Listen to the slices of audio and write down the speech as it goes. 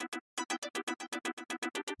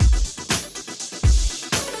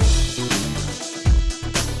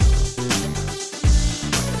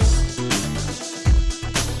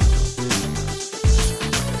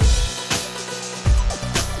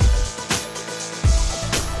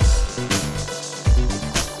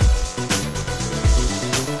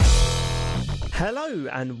Hello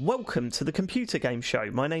and welcome to the Computer Game Show.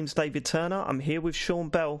 My name's David Turner. I'm here with Sean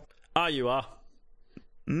Bell. You are.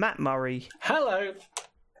 Matt Murray. Hello.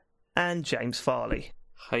 And James Farley.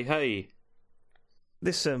 Hey.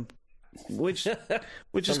 Listen, we're just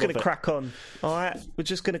going to crack on. All right, we're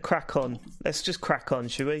just going to crack on. Let's just crack on,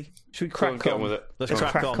 shall we? Should we crack Get on with it. Let's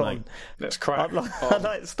crack on. Mate. Let's crack I'd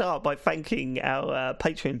like to start by thanking our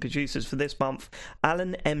Patreon producers for this month,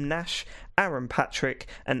 Alan M. Nash, Aaron Patrick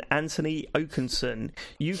and Anthony Oakenson.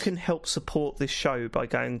 You can help support this show by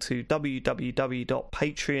going to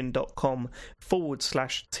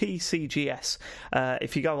www.patreon.com/TCGS.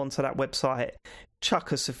 If you go onto that website,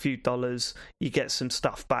 chuck us a few dollars, you get some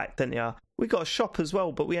stuff back, don't you? We got a shop as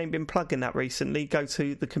well, but we ain't been plugging that recently. Go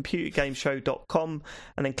to thecomputergameshow.com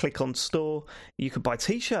and then click on store. You can buy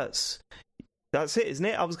t-shirts. That's it, isn't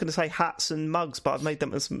it? I was going to say hats and mugs, but I've made that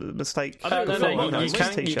mistake. No, you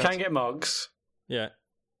can get mugs. Yeah.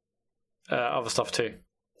 Other stuff too.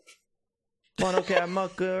 Why not get a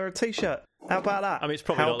mug or a t-shirt? How about that? I mean, it's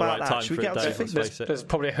probably not the right time for it. There's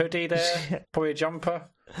probably a hoodie there, probably a jumper.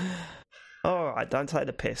 All right, don't take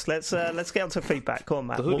the piss. Let's get on to feedback. Go on,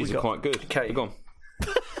 Matt. The hoodies are quite good. Okay, go on.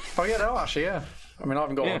 Oh yeah, they are actually. Yeah, I mean, I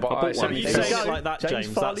haven't got one, but I one. You say it like that, James.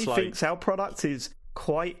 Farley that's thinks our product is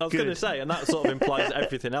quite good. I was going to say, and that sort of implies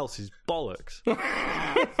everything else is bollocks. No,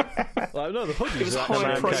 the hoodies. It was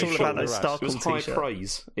high praise. All about those it was high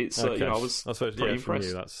praise. It's okay. I was pretty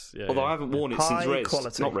impressed. Although I haven't worn it since Res,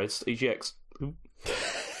 quality. not Res, EGX. You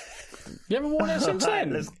haven't worn it since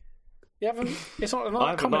then. You haven't. It's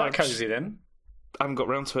not coming that cozy then. I haven't got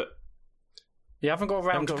round to it. You haven't got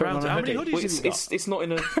round to putting on a hoodie. It's not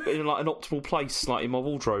in an optimal place, like in my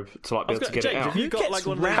wardrobe, to be able to get it out. Have you got like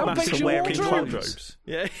one of the massive walk-in wardrobes?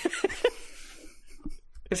 Yeah.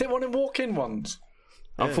 Is it one of walk-in ones?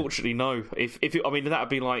 Unfortunately, no. If I mean, that'd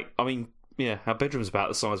be like, yeah, our bedroom's about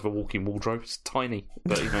the size of a walk-in wardrobe. It's tiny,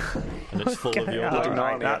 but and it's full of your.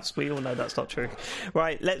 Right, we all know that's not true.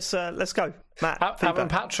 Right, let's go, Matt. Alan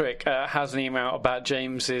Patrick has an email about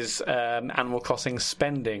James's Animal Crossing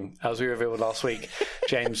spending. As we revealed last week,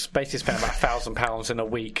 James basically spent about £1,000 in a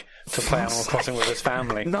week to play Animal Crossing with his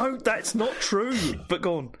family. No, that's not true. But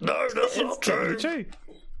go on. No, that's not true.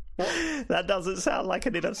 That doesn't sound like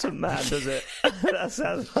an innocent man, does it? That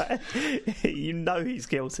sounds like he's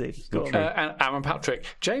guilty. And Aaron Patrick,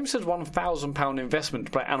 James said £1,000 investment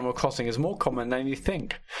to play Animal Crossing is more common than you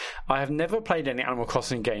think. I have never played any Animal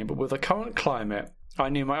Crossing game, but with the current climate, I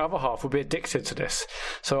knew my other half would be addicted to this.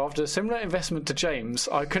 So after a similar investment to James,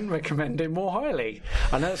 I couldn't recommend it more highly.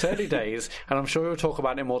 I know it's early days, and I'm sure we'll talk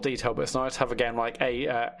about it in more detail, but it's nice to have a game like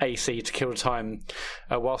AC to kill the time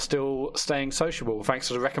while still staying sociable. Thanks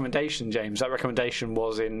for the recommendation, James. That recommendation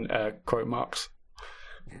was in quote marks.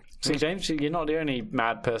 See, James, you're not the only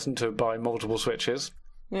mad person to buy multiple Switches.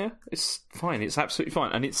 Yeah, it's fine. It's absolutely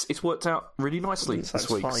fine. And it's worked out really nicely this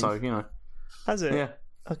week, fine. So, you know. Has it? Yeah.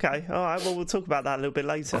 Okay, all right, well, we'll talk about that a little bit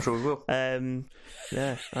later. I'm sure we will.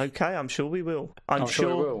 Yeah, okay, I'm sure we will. I'm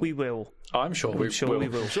sure we will. I'm sure we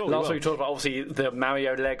will. Last week we talked about, obviously, the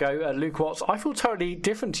Mario Lego. Luke Watts, I feel totally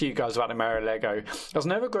different to you guys about the Mario Lego. I was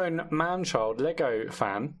never grown man-child Lego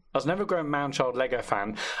fan. I was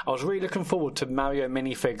really looking forward to Mario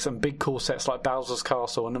minifigs and big cool sets like Bowser's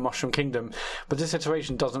Castle and the Mushroom Kingdom, but this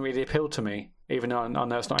iteration doesn't really appeal to me, even though I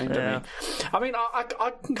know it's not aimed at me. I mean,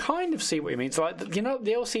 I can kind of see what he means. Like, you know,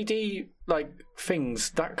 the LCD like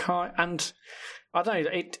things that kind, and I don't know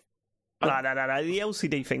it. No. The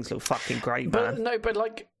LCD things look fucking great, man. But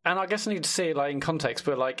like, and I guess I need to see it like in context.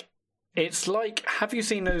 But like, it's like, have you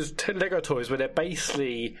seen those Lego toys where they're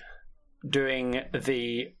basically doing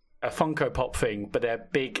the Funko Pop thing, but they're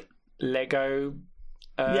big Lego?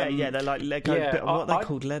 They're like Lego. Yeah, what are they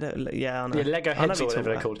called? Lego. Yeah, I know. Yeah, Lego heads or whatever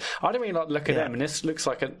they're about. called. I don't mean like look at them, and this looks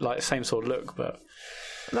like the same sort of look, but.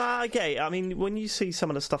 No, I get it. I mean, when you see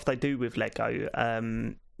some of the stuff they do with Lego,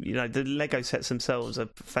 you know, the Lego sets themselves are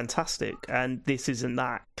fantastic, and this isn't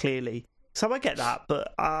that, clearly. So I get that,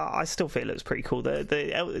 but I still feel it looks pretty cool. The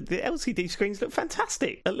LCD screens look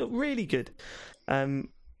fantastic. They look really good.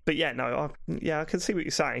 But yeah, no, I can see what you're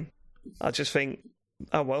saying. I just think,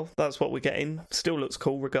 oh well, that's what we're getting. Still looks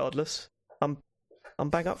cool regardless. I'm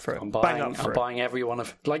bang up for it. I'm buying every one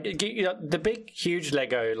of the big, huge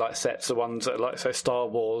Lego like sets. The ones that are like Star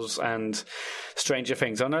Wars and Stranger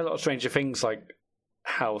Things. I know a lot of Stranger Things like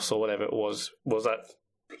house or whatever it was that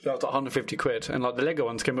like 150 quid, and like the Lego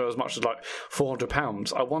ones can be as much as like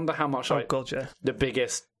 £400. I wonder how much the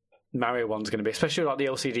biggest Mario one's going to be, especially like the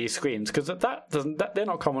LCD screens, because they're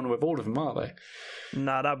not common with all of them, are they?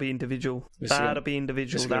 No, that'll be individual. That'll be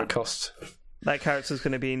individual. It's going to cost. That character's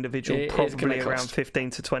going to be individual, probably around 15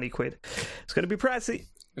 to 20 quid. It's going to be pricey.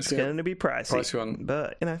 It's going to be pricey. Pricey one.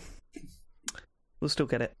 But, we'll still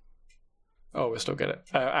get it. Oh, we'll still get it.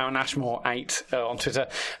 Aaron Ashmore 8 on Twitter.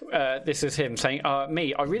 This is him saying,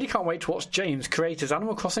 me, I really can't wait to watch James create his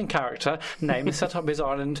Animal Crossing character, name and set up his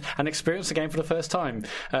island, and experience the game for the first time.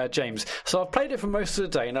 James. So I've played it for most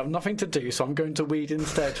of the day and I have nothing to do, so I'm going to weed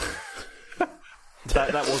instead.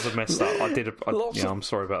 That was a mess up. I'm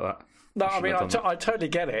sorry about that. No, I mean, I totally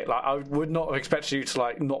get it. Like, I would not have expected you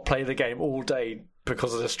to not play the game all day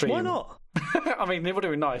because of the stream. Why not? I mean, it would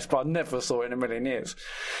have been nice, but I never saw it in a million years.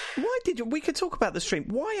 Why did you? We could talk about the stream.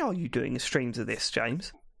 Why are you doing streams of this,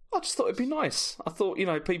 James? I just thought it'd be nice. I thought,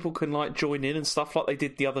 people can join in and stuff like they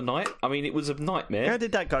did the other night. I mean, it was a nightmare. How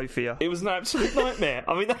did that go for you? It was an absolute nightmare.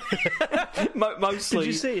 I mean, mostly. Did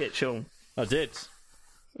you see it, Sean? I did.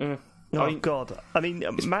 God. I mean,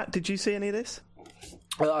 Matt, did you see any of this?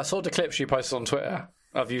 I saw the clips you posted on Twitter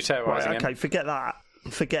of you terrorising him. Okay, forget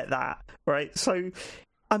that. Right, so,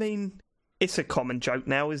 I mean, it's a common joke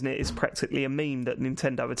now, isn't it? It's practically a meme that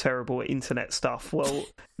Nintendo are terrible at internet stuff. Well,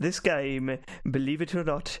 this game, believe it or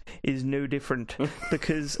not, is no different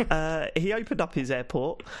because he opened up his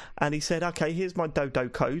airport and he said, okay, here's my Dodo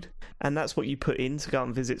code, and that's what you put in to go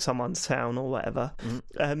and visit someone's town or whatever.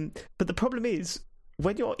 But the problem is,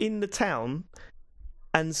 when you're in the town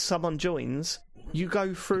and someone joins, you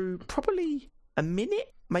go through probably a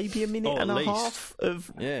minute, maybe a minute and a half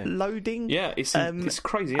of loading. Yeah, it's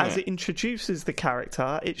crazy, isn't as it introduces the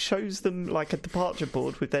character, it shows them like a departure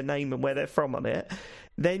board with their name and where they're from on it.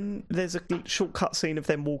 Then there's a short cut scene of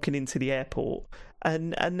them walking into the airport,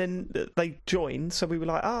 and then they join. So we were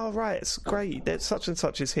like, oh, right, it's great, there's such and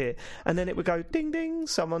such is here. And then it would go, ding, ding,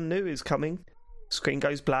 someone new is coming. Screen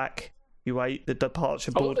goes black. You wait, the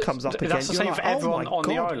departure board comes up again. That's the same for everyone on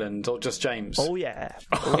the island, or just James? Oh, yeah.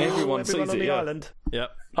 Everyone sees on it, the island.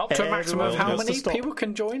 Yep. Up to a maximum of how many people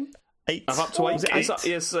can join? 8. Up to 8.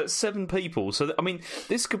 It's 7 people. So, I mean,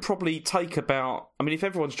 this could probably take about... I mean, if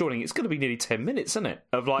everyone's joining, it's going to be nearly 10 minutes, isn't it?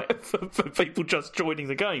 Of, for people just joining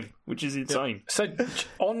the game, which is insane. So,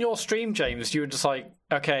 on your stream, James, you were just like,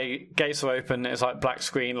 okay, gates are open, it's like black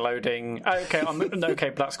screen loading. Okay,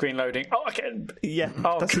 black screen loading. Oh, okay. Yeah,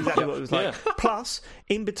 that's exactly what it was like. Yeah. Plus,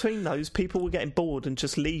 in between those, people were getting bored and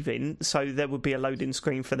just leaving, so there would be a loading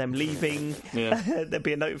screen for them leaving. Yeah. There'd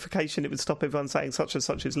be a notification, it would stop everyone saying such and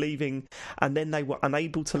such is leaving, and then they were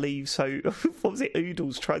unable to leave, so, what was it,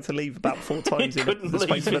 Oodles tried to leave about 4 times in the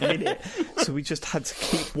space of a minute, so we just had to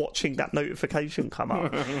keep watching that notification come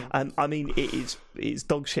up. And I mean, it's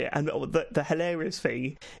dog shit. And the hilarious thing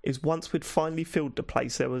is, once we'd finally filled the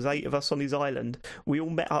place, there was 8 of us on his island, we all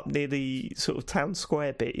met up near the sort of town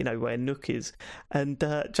square bit, where Nook is, and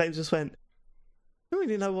James just went, I don't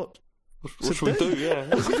really know what should we do? Yeah.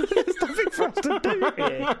 There's nothing for us to do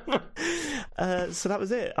here. So that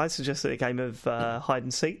was it. I suggested a game of hide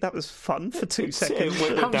and seek. That was fun for 2 seconds. It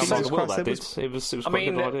went down rather well, that did. It was quite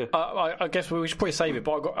a good idea. I guess we should probably save it,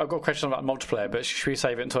 but I've got a question about multiplayer, but should we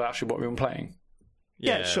save it until actually what we've been playing?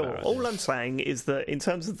 Yeah, sure. All I'm saying is that in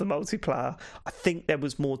terms of the multiplayer, I think there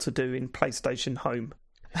was more to do in PlayStation Home.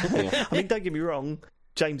 I mean, don't get me wrong,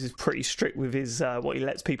 James is pretty strict with his what he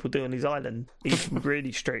lets people do on his island. He's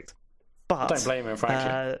really strict. But I don't blame him,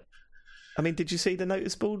 frankly. I mean, did you see the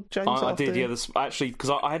notice board, James? I did, yeah. Actually, because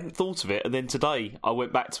I hadn't thought of it, and then today I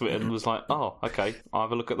went back to it and was like, oh, okay, I'll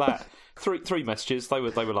have a look at that. Three messages. They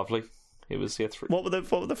were lovely. It was 3. What were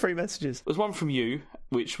the 3 messages? There was one from you,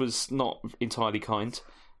 which was not entirely kind.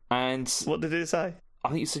 And what did it say? I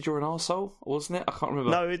think it said you're an arsehole, wasn't it? I can't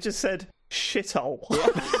remember. No, it just said shithole.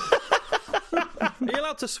 Are you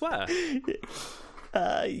allowed to swear?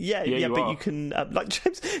 Yeah, but you can like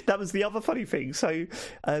James. That was the other funny thing. So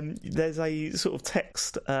there's a sort of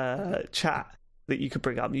text chat that you could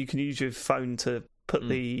bring up. You can use your phone to put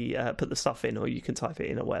the stuff in, or you can type it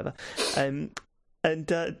in or whatever. And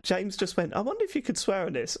James just went, I wonder if you could swear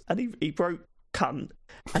on this. And he wrote cunt,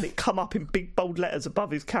 and it come up in big bold letters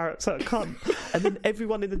above his character, cunt. And then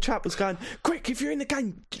everyone in the chat was going, quick, if you're in the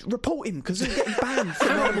game, report him, because they're getting banned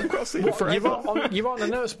from Animal Crossing forever. You write on the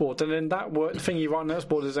notice board, and then that thing you write on the notice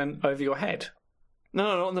board is then over your head.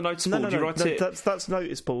 No, on the notice board. You write it. That's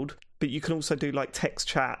notice board, but you can also do like text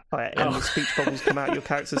chat, and the speech bubbles come out your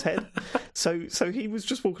character's head. So he was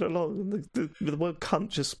just walking along, and the word cunt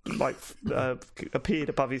just like appeared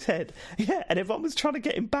above his head. Yeah, and everyone was trying to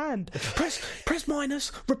get him banned. Press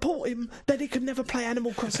minus, report him, then he could never play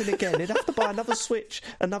Animal Crossing again. He'd have to buy another Switch,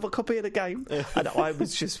 another copy of the game. And I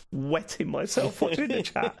was just wetting myself watching the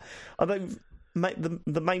chat.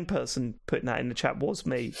 the main person putting that in the chat was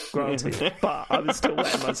me, granted, but I was still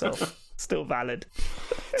wetting myself. Still valid.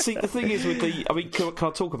 See, the thing is with the... I mean, can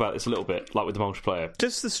I talk about this a little bit, like with the multiplayer?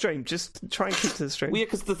 Just the stream. Just try and keep to the stream. Well, yeah,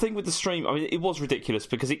 because the thing with the stream, I mean, it was ridiculous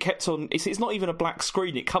because it kept on... It's not even a black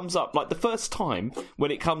screen. It comes up... Like, the first time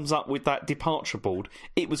when it comes up with that departure board,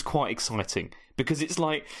 it was quite exciting because it's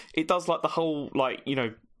like... It does, like, the whole, like, you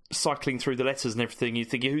know... cycling through the letters and everything, you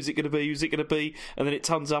think, who's it going to be, and then it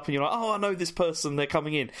turns up and you're like, oh, I know this person, they're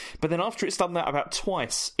coming in. But then after it's done that about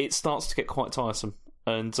twice, it starts to get quite tiresome.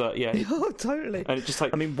 And oh, totally. And it just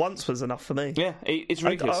takes... I mean, once was enough for me. Yeah, it's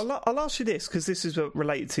ridiculous. I'll ask you this, because this is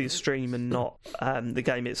related to your stream and not the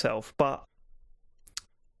game itself, but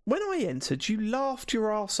when I entered, you laughed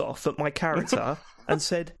your arse off at my character and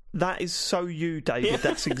said, that is so you, David,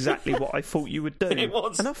 that's exactly what I thought you would do. It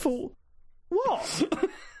was. And I thought, what?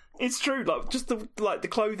 It's true, like, just the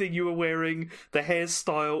clothing you were wearing, the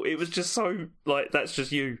hairstyle, it was just so, like, that's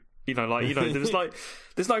just you. You know,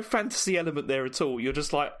 there's no fantasy element there at all. You're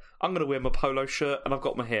just like, I'm going to wear my polo shirt and I've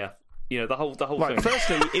got my hair. You know, the whole thing.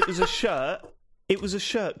 Firstly, it was a shirt. It was a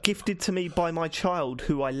shirt gifted to me by my child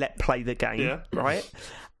who I let play the game. Yeah. Right?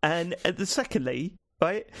 And secondly,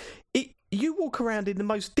 right, you walk around in the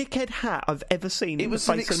most dickhead hat I've ever seen. It was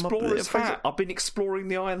an explorer's hat. I've been exploring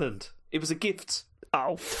the island. It was a gift.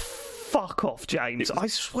 Oh, fuck off, James. I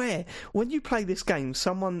swear, when you play this game,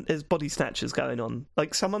 there's body snatchers going on.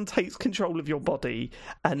 Like, someone takes control of your body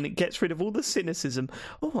and it gets rid of all the cynicism.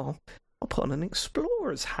 Oh, I'll put on an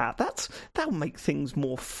explorer's hat. That'll make things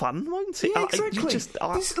more fun, won't it? Yeah,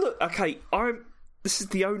 exactly. This is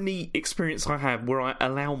the only experience I have where I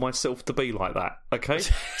allow myself to be like that, okay?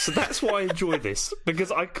 So that's why I enjoy this,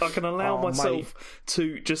 because I can allow myself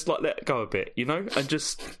to just, like, let go a bit, you know? And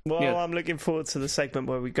just... Well, yeah. I'm looking forward to the segment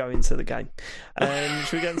where we go into the game.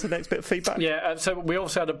 Should we get into the next bit of feedback? Yeah, so we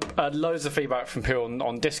also had loads of feedback from people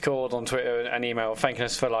on Discord, on Twitter and email, thanking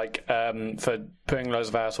us for, like, for putting loads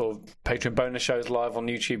of our sort of Patreon bonus shows live on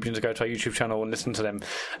YouTube. You can just go to our YouTube channel and listen to them.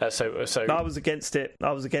 So I was against it.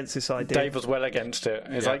 I was against this idea. Dave was well against it.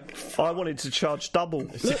 It's like, I wanted to charge double.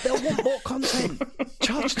 Look, they'll want more content.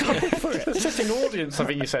 Charge double for it. Setting audience, I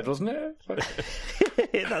think you said, wasn't it?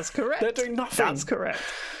 That's correct. They're doing nothing. That's correct.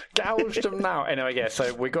 Gouge them now. Anyway, yeah,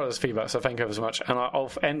 so we got this feedback, so thank you ever so much. And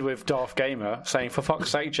I'll end with Darth Gamer saying, for fuck's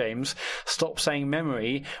sake, James, stop saying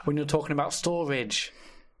memory when you're talking about storage.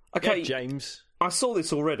 Okay, yeah, James. I saw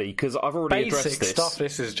this already because I've already addressed this. Basic stuff,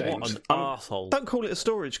 this is, James. What an arsehole. Don't call it a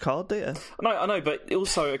storage card, do you? No, I know, but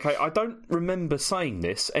also, okay, I don't remember saying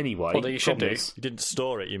this anyway. Well, you should do. You didn't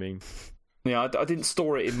store it, you mean? Yeah, I didn't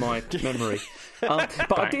store it in my memory. But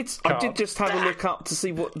I did just have a look up to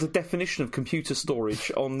see what the definition of computer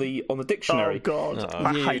storage on the dictionary. Oh, God.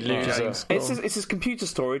 I hate loser. It says computer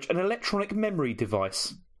storage, an electronic memory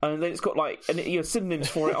device. And then it's got, like, synonyms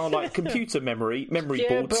for it are, like, computer memory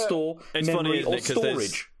board, store, it's memory, funny, or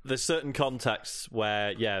storage. There's certain contexts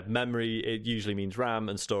where, memory, it usually means RAM,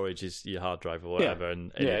 and storage is your hard drive or whatever,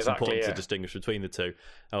 and it's important to distinguish between the two.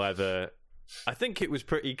 However, I think it was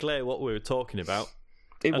pretty clear what we were talking about.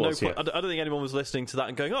 I don't think anyone was listening to that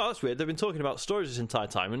and going, oh, that's weird, they've been talking about storage this entire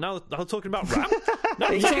time, and now they're talking about RAM? No.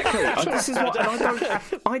 Exactly. This is what,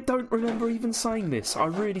 I don't remember even saying this. I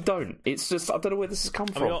really don't. It's just, I don't know where this has come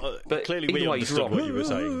from. But clearly we understood what you were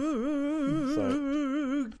saying.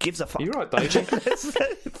 So. Gives a fuck. You're right, Dave.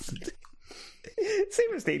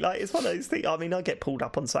 Seriously, like, it's one of those things. I mean, I get pulled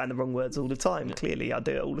up on saying the wrong words all the time. Clearly, I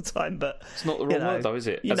do it all the time, but it's not the wrong word, though, is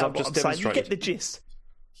it? You know what I'm saying. You get the gist.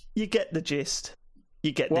 You get the gist.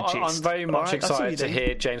 I'm very much excited to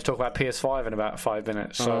hear James talk about PS5 in about 5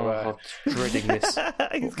 minutes. So I'm dreading this.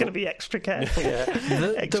 He's going to be extra careful.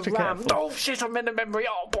 The RAM. Oh shit! I meant the memory.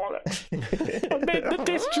 Oh bollocks! I meant the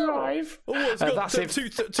disk drive. Oh, it's got 2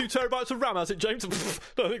 terabytes of RAM, has it, James? I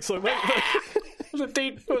think so, mate. Was it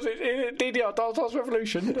DDR Dance Dance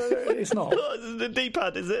Revolution? It's not. The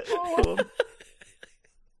D-pad, is it?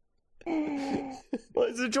 What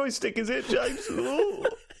is the joystick? Is it, James? Oh.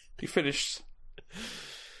 You finished.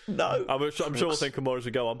 No. I'm sure we'll think of more as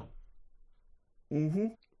we go on. Mm-hmm.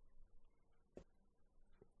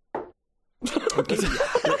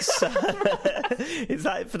 Is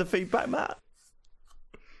that it for the feedback, Matt?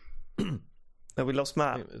 Have we lost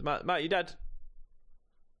Matt? Matt, you dead?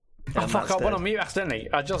 Oh fuck! I went on mute accidentally.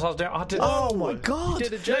 Oh my god! You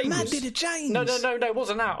did a James. Matt did a James. No, it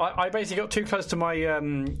wasn't that. I basically got too close to my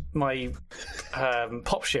my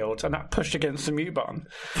pop shield, and that pushed against the mute button.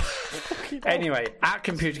 Anyway, at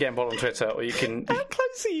Computer Game Pod on Twitter, or you can. How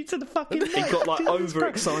close are you to the fucking mic? He got like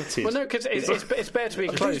overexcited. Well, no, because it's better to be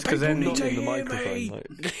close because then not in the microphone.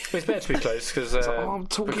 It's better to be close because I'm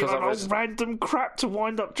talking about random crap to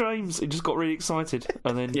wind up James. He just got really excited,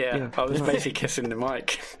 and then I was basically kissing the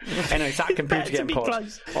mic. Anyway, it's at Computer Game Pod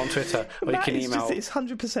on Twitter, or Matt, you can email. It's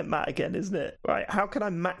 100% Matt again, isn't it? Right? How can I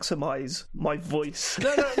maximise my voice?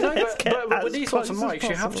 No. But with these sorts of mics,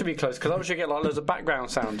 you have to be close because otherwise you get like loads of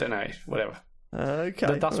background sound, don't you? Whatever.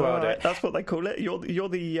 Okay, that's what I do. That's what they call it. You're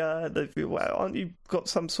the aren't you got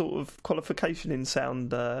some sort of qualification in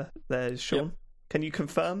sound there, Sean? Yep. Can you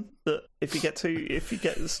confirm that if you get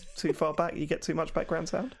too far back, you get too much background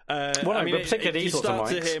sound? Particularly you start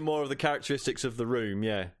to hear more of the characteristics of the room,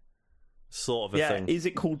 sort of a thing. Is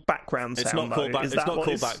it called background sound? It's not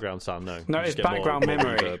called background sound. No, it's background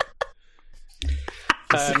memory.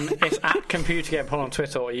 It's at Computer Game Pod on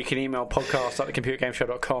Twitter, or you can email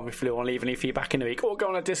podcast@thecomputergameshow.com if you want to leave any feedback in the week, or go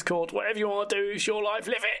on a Discord. Whatever you want to do, it's your life,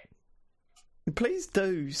 live it. Please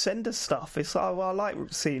do send us stuff. I like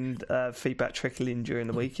seeing feedback trickle in during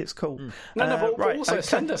the week. It's cool. But also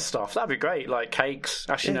send us stuff. That'd be great, like cakes.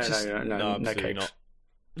 Actually, no cakes.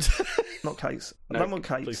 Not cakes. I don't want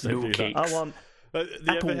cakes. No cakes. I want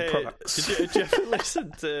Apple products. Did you ever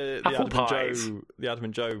listen to the Adam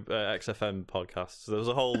and Joe XFM podcast? So there was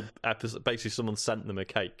a whole episode. Basically, someone sent them a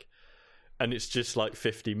cake, and it's just like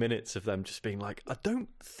 50 minutes of them just being like, "I don't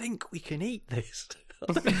think we can eat this."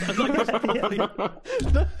 And they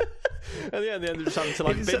ended up just having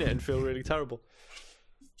to bin it and feel really terrible.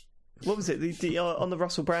 What was it? The on the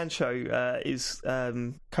Russell Brand show, his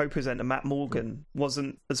co-presenter Matt Morgan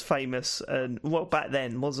wasn't as famous, and back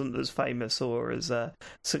then wasn't as famous or as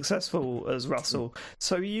successful as Russell.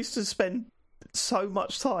 So he used to spend so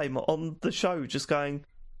much time on the show just going,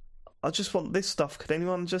 "I just want this stuff. Could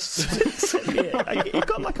anyone just send me it?" He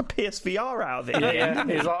got like a PSVR out of it. Yeah.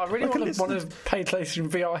 He's like, "I really want one of PlayStation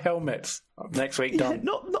VR helmets next week." Done.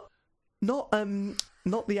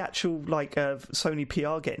 Not the actual Sony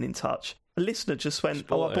PR getting in touch. A listener just went,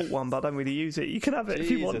 "I bought one, but I don't really use it. You can have it if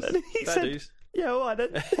you want." And he said, "Yeah, all right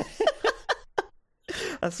then."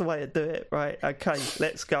 That's the way to do it, right? Okay,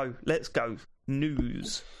 let's go.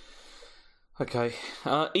 News. Okay,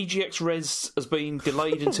 EGX Res has been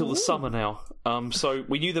delayed until the summer now. So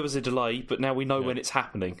we knew there was a delay, but now we know when it's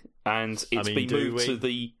happening, and it's been moved to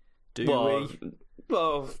the.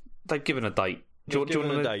 Well, they've given a date. Do you want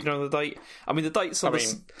to know the date? I mean, the date's on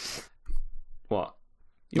what?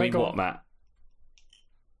 You mean what, Matt?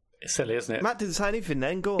 It's silly, isn't it? Matt didn't say anything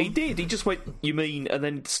then, go on. He did, he just went, "You mean," and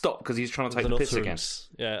then stopped because he's trying to take the piss again.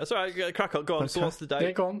 Yeah, that's all right, crack on, go on. Okay. So what's the date?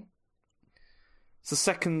 Yeah, go on. It's the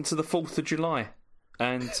 2nd to the 4th of July.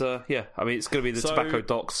 And, I mean, it's going to be the tobacco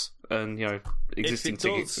docks and, existing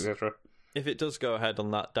tickets, etc. If it does go ahead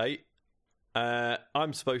on that date,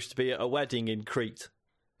 I'm supposed to be at a wedding in Crete.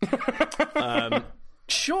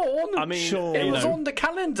 Sean? I mean, Sean, it was on the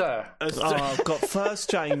calendar. I've got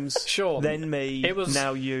first James, Sean, then me,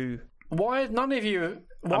 now you. Why none of you?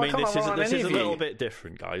 This is a little bit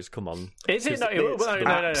different, guys. Come on. Is it? No.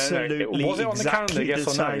 Absolutely. Was it on the calendar? Yes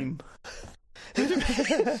or no?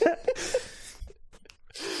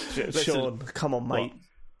 Sean, come on, mate.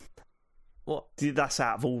 What? That's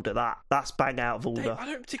out of order. That's bang out of order. Dave, I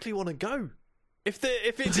don't particularly want to go. If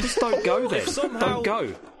it's just don't go then. Don't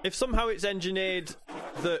go. If somehow it's engineered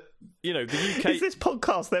that the UK is this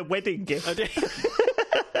podcast their wedding gift.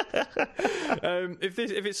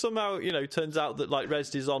 If it somehow turns out that like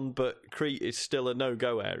Res is on but Crete is still a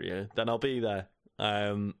no-go area, then I'll be there.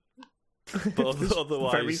 But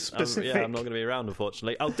otherwise, very specific. I'm not going to be around,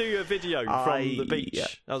 unfortunately. I'll do a video from the beach. Yeah.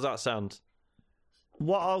 How's that sound?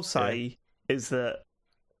 What I'll say is that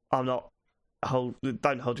I'm not.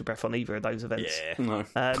 Don't hold your breath on either of those events. Yeah. No.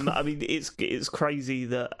 I mean, it's crazy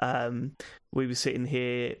that we were sitting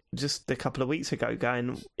here just a couple of weeks ago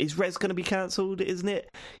going, "Is Res going to be cancelled? Isn't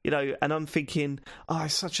it?" And I'm thinking, "Oh,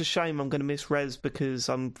 it's such a shame. I'm going to miss Res because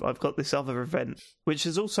I've got this other event which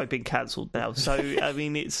has also been cancelled now." So I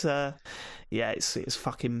mean, it's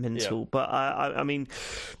fucking mental. Yeah. But I mean,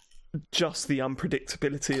 just the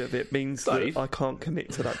unpredictability of it means Dave, that I can't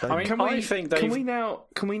commit to that day. I mean, can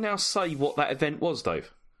we now say what that event was, Dave?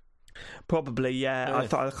 Probably, yeah.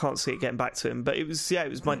 I can't see it getting back to him, but it was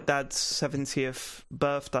my dad's 70th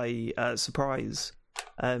birthday surprise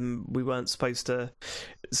We weren't supposed to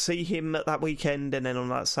see him at that weekend, and then on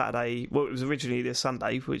that Saturday, well, it was originally this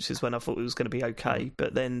Sunday, which is when I thought it was going to be okay,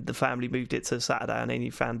 but then the family moved it to Saturday, and then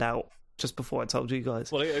you found out just before I told you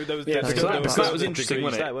guys. Well, there was that was interesting,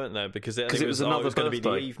 wasn't it? Weren't there? Because it was another was going to be the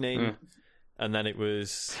birthday. evening, and then it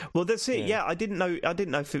was. Well, that's it. Yeah, I didn't know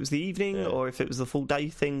if it was the evening or if it was the full day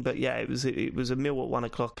thing. But yeah, it was a meal at 1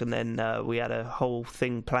 o'clock, and then we had a whole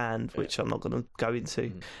thing planned, which I'm not going to go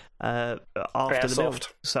into after the meal.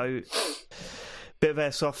 So, bit of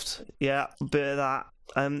airsoft, yeah, bit of that.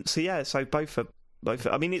 So both are.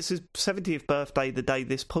 I mean, it's his 70th birthday the day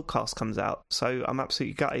this podcast comes out, so I'm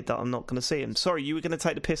absolutely gutted that I'm not going to see him. Sorry, you were going to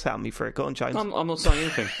take the piss out of me for it. Go on, James. I'm not saying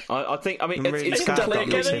anything.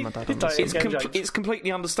 It's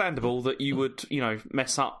completely understandable that you would,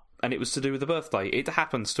 mess up, and it was to do with the birthday. It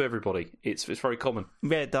happens to everybody. It's very common.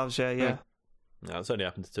 Yeah, it does. Yeah. No, it's only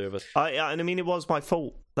happened to two of us. I mean, it was my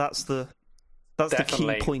fault. That's the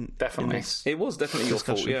key point. Definitely, it was definitely your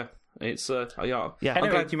fault. Yeah. It's yeah. I'm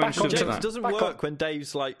glad you managed to do that. It doesn't work when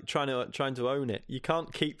Dave's like trying to own it. You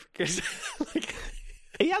can't keep.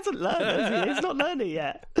 He hasn't learned, has he? He's not learning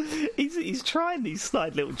yet. He's trying these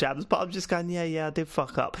snide little jabs, but I'm just going, yeah, I did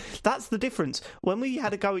fuck up. That's the difference. When we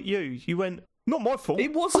had a go at you went, not my fault.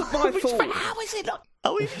 It wasn't my fault. How is it not?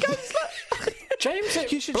 Oh, he goes like... James,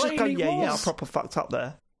 you should just go, yeah, I proper fucked up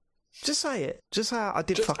there. Just say it. Just say I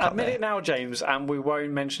did fuck up there. Admit it now, James, and we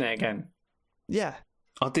won't mention it again. Yeah.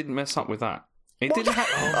 I didn't mess up with that. It didn't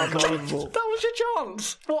happen. That was your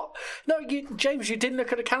chance. What? No, James, you didn't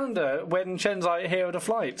look at the calendar when Shen's like, here are the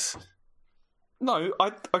flights. No,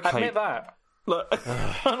 okay. Admit that. Look,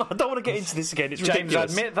 I don't want to get into this again. It's James,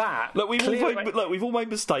 ridiculous. admit that. Look, we've all made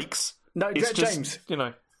mistakes. No, it's James, just,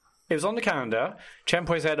 it was on the calendar. Chen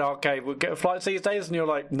Pui said, okay, we'll get flights these days, and you're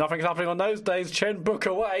like, nothing's happening on those days. Chen, book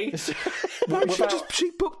away. No,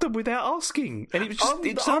 she booked them without asking, and it was just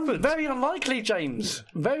it's happened. Very unlikely, James.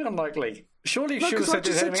 Very unlikely. Surely she would have said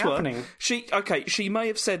there's anything happening. She may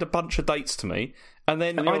have said a bunch of dates to me, and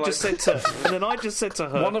then I just said to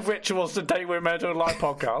her, one of which was the date we were meant to do a live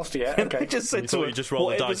podcast. Yeah, okay. I just said to her, you just roll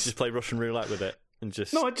the dice, just play Russian roulette with it.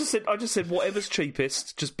 No, I just said whatever's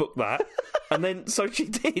cheapest, just book that, and then so she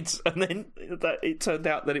did, and then it turned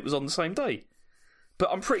out that it was on the same day.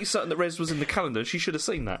 But I'm pretty certain that Rez was in the calendar. She should have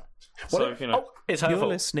seen that. It's her fault.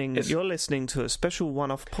 You're listening to a special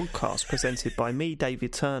one-off podcast presented by me,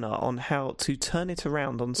 David Turner, on how to turn it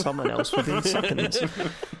around on someone else within seconds.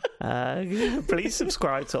 Please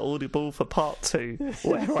subscribe to Audible for part 2,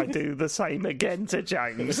 where I do the same again to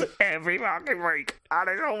James every fucking week, and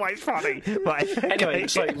it's always funny. Right, anyway,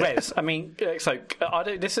 so Rez, I mean, this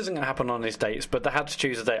isn't going to happen on these dates, but they had to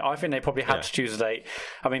choose a date. I think they probably had to choose a date.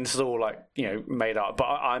 I mean, this is all like made up, but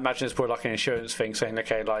I imagine it's probably like an insurance thing, saying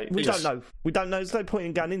okay, like we don't know. There's no point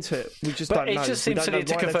in going into it. We just don't know. It just seems silly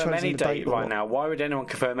to confirm any date right now. Why would anyone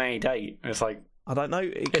confirm any date? It's like, I don't know.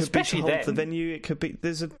 It could be to hold the venue. It could be.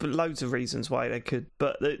 There's loads of reasons why they could.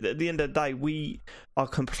 But at the end of the day, we are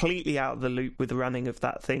completely out of the loop with the running of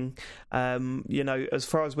that thing. As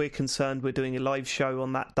far as we're concerned, we're doing a live show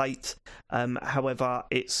on that date. However,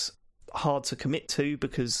 it's hard to commit to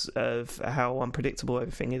because of how unpredictable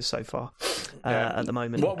everything is so far at the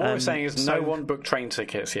moment. What we're saying is no one booked train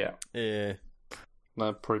tickets yet. Yeah.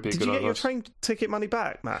 No, probably. Did you get your train ticket money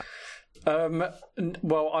back, Matt?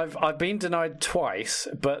 Well, I've been denied twice,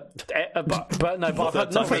 but I've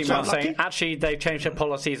had another email saying actually they've changed their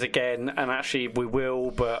policies again, and actually we will,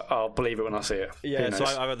 but I'll believe it when I see it. Yeah, so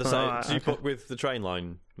I've had the same. Did you book with the train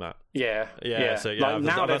line, Matt? Yeah. So I've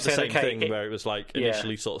had the same thing where it was like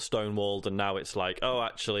initially sort of stonewalled, and now it's like, oh,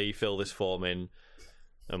 actually fill this form in.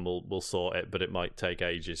 And we'll sort it, but it might take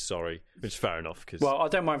ages. Sorry, which is fair enough. Well, I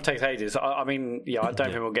don't mind if it takes ages. I mean, I don't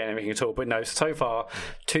think we'll get anything at all. But no, so far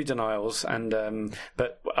 2 denials, and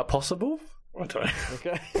but a possible. I don't know.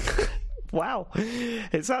 Okay. Wow,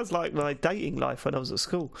 it sounds like my dating life when I was at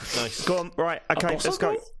school. Nice. Go on. Right. Okay. Let's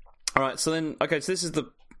go. All right. So then, so this is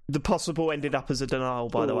the possible ended up as a denial.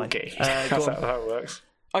 By the way, okay. That's how it works.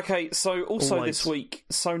 Okay. So also this week,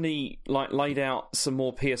 Sony laid out some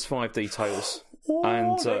more PS5 details.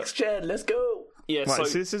 And next gen, let's go. Yeah, right,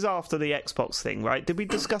 so this is after the Xbox thing, right? Did we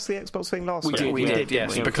discuss the Xbox thing last week? We did,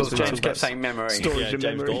 yes, because James kept saying memory. Storage and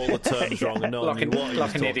memory. James got all the terms wrong and no one knew what he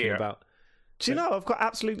was talking about. Do you know, I've got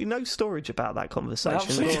absolutely no storage about that conversation.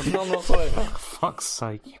 Absolutely none whatsoever. Fuck's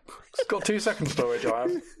sake, you pricks. Got 2 seconds storage, I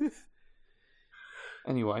have.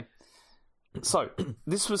 Anyway. So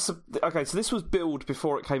this was this was billed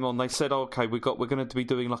before it came on. They said, "Okay, we're going to be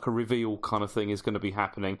doing like a reveal kind of thing is going to be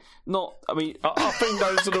happening." I think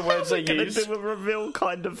those are the words they use. We're going to do a reveal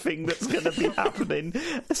kind of thing that's going to be happening.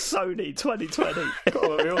 Sony 2020. Got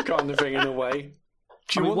a reveal kind of thing in a way.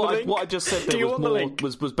 What I just said there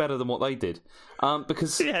was better than what they did.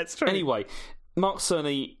 Because it's true. Anyway, Mark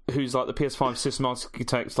Cerny, who's like the PS5 system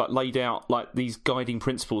architect, like laid out like these guiding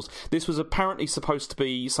principles. This was apparently supposed to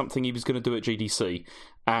be something he was going to do at GDC,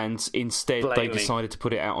 and instead they decided to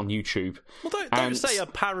put it out on YouTube. Well, don't say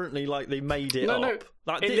apparently like they made it up. No,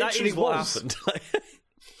 that is what happened.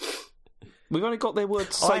 We've only got their word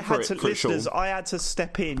to say I had to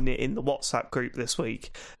step in the WhatsApp group this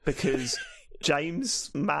week because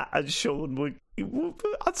James, Matt, and Sean were.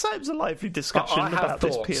 I'd say it was a lively discussion about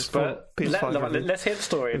this PS4. Let's hit the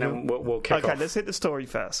story and then we'll kick off. Okay, let's hit the story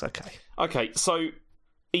first. Okay, so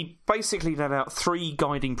he basically laid out 3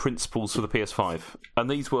 guiding principles for the PS5, and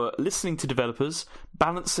these were listening to developers,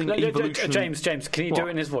 balancing evolution. James, can you do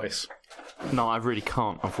it in his voice? No, I really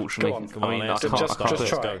can't, unfortunately. Come on, I can't just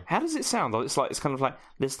try. How does it sound? It's kind of like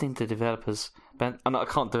listening to developers. I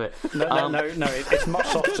can't do it. No, it's much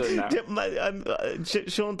softer than that.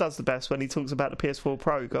 Sean does the best when he talks about the PS4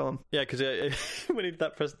 Pro. Go on. Yeah, because when he did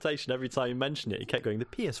that presentation, every time he mentioned it, he kept going, the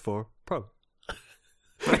PS4 Pro.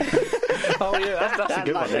 Oh yeah, that's a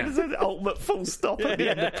good one. There's an ultimate full stop at the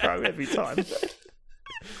end of Pro every time.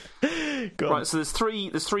 Right, so there's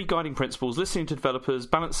three guiding principles: listening to developers,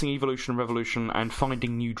 balancing evolution and revolution, and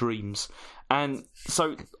finding new dreams. And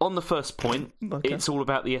so on the first point, it's all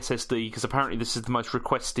about the SSD, because apparently this is the most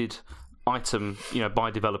requested item,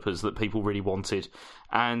 by developers that people really wanted.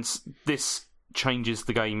 And this changes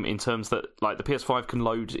the game in terms that, like, the PS5 can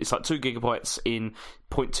load, it's like 2 gigabytes in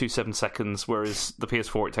 0.27 seconds, whereas the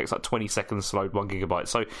PS4 it takes like 20 seconds to load 1 gigabyte.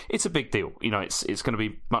 So it's a big deal. It's going to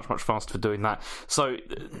be much faster for doing that. So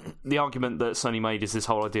the argument that Sony made is this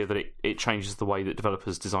whole idea that it changes the way that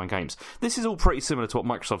developers design games. This is all pretty similar to what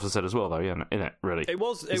Microsoft has said as well, though, isn't it? Really, it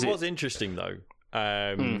was interesting though.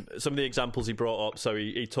 Some of the examples he brought up. So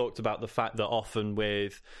he talked about the fact that often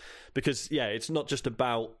because it's not just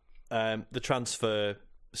about the transfer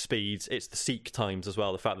speeds, it's the seek times as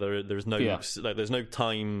well. The fact that there's no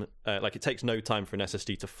time, like it takes no time for an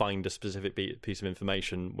SSD to find a specific piece of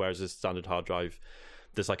information, whereas a standard hard drive,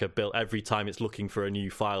 there's like a built every time it's looking for a new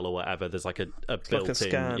file or whatever. There's like a built-in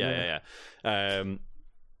scan,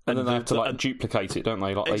 and then they have to duplicate it, don't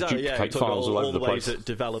they? Like exactly, they duplicate files all over the place. All the ways that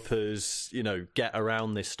developers, get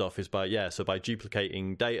around this stuff is by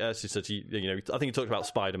duplicating data. So I think he talked about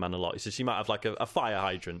Spider-Man a lot. He says you might have like a fire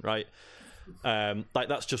hydrant, right? Like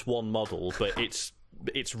that's just one model, but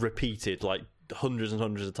it's repeated like hundreds and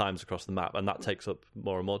hundreds of times across the map, and that takes up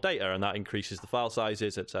more and more data, and that increases the file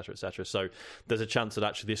sizes, etc., etc. So there's a chance that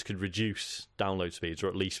actually this could reduce download speeds, or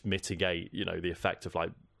at least mitigate, the effect of like.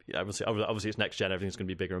 Obviously, it's next gen. Everything's going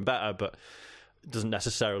to be bigger and better, but it doesn't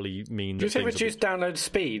necessarily mean. Do you say reduce download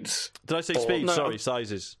speeds? Did I say speeds? No, sorry,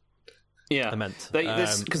 sizes. Yeah, I meant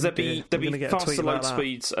because there'd be faster load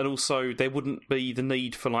speeds, and also there wouldn't be the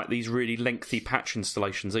need for like these really lengthy patch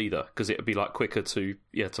installations either, because it would be like quicker to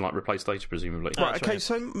like replace data presumably. Right. Okay.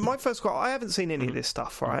 So my first question, I haven't seen any of this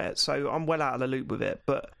stuff, right? So I'm well out of the loop with it.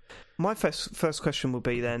 But my first question would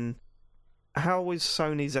be then, how is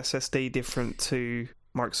Sony's SSD different to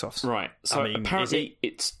Microsoft's? Right. So apparently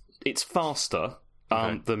it's faster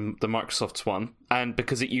than the Microsoft's one, and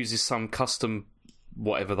because it uses some custom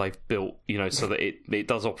whatever they've built, so that it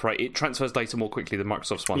does operate. It transfers data more quickly than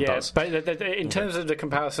Microsoft's one does. But in terms of the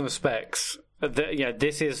comparison of specs,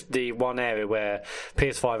 this is the one area where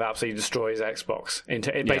PS5 absolutely destroys Xbox.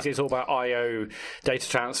 Basically, it's all about I/O data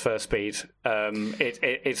transfer speed.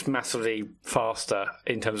 It's massively faster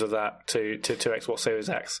in terms of that to Xbox Series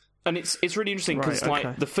X. And it's really interesting because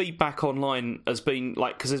the feedback online has been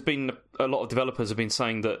because there's been a lot of developers have been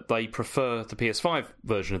saying that they prefer the PS5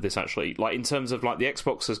 version of this actually. Like in terms of like the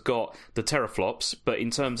Xbox has got the teraflops, but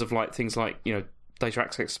in terms of like things like data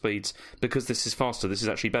access speeds, because this is faster, this is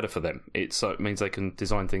actually better for them. It means they can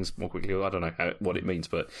design things more quickly. I don't know what it means,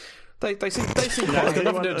 but they seem quite good.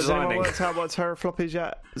 Has anyone worked out what a teraflop is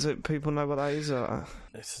yet? Does people know what that is?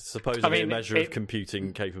 It's supposedly a measure of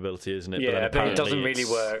computing capability, isn't it? Yeah, but it doesn't really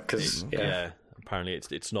work because apparently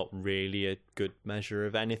it's not really a good measure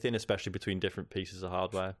of anything, especially between different pieces of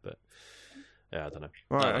hardware. But I don't know.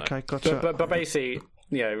 Right, okay, gotcha. But basically,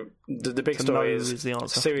 the big story is the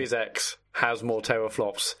Series X has more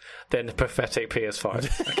teraflops than the pathetic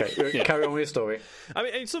PS5. Okay, carry on with your story. I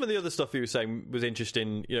mean, some of the other stuff you were saying was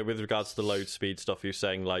interesting, with regards to the load speed stuff. You were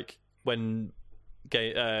saying, like, when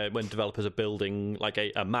developers are building, like,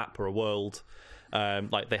 a map or a world,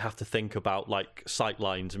 like, they have to think about, like, sight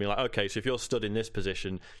lines. I mean, like, okay, so if you're stood in this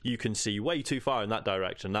position, you can see way too far in that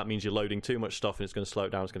direction. That means you're loading too much stuff and it's going to slow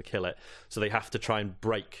it down, it's going to kill it. So they have to try and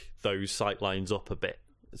break those sight lines up a bit,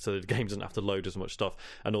 so the game doesn't have to load as much stuff.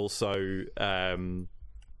 And also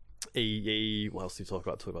What else did we talk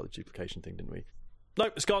about? Talk about the duplication thing, didn't we? No,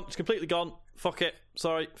 it's gone. It's completely gone. Fuck it.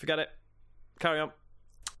 Sorry, forget it. Carry on.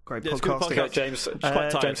 Great podcast. Okay, James,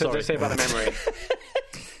 James, what do you say about the memory?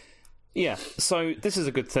 Yeah, so this is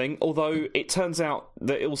a good thing, although it turns out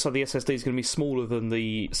that also the SSD is going to be smaller than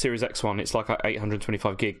the Series X one. It's like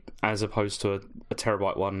 825 gig as opposed to a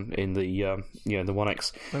terabyte one in the the One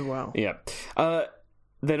X. Oh, wow. Yeah.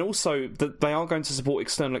 Then also, they are going to support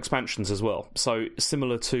external expansions as well. So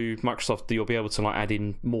similar to Microsoft, you'll be able to add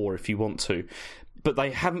in more if you want to. But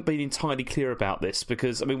they haven't been entirely clear about this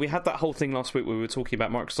because, I mean, we had that whole thing last week where we were talking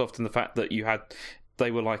about Microsoft and the fact that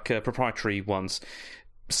they were proprietary ones.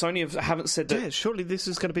 Sony haven't said that. Yeah, surely this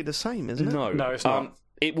is going to be the same, isn't it? No, it's not.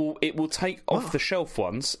 It will take off the shelf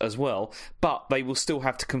ones as well, but they will still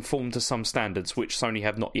have to conform to some standards, which Sony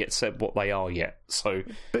have not yet said what they are yet. So,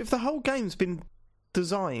 but if the whole game's been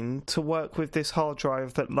designed to work with this hard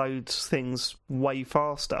drive that loads things way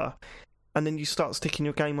faster, and then you start sticking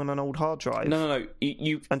your game on an old hard drive,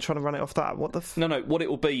 you and trying to run it off that, what the? No. What it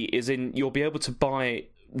will be is you'll be able to buy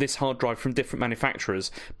this hard drive from different manufacturers,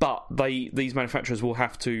 but these manufacturers will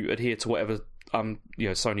have to adhere to whatever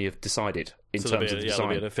Sony have decided in terms of design.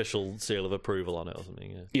 There'll be an official seal of approval on it or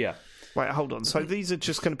something. Yeah. Wait, hold on. So these are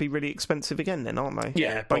just going to be really expensive again, then, aren't they?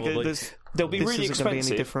 Yeah, probably. They'll be really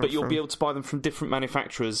expensive, but you'll be able to buy them from different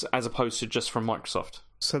manufacturers as opposed to just from Microsoft.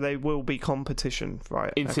 So they will be competition,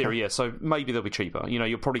 right? In theory, yeah. So maybe they'll be cheaper.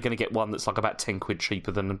 You're probably going to get one that's about £10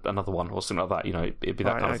 cheaper than another one or something like that. It'd be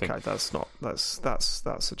that kind of thing. Okay,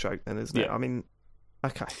 that's a joke then, isn't it? I mean,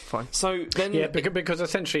 okay, fine. So then, yeah, because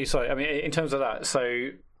essentially, in terms of that,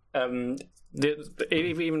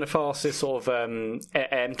 even the fastest sort of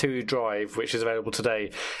M2 drive which is available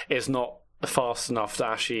today is not fast enough that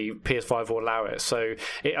actually PS5 will allow it. So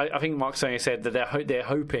I think Mark Sony said that they're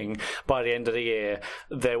hoping by the end of the year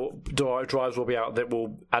drives will be out that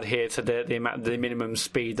will adhere to the minimum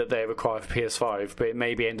speed that they require for PS5. But it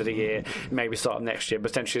may be end of the year, maybe start of next year.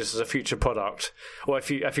 But potentially this is a future product or a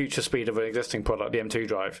future speed of an existing product, the M2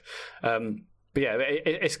 drive. But yeah,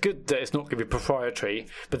 it's good that it's not going to be proprietary,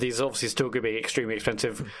 but these are obviously still going to be extremely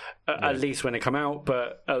expensive, at least when they come out,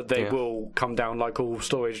 but they will come down like all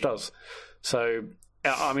storage does. So,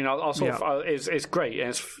 I mean, it's great, and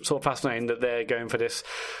it's sort of fascinating that they're going for this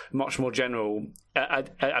much more general.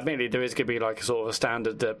 Admittedly, there is going to be a sort of a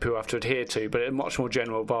standard that people have to adhere to, but a much more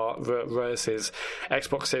general versus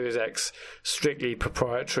Xbox Series X, strictly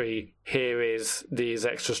proprietary. Here is these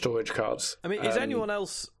extra storage cards. I mean, is anyone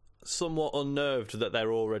else somewhat unnerved that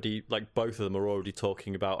they're already both of them are already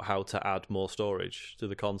talking about how to add more storage to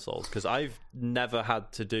the consoles? Because I've never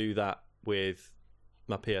had to do that with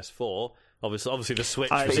my PS4. Obviously the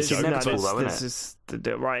Switch is inevitable, though, isn't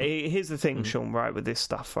it? Right. Here's the thing, Sean. Right, with this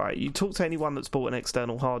stuff, right? You talk to anyone that's bought an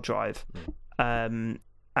external hard drive, and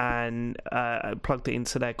plugged it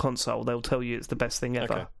into their console, they'll tell you it's the best thing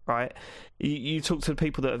ever. Okay. Right. You talk to the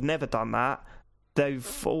people that have never done that.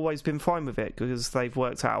 They've always been fine with it because they've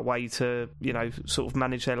worked out a way to, sort of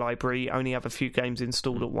manage their library, only have a few games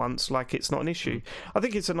installed at once. It's not an issue. I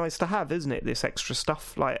think it's a nice to have, isn't it? This extra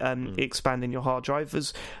stuff, expanding your hard drive.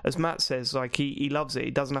 As Matt says, he loves it.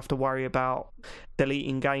 He doesn't have to worry about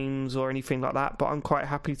deleting games or anything like that. But I'm quite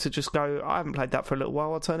happy to just go, I haven't played that for a little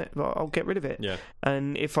while. I'll get rid of it. Yeah.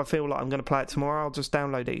 And if I feel like I'm going to play it tomorrow, I'll just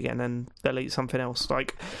download it again and delete something else.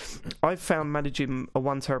 I've found managing a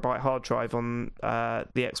 1 terabyte hard drive on the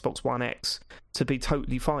Xbox One X to be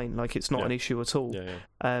totally fine. It's not an issue at all.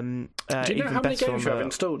 Yeah. Do you know how many games you have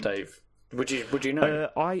installed, Dave? Would you know?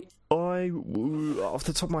 I off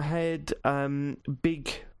the top of my head,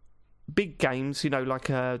 big games,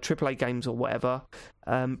 AAA games or whatever,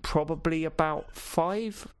 probably about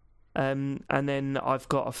 5, and then I've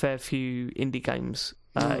got a fair few indie games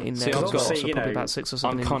in there. Probably about 6 or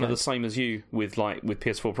 7. I'm kind of the same as you with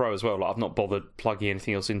PS4 Pro as well. I've not bothered plugging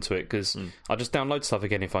anything else into it because I just download stuff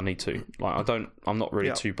again if I need to. I'm not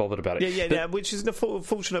really too bothered about it. Yeah, which is a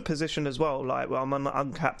fortunate position as well. I'm on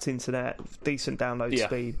uncapped internet, decent download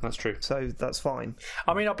speed. That's true. So that's fine.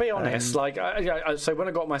 I mean, I'll be honest. So when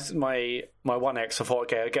I got my One X, I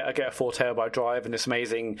thought, okay, I get a 4 terabyte drive and it's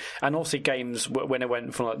amazing. And also games when it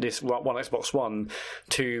went from this one Xbox One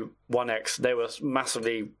to One X, they were massively.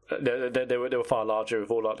 They were far larger with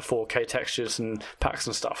all the 4K textures and packs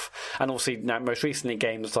and stuff. And also now, most recently,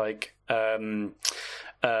 games like the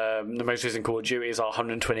most recent Call of Duty is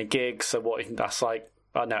 120 gigs. So that's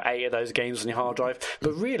I don't know, 8 of those games on your hard drive.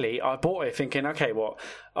 But really, I bought it thinking, okay, what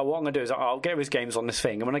I'm going to do is I'll get these games on this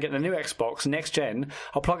thing, and when I get the new Xbox next gen,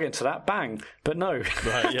 I'll plug it into that, bang. But no,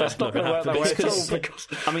 right, that's not going to work that way at all. Because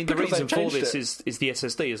the reason for this is the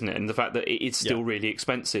SSD, isn't it? And the fact that it is still really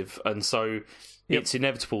expensive, and so it's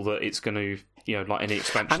inevitable that it's going to, like any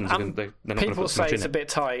expansions, they're not going to put people so much say in it's a bit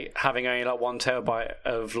tight having only like 1 terabyte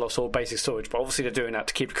of sort of basic storage, but obviously they're doing that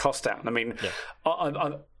to keep the cost down. I mean,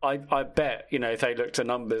 I bet if they looked at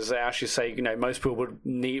numbers, they actually say most people would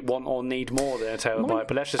want or need more than a terabyte.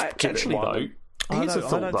 But let's just keep it one. I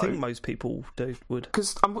don't think most people would.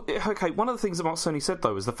 Because one of the things that Mark Cerny said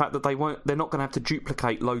though is the fact that they're not going to have to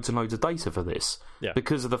duplicate loads and loads of data for this,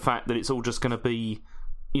 because of the fact that it's all just going to be,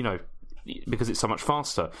 because it's so much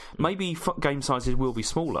faster. Maybe game sizes will be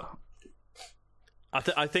smaller.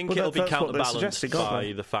 I think it'll be counterbalanced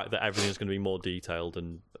by the fact that everything's going to be more detailed,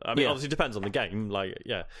 and obviously it depends on the game.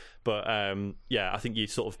 But I think you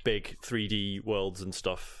sort of big 3D worlds and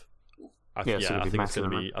stuff. I think it's going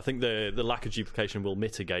to be. I think the lack of duplication will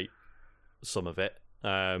mitigate some of it.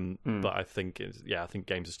 But I think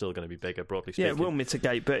games are still going to be bigger, broadly speaking. Yeah, it will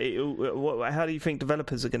mitigate. But how do you think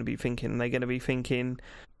developers are going to be thinking? Are they going to be thinking,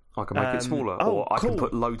 I can make it smaller, or I can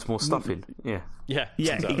put loads more stuff in.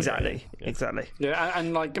 Exactly. Yeah,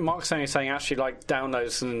 and like Mark's saying, actually, like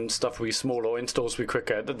downloads and stuff will be smaller, or installs will be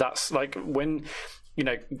quicker. That's like when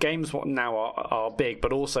games now are big,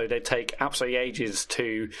 but also they take absolutely ages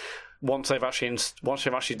to. Once they've actually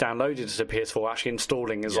downloaded it to PS4, actually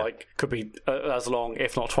installing is could be as long,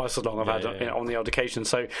 if not twice as long. I've had on the odd occasion.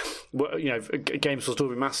 So, games will still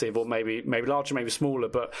be massive, or maybe larger, maybe smaller.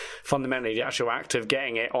 But fundamentally, the actual act of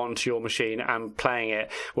getting it onto your machine and playing it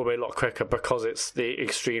will be a lot quicker because it's the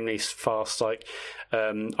extremely fast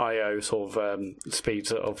I/O sort of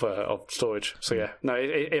speeds of storage. So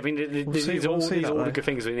these are all the good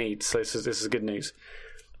things we need. So this is good news.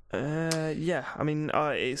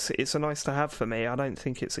 It's a nice to have for me. I don't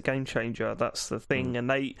think it's a game changer. That's the thing,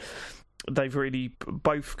 and they've really,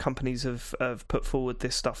 both companies have put forward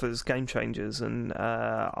this stuff as game changers, and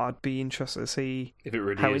I'd be interested to see if it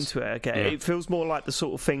really how is. into it I get. It feels more like the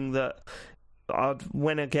sort of thing that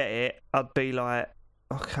when I get it, I'd be like,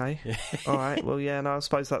 okay, all right, well, I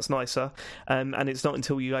suppose that's nicer. And it's not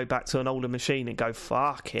until you go back to an older machine and go,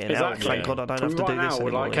 fucking hell, thank God I don't have to do this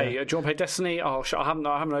anymore. Like, hey, do you want to play Destiny? Oh, I haven't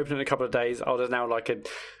opened it in a couple of days. Oh, there's now like a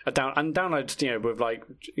downloads, with like,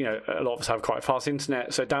 a lot of us have quite fast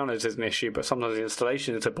internet, so downloads is an issue, but sometimes the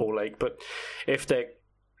installation is a ball ache. But if it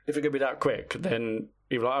could be that quick, then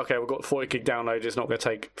you're like, okay, we've got 40 gig download, it's not going to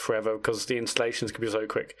take forever because the installations could be so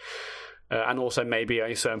quick. And also maybe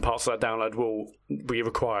certain parts of that download will be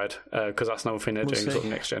required because that's another thing they're doing sort of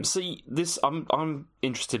next gen. See, this I'm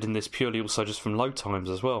interested in this purely also just from load times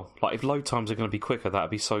as well. Like if load times are going to be quicker, that'd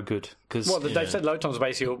be so good. Cause, they've said load times are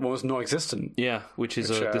basically almost non-existent. Yeah, which is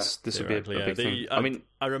this would be a big thing.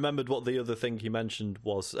 I remembered what the other thing he mentioned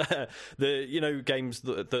was the games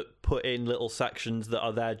that put in little sections that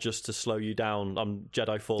are there just to slow you down.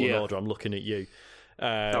 Jedi Fallen Order. I'm looking at you.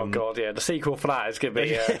 Oh god, the sequel for that is going to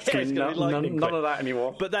be, none of that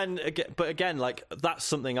anymore. But again, like that's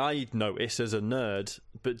something I notice as a nerd.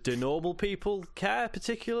 But do normal people care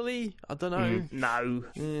particularly? I don't know. No,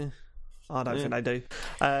 I don't think they do.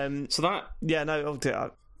 So that,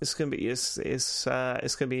 it's going to be it's going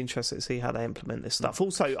to be interesting to see how they implement this stuff.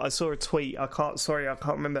 Also, I saw a tweet. I can't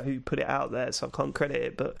remember who put it out there, so I can't credit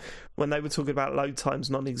it. But when they were talking about load times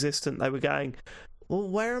non-existent, they were going, well,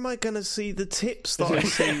 where am I going to see the tips that I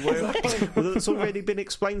see? That's already been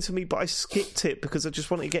explained to me, but I skipped it because I just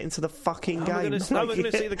wanted to get into the fucking game. I'm going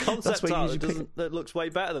to see the concept art that looks way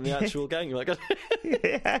better than the actual game. You're like,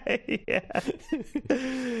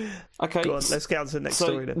 Okay, go on, let's get on to the next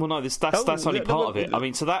story then. Well, no, that's only part of it. I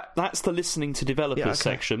mean, so that's the listening to developers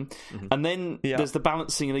section, and then there's the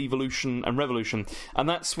balancing and evolution and revolution, and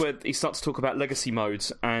that's where he starts to talk about legacy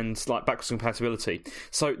modes and like backwards compatibility.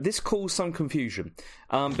 So this caused some confusion.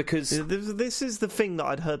 Because this is the thing that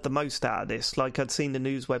I'd heard the most out of this. Like I'd seen the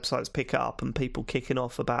news websites pick up and people kicking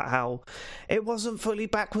off about how it wasn't fully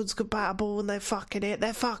backwards compatible and they're fucking it,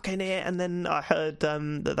 and then I heard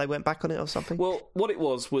that they went back on it or something. Well, what it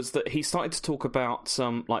was that he started to talk about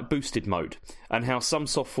some like boosted mode and how some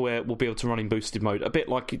software will be able to run in boosted mode, a bit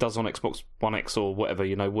like it does on Xbox One X or whatever,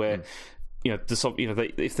 where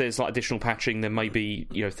if there's like additional patching, then maybe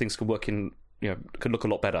things can work in. Could look a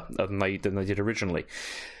lot better than they did originally.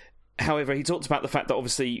 However, he talked about the fact that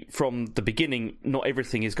obviously from the beginning, not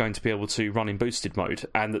everything is going to be able to run in boosted mode,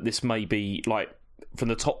 and that this may be like from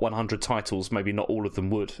the top 100 titles, maybe not all of them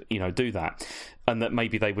would, do that, and that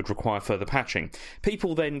maybe they would require further patching.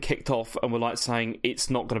 People then kicked off and were like saying it's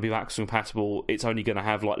not going to be backwards compatible, it's only going to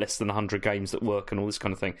have like less than 100 games that work and all this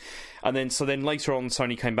kind of thing. And then later on,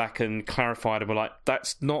 Sony came back and clarified and were like,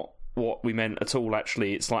 that's not what we meant at all.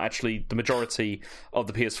 Actually, it's like the majority of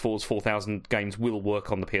the PS4's 4,000 games will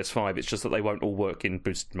work on the PS5. It's just that they won't all work in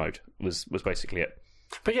boosted mode. Was basically it.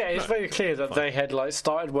 But yeah, it's very clear that they had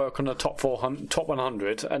started work on the top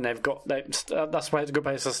 100, and that's where it's a good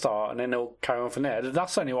place to start, and then they'll carry on from there.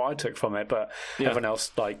 That's only what I took from it, but everyone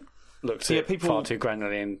else looked at it far too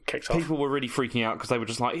granularly and kicked off. People were really freaking out because they were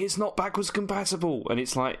just like, it's not backwards compatible, and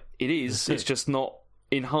it's like, it is. It's just not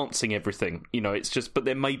enhancing everything, it's just, but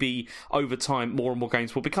there may be over time more and more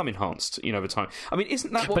games will become enhanced, over time. I mean,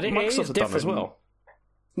 isn't that what Microsoft have done as well?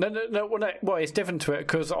 No. Well, it's different to it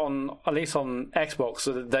because at least on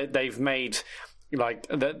Xbox, they've made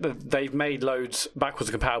they've made loads backwards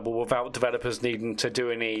compatible without developers needing to do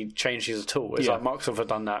any changes at all. It's like Microsoft have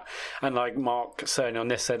done that, and like Mark certainly on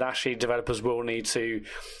this said, actually developers will need to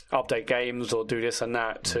update games or do this and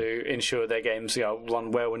that to ensure their games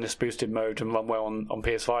run well in this boosted mode and run well on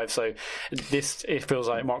PS5. So it feels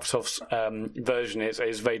like Microsoft's version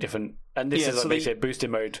is very different. And this is basically a boosted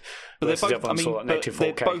mode. But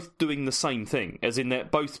they're both doing the same thing, as in they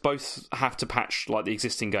both have to patch like the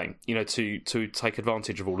existing game, to take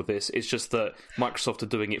advantage of all of this. It's just that Microsoft are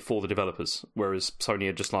doing it for the developers, whereas Sony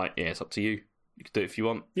are just like, it's up to you. You can do it if you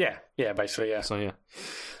want. Yeah, basically, yeah.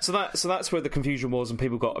 So that's where the confusion was, and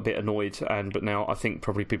people got a bit annoyed. But now I think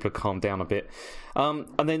probably people have calmed down a bit. And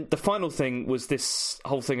then the final thing was this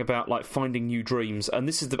whole thing about like finding new dreams. And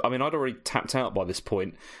this is I'd already tapped out by this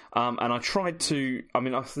point. And I tried to.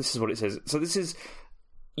 This is what it says. So this is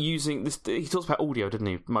using this. He talks about audio, didn't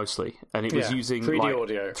he? Mostly, and it was using 3D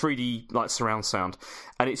audio, 3D like surround sound,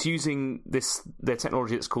 and it's using their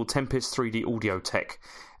technology that's called Tempest 3D Audio Tech,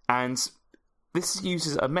 and this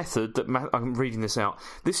uses a method that I'm reading this out.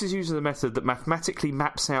 This is using a method that mathematically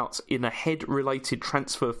maps out in a head-related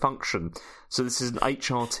transfer function. So this is an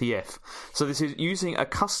HRTF. So this is using a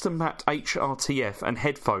custom-mapped HRTF and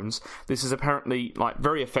headphones. This is apparently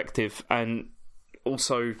very effective, and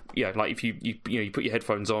also, if you put your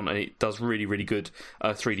headphones on and it does really, really good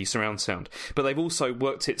 3D surround sound. But they've also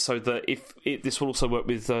worked it so that this will also work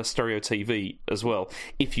with stereo TV as well.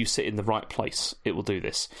 If you sit in the right place, it will do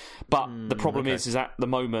this. But the problem is at the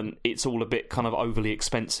moment it's all a bit kind of overly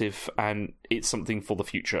expensive, and it's something for the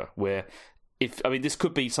future where this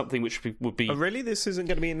could be something which would be. Oh, really? This isn't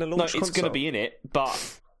going to be in the launch console? It's going to be in it,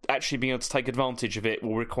 but actually being able to take advantage of it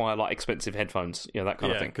will require expensive headphones, that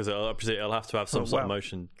kind of thing. Because it'll have to have some sort of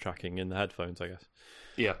motion tracking in the headphones, I guess.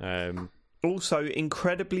 Yeah. Also,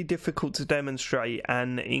 incredibly difficult to demonstrate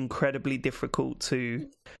and incredibly difficult to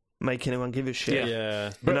make anyone give a shit.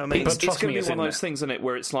 Yeah. But it's going to be one of those things, isn't it,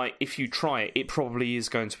 where it's like, if you try it, it probably is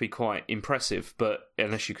going to be quite impressive, but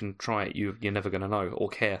unless you can try it, you're never going to know or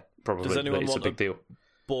care, probably. Does anyone it's want a big deal.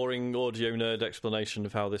 Boring audio nerd explanation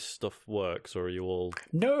of how this stuff works, or are you all...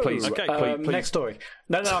 No! Please. Okay, please. Next story.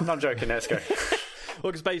 No, I'm not joking. Let's go.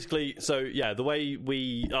 Well, because basically, the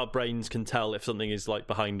way our brains can tell if something is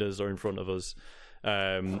behind us or in front of us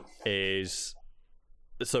is...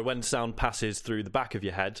 So when sound passes through the back of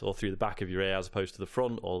your head or through the back of your ear as opposed to the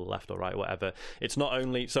front or the left or right or whatever, it's not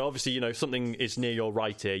only... So obviously, if something is near your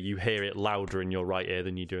right ear, you hear it louder in your right ear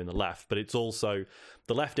than you do in the left. But it's also...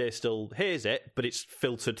 The left ear still hears it, but it's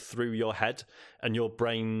filtered through your head, and your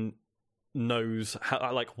brain knows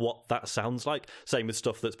what that sounds like. Same with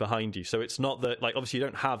stuff that's behind you. So it's not that obviously you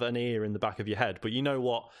don't have an ear in the back of your head, but you know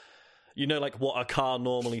what a car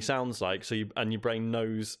normally sounds like. So your brain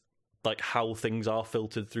knows how things are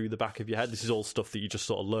filtered through the back of your head. This is all stuff that you just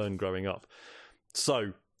sort of learn growing up.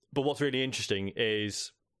 So, but what's really interesting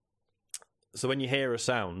is, so when you hear a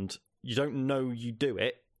sound, you don't know you do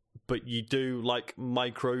it, but you do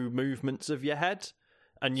micro movements of your head,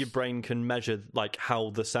 and your brain can measure how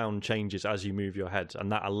the sound changes as you move your head,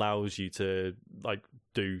 and that allows you to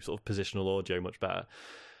do sort of positional audio much better.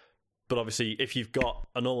 But obviously, if you've got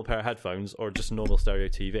a normal pair of headphones or just a normal stereo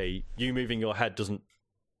TV, you moving your head doesn't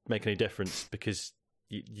make any difference because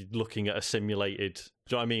you're looking at a simulated... Do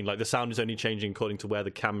you know what I mean? The sound is only changing according to where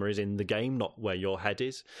the camera is in the game, not where your head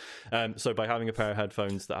is. So by having a pair of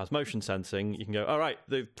headphones that has motion sensing, you can go, all right,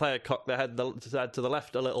 the player cocked their head to the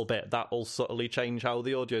left a little bit. That will subtly change how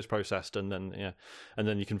the audio is processed, and then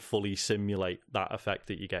you can fully simulate that effect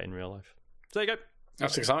that you get in real life. So there you go.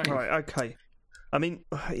 That's exciting. Right, okay. I mean,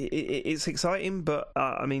 it's exciting, but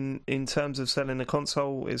I mean, in terms of selling a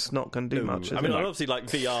console, it's not going to do much. I mean, obviously, like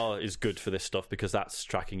VR is good for this stuff because that's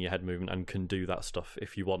tracking your head movement and can do that stuff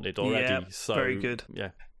if you want it already. Yeah, so very good. Yeah.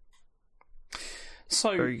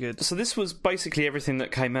 So very good. So this was basically everything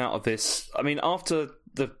that came out of this. I mean, after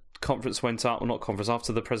the conference went up, or not conference,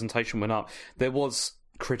 after the presentation went up, there was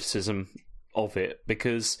criticism of it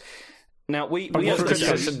because. Now we had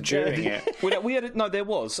criticism during it. There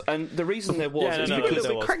was, and the reason there was is because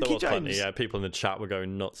there was plenty. Yeah, people in the chat were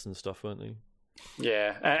going nuts and stuff, weren't they?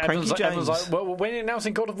 Yeah, everyone's like, well, when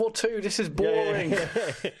announcing God of War 2, this is boring. Yeah.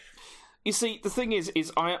 You see, the thing is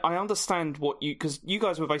I understand what because you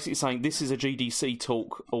guys were basically saying this is a GDC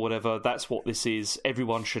talk or whatever. That's what this is.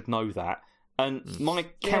 Everyone should know that. And my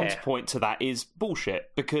counterpoint to that is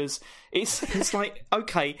bullshit because it's like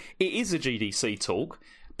okay, it is a GDC talk.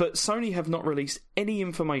 But Sony have not released any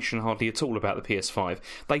information hardly at all about the PS5.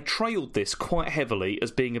 They trailed this quite heavily as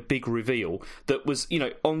being a big reveal that was,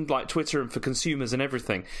 on like Twitter and for consumers and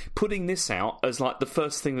everything. Putting this out as like the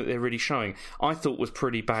first thing that they're really showing, I thought was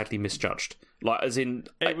pretty badly misjudged. Like, as in,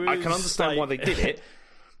 I can understand why they did it,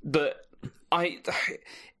 but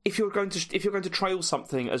if you're going to trail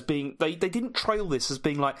something as being they didn't trail this as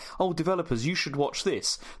being like, oh, developers, you should watch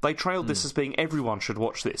this. They trailed this as being everyone should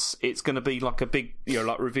watch this. It's going to be like a big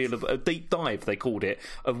like reveal of a deep dive, they called it,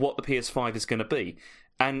 of what the PS5 is going to be.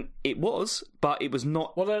 And it was, but it was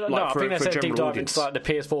not. Well, no, I think they said deep dive into like the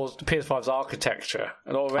PS5's architecture,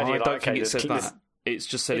 and already I don't think it said that. It's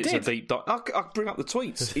just said it's a deep dive. I'll bring up the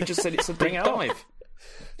tweets. It just said it's a deep dive.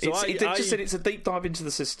 It just said it's a deep dive into the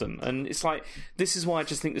system, and it's like this is why I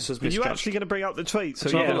just think this was misjudged. Are you actually going to bring up the tweet? So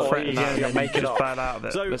yeah, make it up. Bad out of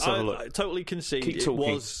it. So I totally concede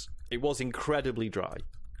it was incredibly dry,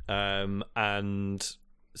 and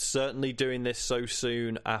certainly doing this so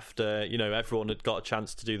soon after everyone had got a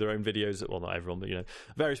chance to do their own videos. Well, not everyone, but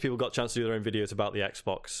various people got a chance to do their own videos about the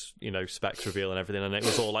Xbox specs reveal and everything, and it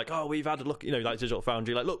was all like, oh, we've had a look, like Digital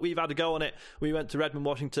Foundry, like, look, we've had a go on it, we went to Redmond,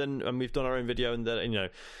 Washington, and we've done our own video, and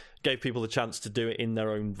gave people the chance to do it in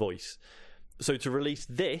their own voice. So to release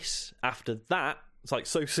this after that, it's like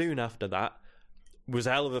so soon after that, was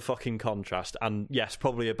a hell of a fucking contrast, and yes,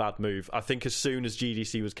 probably a bad move. I think as soon as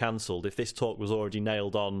GDC was cancelled, if this talk was already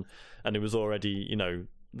nailed on and it was already,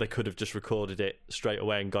 they could have just recorded it straight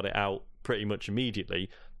away and got it out pretty much immediately,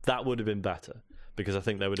 that would have been better, because I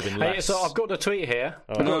think there would have been less. Hey, so I've got the tweet here.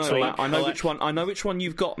 Matt, I know which one. I know which one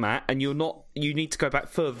you've got, Matt, and you're not. You need to go back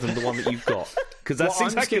further than the one that you've got, because that's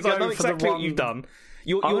exactly what you've done.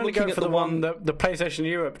 You're looking at the one that the PlayStation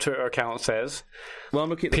Europe Twitter account says. Well, I'm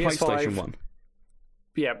looking at the PlayStation one.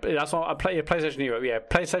 Yeah, that's what I play. PlayStation Europe. Yeah,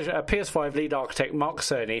 PS5 lead architect Mark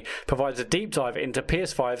Cerny provides a deep dive into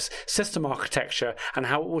PS5's system architecture and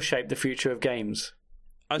how it will shape the future of games.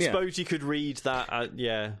 I suppose you could read that.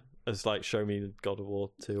 As like, show me God of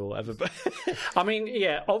War 2 or whatever. But I mean,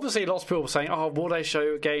 yeah, obviously lots of people were saying, oh, will they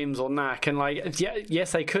show games on NAC? And like,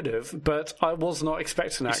 yes, they could have, but I was not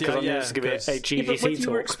expecting that because I knew it was going to be a GDC but whether talk.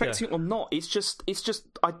 you were expecting it or not, it's just.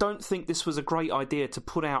 I don't think this was a great idea to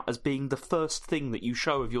put out as being the first thing that you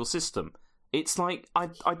show of your system. It's like,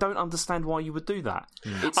 I don't understand why you would do that.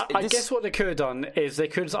 I guess what they could have done is they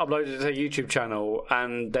could have uploaded it to their YouTube channel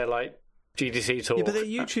and they're like, GDC talk. Yeah, but their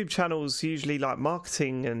YouTube channels usually like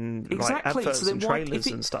marketing and like adverts and trailers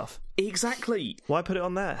and stuff. Exactly. Why put it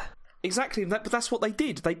on there? Exactly. But that's what they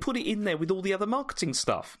did. They put it in there with all the other marketing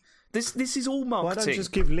stuff. This is all marketing. Why don't you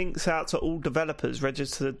just give links out to all developers,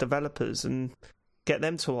 registered developers, and get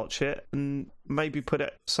them to watch it, and maybe put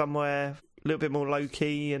it somewhere a little bit more low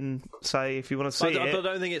key and say if you want to see it. But I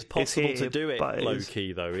don't think it's possible to do it low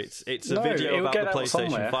key though. It's a video about the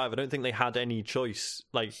PlayStation 5. I don't think they had any choice.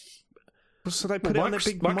 Like. So they put it on their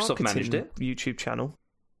big Microsoft managed it. YouTube channel.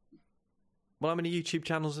 Well, how many YouTube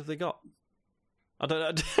channels have they got? I don't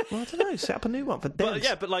know. Well, I don't know. Set up a new one for devs.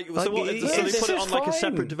 So they put it on like a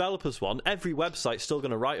separate developers one. Every website's still going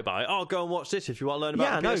to write about it. Oh, go and watch this if you want to learn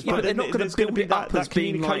about it. Yeah, but they're not going to build it up as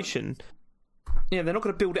communication. Yeah, they're not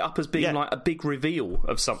going to build it up as being like a big reveal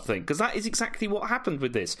of something, because that is exactly what happened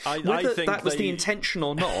with this. Whether that was the intention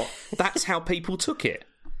or not, that's how people took it.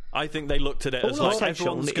 I think they looked at it as like,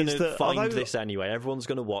 everyone's going to find this anyway. Everyone's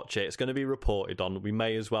going to watch it. It's going to be reported on. We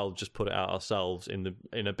may as well just put it out ourselves in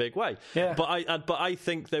a big way. Yeah. But I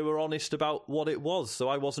think they were honest about what it was, so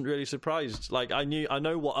I wasn't really surprised. Like I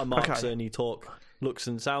know what a Mark Cerny talk looks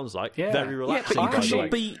and sounds like. Very relaxing. Yeah,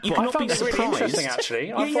 but you cannot be surprised. Really interesting,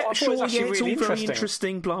 actually. I thought it was actually really all very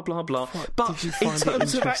interesting. Blah blah blah. But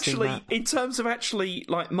in terms of actually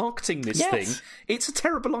like marketing this thing, it's a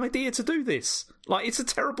terrible idea to do this. Like, it's a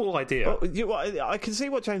terrible idea. Well, I can see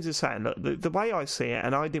what James is saying. Look, the way I see it,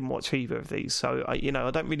 and I didn't watch either of these, so I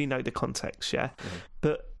don't really know the context.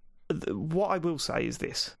 But what I will say is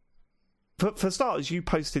this. For starters, you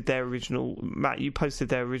posted their original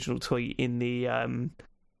tweet in the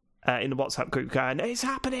WhatsApp group going, "It's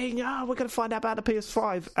happening! Oh, we're going to find out about the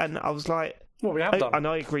PS5." And I was like, "Well, we have done." And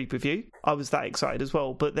I agreed with you. I was that excited as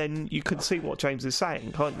well. But then you could see what James is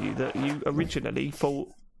saying, can't you? That you originally thought,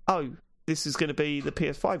 "Oh, this is going to be the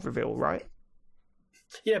PS5 reveal, right?"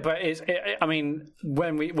 Yeah, but I mean,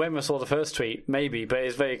 when we saw the first tweet, maybe, but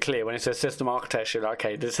it's very clear when it says system architecture. Like,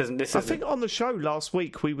 okay, this isn't. I think on the show last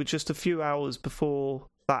week we were just a few hours before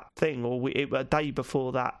that thing, or a day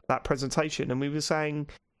before that presentation, and we were saying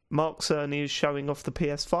Mark Cerny is showing off the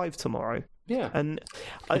PS5 tomorrow. Yeah, and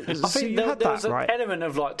I think there was an element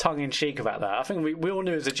of like tongue in cheek about that. I think we all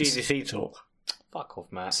knew it was a GDC talk. Fuck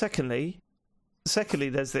off, Matt. Secondly,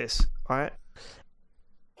 there's this, right?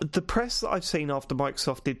 The press that I've seen after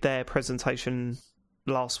Microsoft did their presentation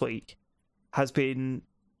last week has been,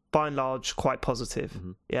 by and large, quite positive.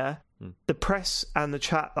 Mm-hmm. Yeah? Mm. The press and the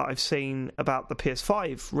chat that I've seen about the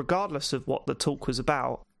PS5, regardless of what the talk was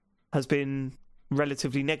about, has been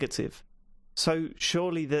relatively negative. So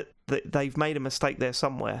surely that they've made a mistake there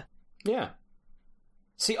somewhere. Yeah.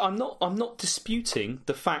 See, I'm not disputing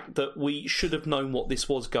the fact that we should have known what this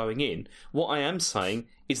was going in. What I am saying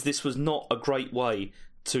is this was not a great way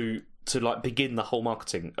to like begin the whole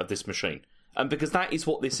marketing of this machine, and because that is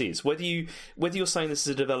what this is. Whether you're saying this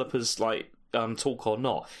is a developer's like talk or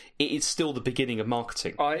not, it is still the beginning of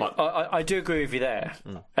marketing. I do agree with you there.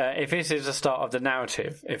 If this is the start of the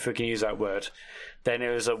narrative, if we can use that word, then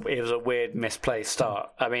it was a weird misplaced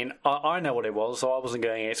start. I mean, I know what it was, so I wasn't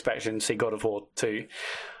going expecting to see God of War 2.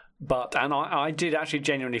 But I did actually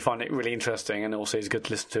genuinely find it really interesting, and also he's good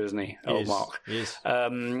to listen to, isn't he? Mark. Yes. I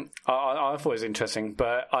thought it was interesting,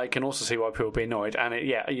 but I can also see why people would be annoyed. And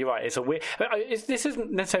you're right. It's a weird. This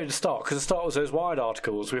isn't necessarily the start, because the start was those Wired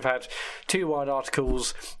articles. We've had 2 Wired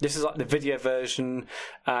articles. This is like the video version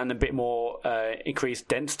and a bit more increased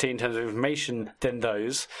density in terms of information than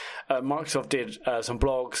those. Microsoft did some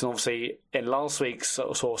blogs, and obviously in last week's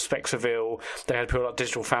sort of specs reveal, they had people like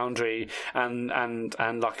Digital Foundry and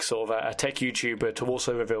like sort of a tech YouTuber to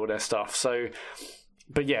also reveal their stuff. So,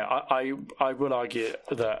 but yeah, I will argue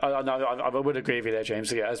that I would agree with you there,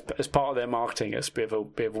 James. Yeah, as part of their marketing, it's a bit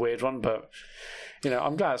of a weird one, but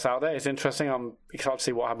I'm glad it's out there. It's interesting. I'm excited to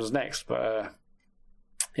see what happens next. But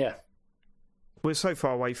yeah, we're so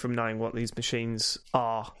far away from knowing what these machines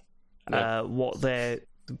are, what they're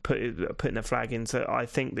putting a flag into. I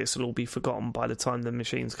think this will all be forgotten by the time the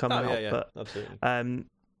machines come out. Yeah, but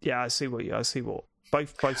absolutely. I see what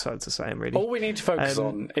both sides are saying, really. All we need to focus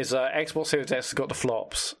on is Xbox Series X has got the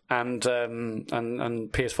flops, and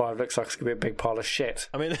PS5 looks like it's going to be a big pile of shit.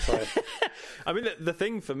 I mean, the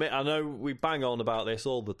thing for me, I know we bang on about this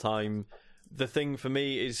all the time. The thing for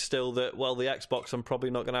me is still that, well, the Xbox, I'm probably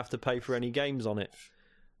not going to have to pay for any games on it.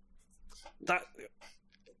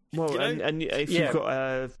 And if you've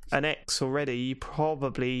got an X already, you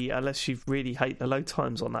probably, unless you really hate the load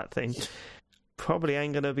times on that thing, probably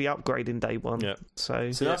ain't going to be upgrading day one. Yeah. So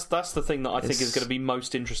that's the thing that I think is going to be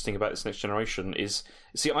most interesting about this next generation is,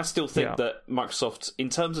 I still think that Microsoft, in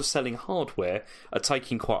terms of selling hardware, are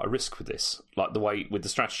taking quite a risk with this, like the way with the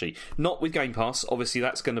strategy. Not with Game Pass, obviously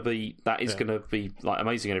that is going to be like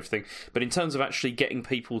amazing and everything. But in terms of actually getting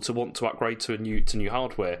people to want to upgrade to new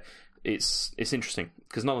hardware, it's interesting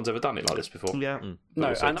because no one's ever done it like this before. Yeah,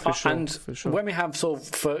 no, for sure. When we have sort of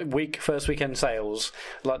first weekend sales,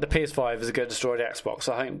 like the PS5 is going to destroy the Xbox.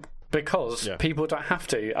 I think because people don't have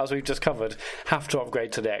to, as we've just covered, have to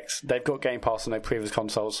upgrade to the X. They've got Game Pass on their previous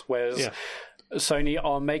consoles, whereas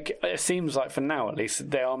Sony it seems like for now at least,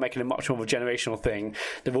 they are making a much more of a generational thing.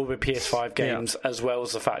 There will be PS5 games as well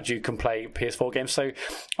as the fact you can play PS4 games. So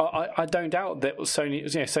I don't doubt that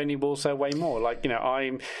Sony will sell way more. Like,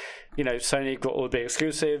 Sony got all the big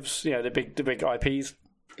exclusives, the big IPs.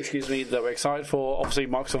 That we're excited for. Obviously,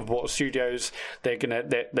 Microsoft bought studios. They're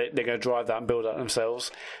gonna drive that and build that themselves.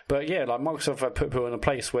 But yeah, like Microsoft have put people in a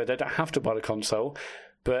place where they don't have to buy the console.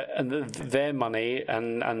 But their money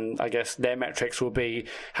and I guess their metrics will be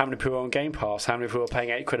how many people are on Game Pass, how many people are paying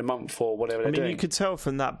 £8 a month for whatever they're doing. You could tell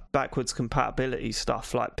from that backwards compatibility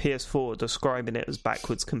stuff, like PS4 describing it as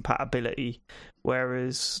backwards compatibility,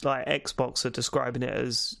 whereas like Xbox are describing it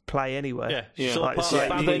as play anywhere. Yeah. Like,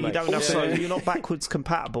 you don't have to, you're not backwards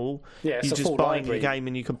compatible. Yeah, it's you're a just full buying library. your game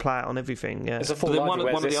and you can play it on everything. Yeah, it's a full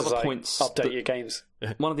library. One of the other points update your games.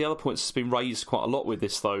 One of the other points that's been raised quite a lot with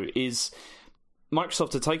this, though, is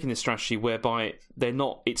Microsoft are taking this strategy whereby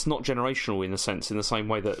it's not generational in the same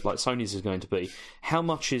way that like Sony's is going to be. How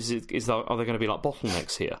much are there going to be like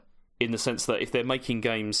bottlenecks here? In the sense that if they're making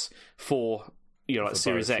games for like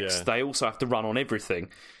Series X, they also have to run on everything.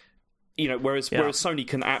 Whereas Sony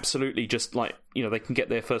can absolutely just they can get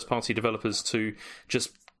their first party developers to just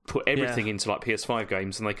put everything into like PS5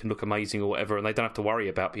 games and they can look amazing or whatever, and they don't have to worry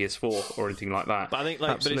about PS4 or anything like that. But I think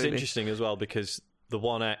but it's interesting as well because the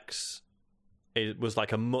One X, it was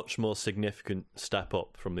like a much more significant step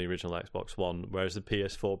up from the original Xbox One, whereas the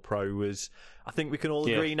PS4 Pro was, I think we can all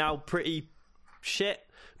agree now, pretty shit.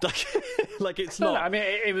 Like it's not. No, I mean,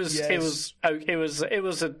 it was a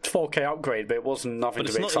 4K upgrade, but it wasn't nothing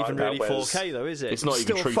to be excited about. But it's not even really 4K though, is it? It's not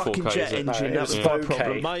even true 4K. Jet engine. That's my 4K.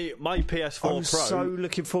 problem. My PS4 Pro. I was so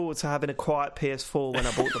looking forward to having a quiet PS4 when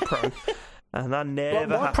I bought the Pro, and that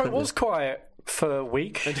never happened. My Pro was quiet for a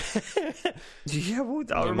week. Yeah, well,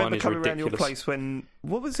 I remember coming around your place when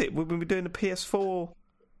what was it when we were doing the PS4.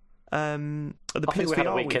 The I PSVR think we had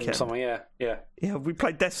a weekend weekend. Somewhere, yeah. We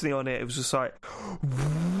played Destiny on it. It was just like,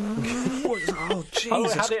 oh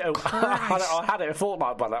Jesus I had it a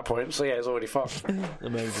fortnight by that point, so yeah, it's already fucked.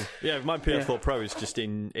 Amazing. Yeah, my PS4 Pro is just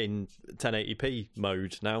in 1080p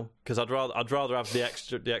mode now because I'd rather have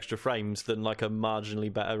the extra frames than like a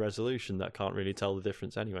marginally better resolution that can't really tell the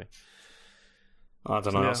difference anyway. I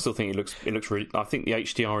don't know. I still think it looks really. I think the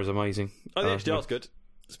HDR is amazing. Oh, the HDR's good.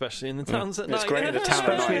 Especially in the towns at night. It's great in the town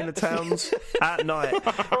especially in the towns at night.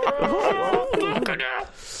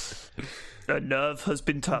 A nerve has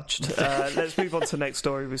been touched. Let's move on to the next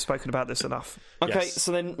story. We've spoken about this enough. Okay,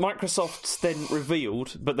 so then Microsoft then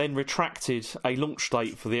revealed, but then retracted a launch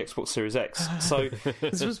date for the Xbox Series X. So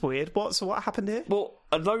this was weird. What happened here? Well,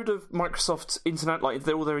 a load of Microsoft's internet,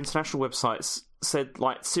 all their international websites said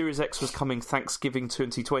like Series X was coming Thanksgiving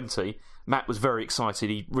 2020. Matt was very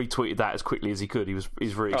excited. He retweeted that as quickly as he could. He was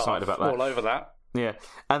very excited about that. All over that. Yeah,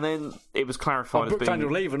 and then it was clarified as being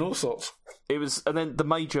annual leave and all sorts. It was, and then the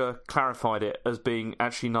Major clarified it as being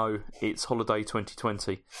actually no, it's holiday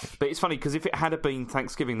 2020. But it's funny because if it had been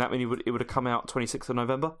Thanksgiving, that means it would have come out 26th of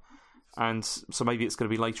November, and so maybe it's going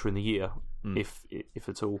to be later in the year, if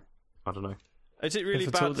at all. I don't know. Is it really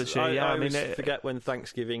bad? This year, I always forget when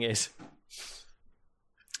Thanksgiving is.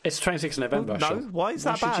 It's 26th of November. No, why is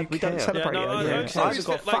that bad? We don't celebrate it. I've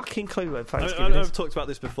got a fucking clue when Thanksgiving is. I've talked about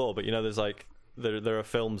this before, but there's like there are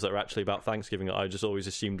films that are actually about Thanksgiving that I just always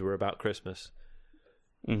assumed were about Christmas.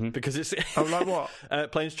 Mm-hmm. Because it's like what?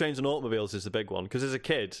 Planes, Trains and Automobiles is the big one. Because as a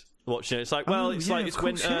kid watching it, it's like it's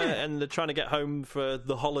winter and they're trying to get home for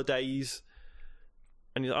the holidays,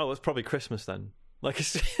 and you're like, it's probably Christmas then. Like,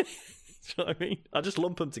 do you know what I mean? I just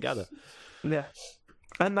lump them together. Yeah.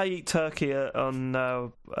 And they eat turkey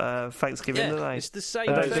on Thanksgiving, don't they? It's the same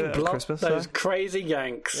thing. Christmas, those crazy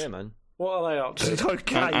Yanks. Yeah, man. What are they up to?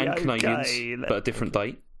 and Canadians, but a different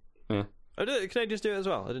date. Yeah. Oh, do Canadians do it as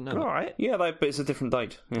well? I didn't know. All right. Yeah, but it's a different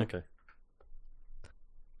date. Yeah. Okay.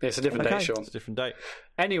 It's a different date, Sean. It's a different date.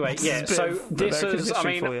 Anyway, so this was, I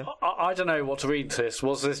mean, I don't know what to read to this.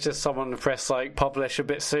 Was this just someone pressed like publish a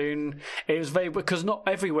bit soon? It was because not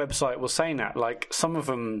every website was saying that. Like some of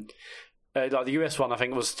them, like the US one, I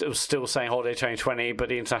think was still saying holiday 2020, but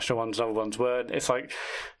the international ones, other ones weren't. It's like,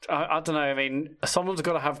 I don't know. I mean, someone's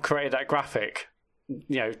got to have created that graphic,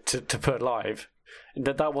 to put live.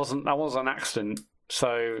 That wasn't an accident.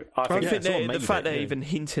 So I think the fact they're even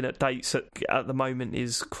hinting at dates at the moment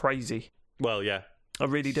is crazy. Well, yeah, I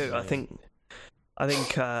really do. I think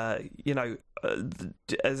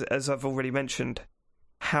as I've already mentioned,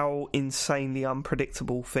 how insanely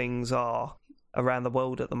unpredictable things are around the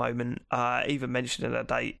world at the moment. Even mentioning a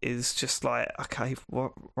date is just like, okay,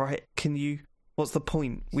 right? What's the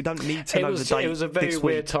point? We don't need to know the date. It was a very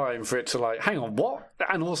weird time for it to like, hang on, what?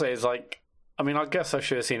 And also, it's like, I mean, I guess I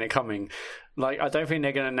should have seen it coming. Like, I don't think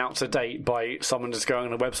they're going to announce a date by someone just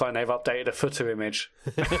going on the website and they've updated a footer image.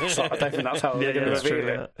 So I don't think that's how they're going to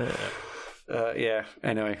reveal it.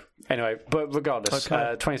 Anyway, but regardless,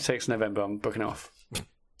 26th November, I'm booking it off.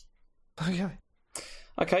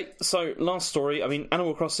 Okay, so last story. I mean,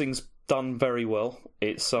 Animal Crossing's done very well.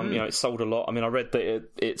 It's it's sold a lot. I mean, I read that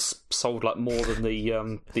it's sold like more than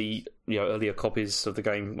the earlier copies of the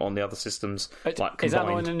game on the other systems. Like combined. Is that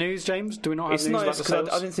not in the news, James? Do we not have news about the sales?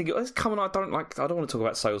 I didn't think come on. I don't want to talk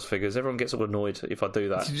about sales figures. Everyone gets all annoyed if I do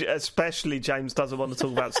that. Especially James doesn't want to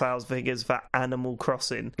talk about sales figures for Animal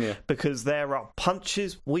Crossing because there are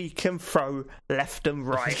punches we can throw left and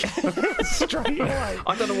right, straight away.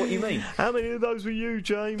 I don't know what you mean. How many of those were you,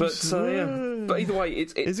 James? But either way,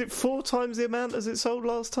 is it 4 times the amount as it sold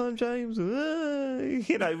last time, James?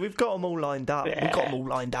 We've got them all lined up. Yeah. We've got them all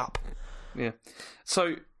lined up. Yeah.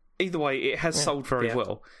 So either way, it has sold very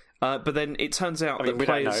well. But then it turns out that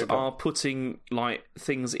players are putting like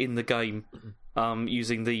things in the game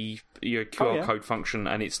using the QR code function,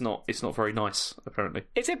 and it's not very nice. Apparently,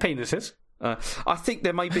 is it penises? I think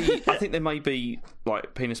there may be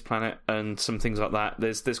like Penis Planet and some things like that.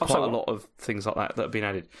 There's quite a lot of things like that have been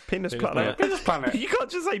added. Penis Planet. Penis Planet. You can't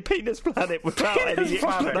just say Penis Planet without any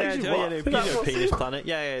explanation. Penis Planet.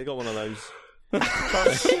 Yeah, got one of those.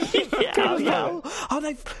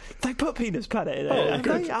 They put Penis Planet in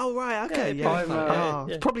it. Oh, right, okay.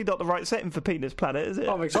 It's probably not the right setting for Penis Planet, is it?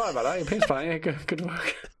 I'm excited about that. Penis Planet, good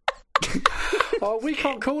work. We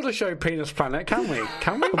can't call the show Penis Planet, can we?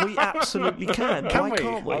 We absolutely can. Why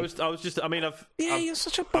can't we? You're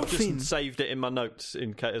such a I've boffin. just saved it in my notes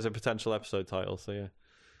as a potential episode title, so yeah.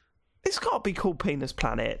 It's got to be called Penis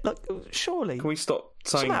Planet. Look, surely. Can we stop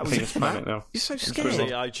saying Penis Planet now? You're so scared. The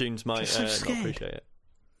iTunes might not appreciate it.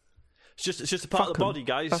 It's just a part of the body,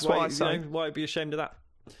 guys. That's what I say. Why be ashamed of that?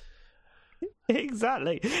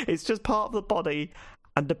 Exactly. It's just part of the body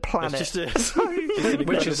and the planet. It's just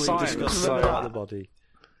which is science. Part of the body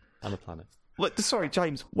and the planet. Sorry,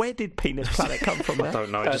 James. Where did Penis Planet come from? I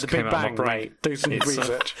don't know. It just came out of my brain. Right. Do some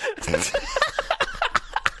research.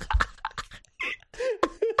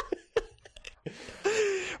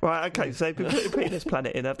 Right, okay, so they've been putting Penis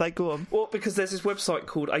Planet in, have they? Go on. Well, because there's this website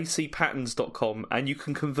called acpatterns.com, and you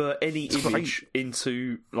can convert any image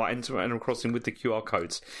into Animal Crossing with the QR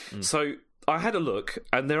codes. So I had a look,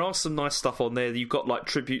 and there are some nice stuff on there. You've got like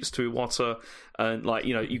tributes to Iwata, and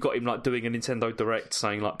you've got him like doing a Nintendo Direct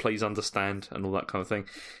saying like "Please understand" and all that kind of thing.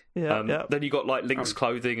 Yeah. Then you got like Link's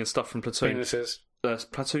clothing and stuff from Platoon. Penises.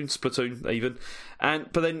 Splatoon even,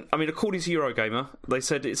 but then according to Eurogamer,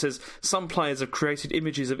 it says some players have created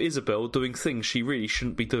images of Isabelle doing things she really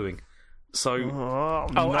shouldn't be doing. So,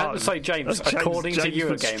 James, according to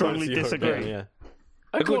Eurogamer, strongly disagree. Yeah.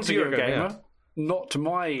 According to Eurogamer, not to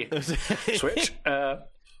my Switch.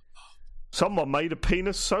 Someone made a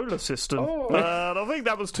penis solar system. I think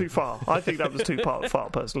that was too far. I think that was too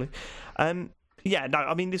far, personally. Yeah, no,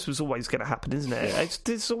 I mean, this was always going to happen, isn't it?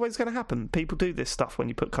 It's always going to happen. People do this stuff when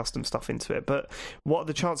you put custom stuff into it. But what are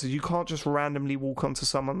the chances? You can't just randomly walk onto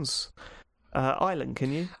someone's island,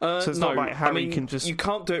 can you? So it's not like Harry can just... You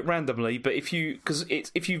can't do it randomly, but if you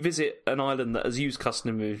visit an island that has used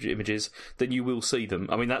custom images, then you will see them.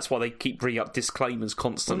 I mean, that's why they keep bringing up disclaimers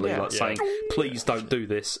constantly, saying, please don't do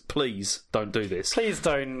this. Please don't do this. Please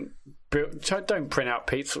don't print out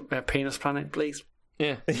Penis Planet, please.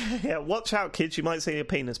 Yeah. Yeah, watch out, kids. You might see a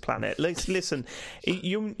Penis Planet. Listen,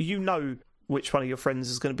 you know which one of your friends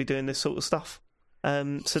is going to be doing this sort of stuff.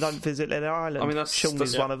 So don't visit their island. I mean, that's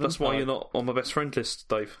one of them. That's why you're not on my best friend list,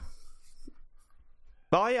 Dave.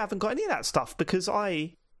 But I haven't got any of that stuff because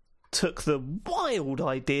I took the wild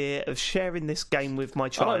idea of sharing this game with my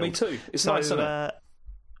child. Oh, me too. It's nice, isn't it?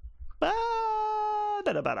 I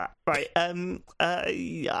don't know about that. Right.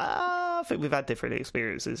 I think we've had different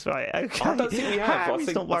experiences. Right. Okay. I don't think we have.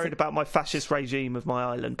 Harry's not worried about my fascist regime of my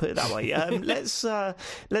island. Put it that way. Let's. I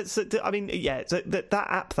mean, yeah. That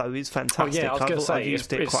app though is fantastic. Oh, yeah, I was going to say I've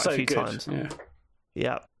used it quite a few good. times.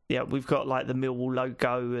 Yeah. Yeah, we've got like the Millwall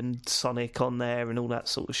logo and Sonic on there and all that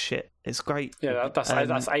sort of shit. It's great. Yeah, that's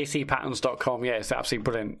acpatterns.com. Yeah, it's absolutely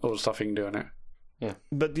brilliant. All the stuff you can do on it. Yeah,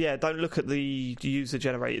 but don't look at the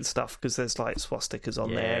user-generated stuff because there's like swastikas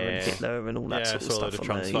on there and Hitler and all that sort of stuff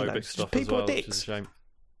on there. Stuff people as well, are dicks.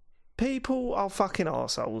 People are fucking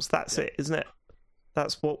arseholes. That's it, isn't it?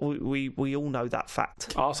 That's what we all know that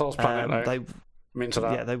fact. Arseholes Planet. I'm into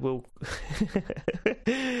that. Yeah, they will.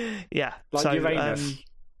 Yeah, like Uranus.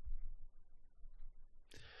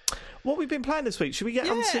 What we've been playing this week? Should we get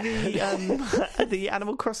onto the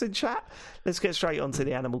Animal Crossing chat? Let's get straight onto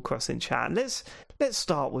the Animal Crossing chat. And let's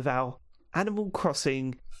start with our Animal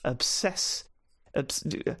Crossing I'm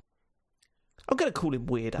going to call him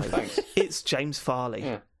weirdo. Thanks. It's James Farley.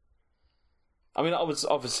 Yeah. I mean,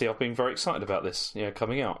 I've been very excited about this,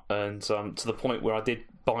 coming out, and to the point where I did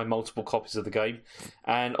buy multiple copies of the game.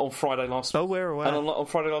 And on Friday last week, we're aware. And on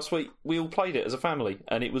Friday last week, we all played it as a family,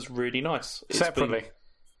 and it was really nice. Separately.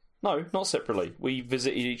 No, not separately. We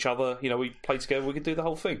visited each other. We play together. We can do the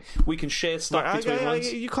whole thing. We can share stuff between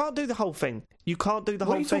us. You can't do the whole thing. You can't do the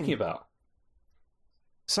whole thing. What are you talking about?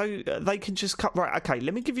 So they can just cut. Right, okay,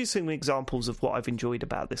 let me give you some examples of what I've enjoyed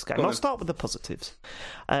about this game. I'll start with the positives.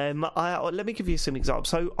 Let me give you some examples.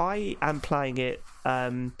 So I am playing it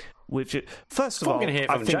with. First of all, I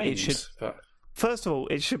think James, it should. First of all,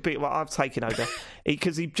 it should be. Well, I've taken over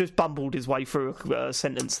because he just bumbled his way through a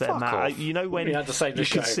sentence there, Matt. Off. You know when you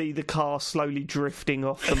can see the car slowly drifting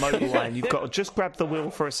off the motorway, and you've got to just grab the wheel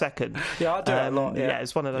for a second. Yeah, I do it a lot. Yeah,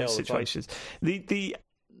 it's one of those situations. The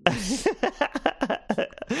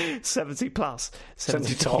 70 plus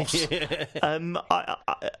 70 tops.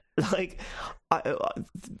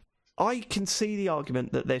 I can see the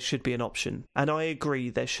argument that there should be an option, and I agree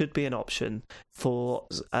there should be an option for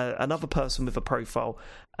another person with a profile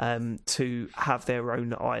to have their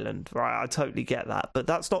own island. Right, I totally get that, but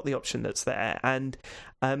that's not the option that's there. And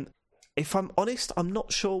if I'm honest, I'm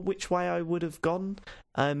not sure which way I would have gone.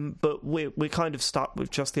 But we're kind of stuck with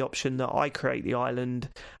just the option that I create the island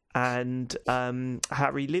and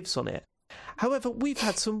Harry lives on it. However, we've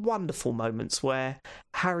had some wonderful moments where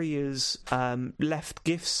Harry has left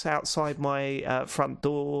gifts outside my front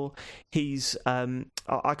door. He's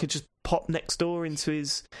I could just pop next door into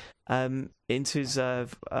his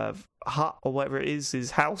hut or whatever it is,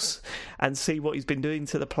 his house, and see what he's been doing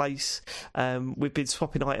to the place. We've been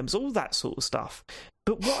swapping items, all that sort of stuff.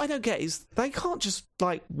 But what I don't get is they can't just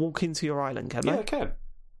walk into your island, can they? Yeah, they can.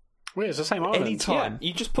 Well, it's the same island. Anytime. Yeah,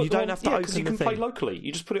 you just put. You don't have to open you can play locally.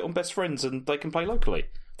 You just put it on best friends, and they can play locally.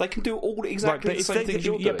 They can do all exactly the same things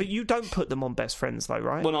you're doing. Yeah, but you don't put them on best friends, though,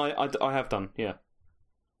 right? Well, I have done. Yeah.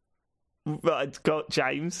 Right, got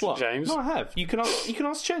James. What? James? No, I have. You can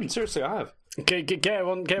ask Chen. Seriously, I have. Get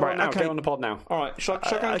on now. Okay. Get on the pod now. All right. Shall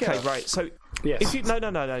I go? Okay, right. So, yes. If you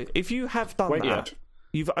no. If you have done that,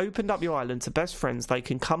 you've opened up your island to best friends. They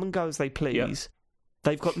can come and go as they please. Yep.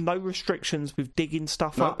 They've got no restrictions with digging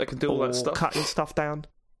stuff up. They can do all that stuff. Cutting stuff down.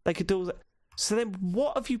 They could do all that. So then,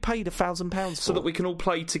 what have you paid £1,000 for? So that we can all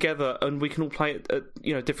play together, and we can all play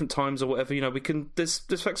at different times or whatever. We can. There's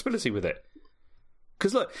flexibility with it.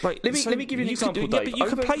 Because look, let me give you an example, Dave. Yeah, but you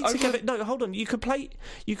can play together. No, hold on. You could play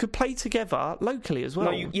together locally as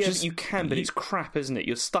well. No, you can, but it's crap, isn't it?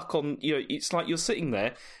 You're stuck on. It's like you're sitting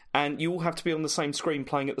there, and you all have to be on the same screen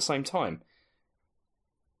playing at the same time.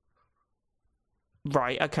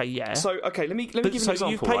 Right. Okay. Yeah. So let me give you an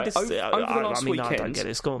example. Right? Over the last weekend,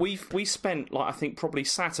 we spent I think probably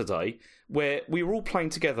Saturday where we were all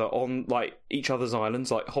playing together on each other's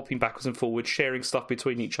islands, hopping backwards and forwards, sharing stuff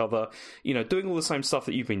between each other. Doing all the same stuff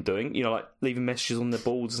that you've been doing. Leaving messages on the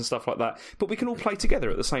boards and stuff like that. But we can all play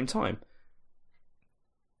together at the same time.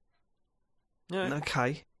 Yeah.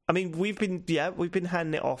 Okay. I mean, we've been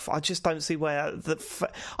handing it off. I just don't see where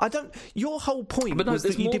your whole point was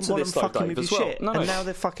that you didn't want them fucking with your shit, and now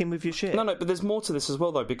they're fucking with your shit. No, but there's more to this as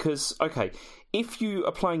well, though, because if you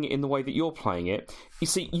are playing it in the way that you're playing it, you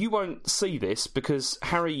see, you won't see this because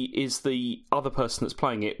Harry is the other person that's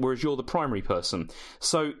playing it, whereas you're the primary person.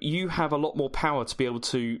 So you have a lot more power to be able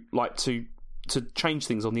to to change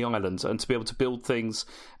things on the island and to be able to build things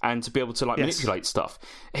and to be able to manipulate stuff.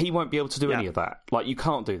 He won't be able to do any of that. You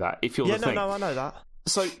can't do that if you're the thing. No, I know that.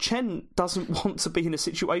 So Chen doesn't want to be in a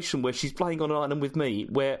situation where she's playing on an island with me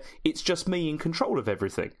where it's just me in control of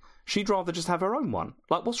everything. She'd rather just have her own one.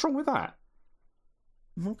 What's wrong with that?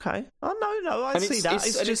 Okay. Oh, no, I see that.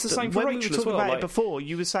 It's just the same for when Rachel we were talking as well. about it before,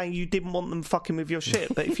 you were saying you didn't want them fucking with your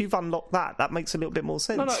shit, but if you've unlocked that makes a little bit more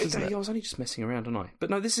sense. No, I was only just messing around, wasn't I? But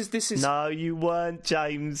no, this is. No, you weren't,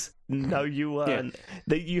 James. No, you weren't.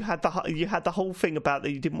 Yeah. You had the whole thing about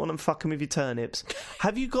that you didn't want them fucking with your turnips.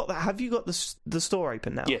 Have you got that? Have you got the store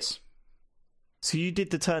open now? Yes. So you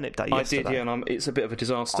did the turnip day yesterday? I did, yeah, and it's a bit of a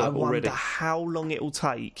disaster already. I wonder how long it will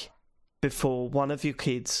take before one of your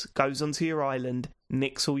kids goes onto your island,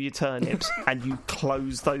 nicks all your turnips, and you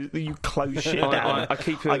close shit down. I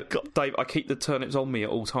keep Dave. I keep the turnips on me at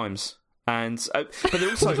all times, and but they're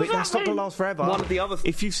also that's not going to last forever. One of the other,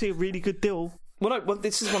 if you see a really good deal. Well,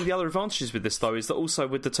 this is one of the other advantages with this, though, is that also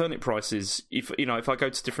with the turnip prices, if I go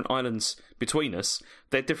to different islands between us,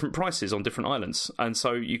 they're different prices on different islands, and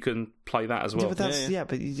so you can play that as well. Yeah,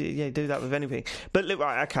 but you do that with anything. But look,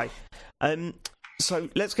 right, okay. So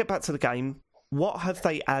let's get back to the game. What have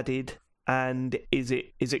they added And is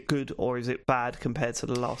it good or is it bad compared to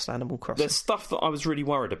the last Animal Crossing? There's stuff that I was really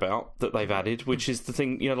worried about that they've added, which is the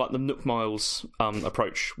thing, like the Nook Miles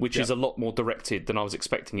approach, which is a lot more directed than I was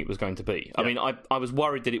expecting it was going to be. I mean, I was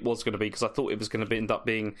worried that it was going to be, because I thought it was going to end up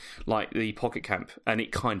being like the Pocket Camp, and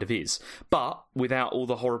it kind of is, but without all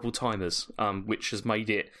the horrible timers, which has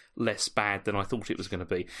made it less bad than I thought it was going to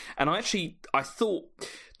be. And I thought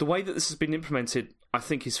the way that this has been implemented, I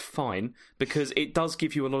think, is fine, because it does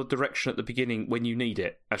give you a lot of direction at the beginning when you need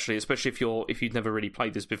it. Actually, especially if you've never really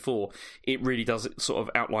played this before, it really does sort of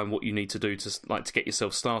outline what you need to do to get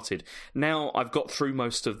yourself started. Now I've got through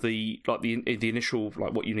most of the initial,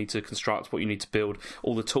 like, what you need to construct, what you need to build,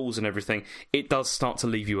 all the tools and everything. It does start to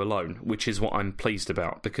leave you alone, which is what I'm pleased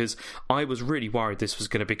about, because I was really worried this was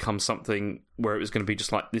going to become something where it was going to be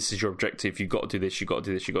just like, this is your objective, you've got to do this, you've got to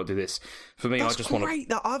do this, you've got to do this. For me, that's I just great.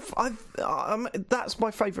 want to. That's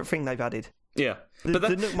my favourite thing they've added. Yeah, the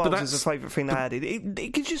Nook Miles is a favourite thing they added.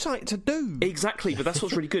 It gives you something to do. Exactly, but that's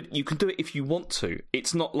what's really good. You can do it if you want to.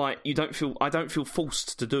 It's not like I don't feel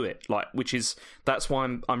forced to do it. That's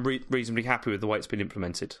why I'm reasonably happy with the way it's been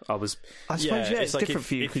implemented. I suppose it's like different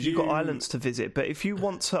for you because you've got islands to visit. But if you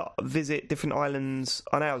want to visit different islands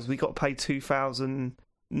on ours, we got to pay 2,000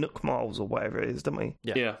 Nook Miles or whatever it is, don't we?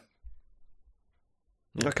 Yeah.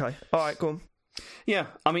 Okay. All right. Go on. Yeah,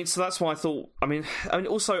 I mean, so that's why I thought. I mean,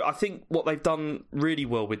 also, I think what they've done really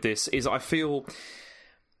well with this is I feel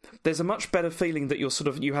there's a much better feeling that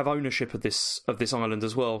you have ownership of this island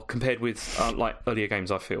as well, compared with like earlier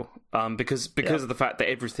games. I feel because of the fact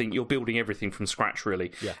that you're building everything from scratch,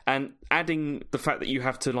 really, and adding the fact that you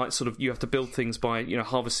have to you have to build things by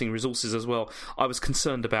harvesting resources as well. I was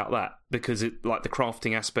concerned about that because the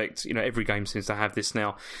crafting aspect. Every game seems to have this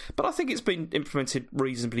now, but I think it's been implemented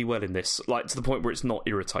reasonably well in this, to the point where it's not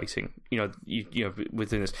irritating.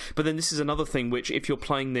 Within this, but then this is another thing which, if you're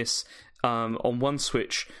playing this on one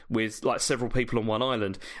Switch with several people on one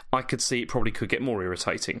island, I could see it probably could get more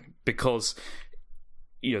irritating because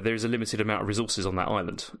there is a limited amount of resources on that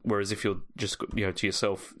island. Whereas if you're just to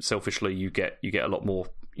yourself selfishly, you get a lot more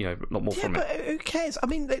from it. But who cares? I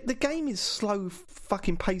mean, the game is slow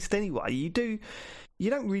fucking paced anyway. You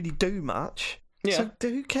don't really do much. Yeah. So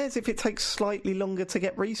who cares if it takes slightly longer to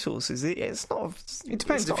get resources? It's not. It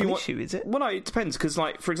depends if you want. Issue, is it? Well, no, it depends because,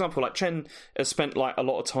 for example, Chen has spent a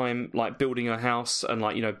lot of time building her house and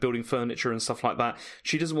building furniture and stuff like that.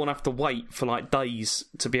 She doesn't want to have to wait for days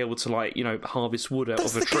to be able to harvest wood out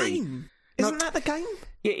of a tree. Game. Isn't that the game?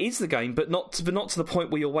 It is the game, but not to the point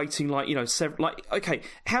where you're waiting okay,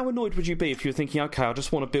 how annoyed would you be if you were thinking, okay, I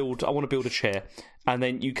want to build a chair, and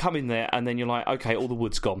then you come in there and then you're like, okay, all the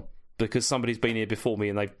wood's gone because somebody's been here before me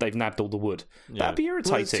and they've nabbed all the wood. Yeah. That'd be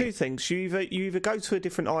irritating. Well, there's two things. You either go to a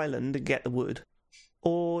different island and get the wood,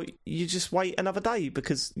 or you just wait another day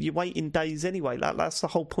because you're waiting days anyway. That's the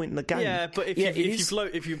whole point in the game. Yeah, but if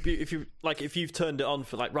you've turned it on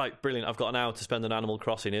for right, brilliant, I've got an hour to spend on Animal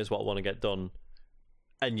Crossing. Here's what I want to get done,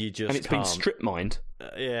 and you just it's been strip mined.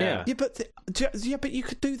 Yeah, but you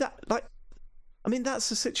could do that. I mean, that's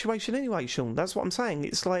the situation anyway, Sean. That's what I'm saying.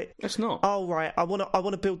 It's it's not. Oh right, I want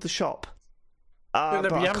to build the shop. But you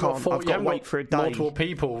I've got to wait for a day. Multiple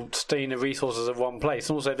people stealing the resources of one place.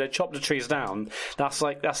 And also, if they chop the trees down, that's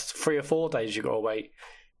 3 or 4 days you got to wait.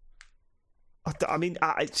 I mean,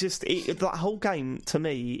 it's just that whole game to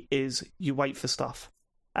me is you wait for stuff,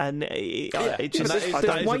 and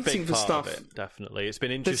waiting for stuff. Definitely, it's been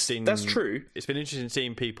interesting. That's true. It's been interesting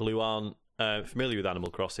seeing people who aren't familiar with Animal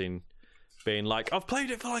Crossing being like, I've played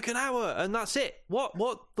it for an hour and that's it. What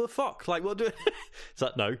the fuck? What do? It's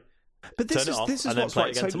like, no. But this is what's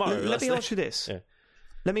right. So let me ask you this. Yeah.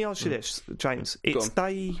 Let me ask you this, James. It's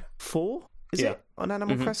day 4, is it, on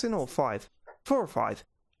Animal Crossing, or 5? 4 or 5?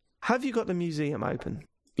 Have you got the museum open?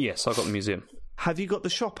 Yes, I've got the museum. Have you got the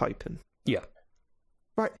shop open? Yeah.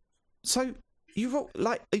 Right. So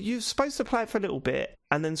you're supposed to play it for a little bit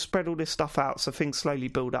and then spread all this stuff out so things slowly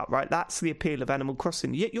build up, right? That's the appeal of Animal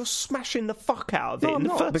Crossing. Yet you're smashing the fuck out of it. I'm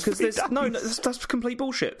not, because that's complete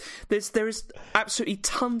bullshit. There is absolutely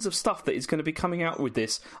tons of stuff that is going to be coming out with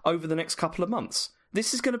this over the next couple of months.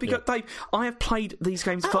 This is going to be good. Dave, I have played these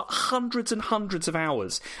games for hundreds and hundreds of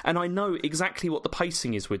hours, and I know exactly what the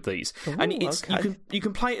pacing is with these. And you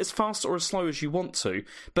can play it as fast or as slow as you want to,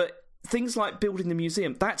 but things like building the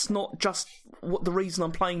museum, that's not just the reason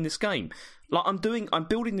I'm playing this game. I'm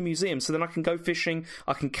building the museum so then I can go fishing,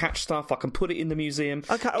 I can catch stuff, I can put it in the museum.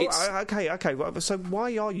 Okay. So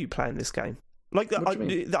why are you playing this game?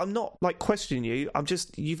 I'm not questioning you.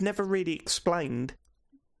 You've never really explained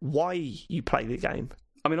why you play the game.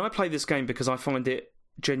 I mean, I play this game because I find it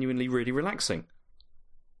genuinely really relaxing.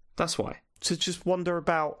 That's why. to just wander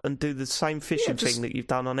about and do the same fishing thing that you've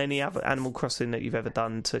done on any other Animal Crossing that you've ever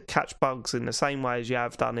done, to catch bugs in the same way as you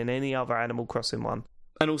have done in any other Animal Crossing one.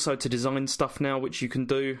 And also to design stuff now, which you can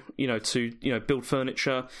do, to build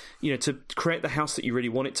furniture, to create the house that you really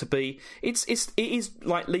want it to be. It is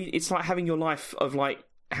like having your life of like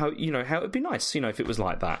how it'd be nice, if it was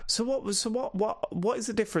like that. So what is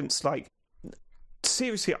the difference? Like,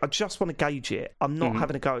 seriously, I just want to gauge it. I'm not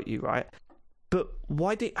having a go at you, right? But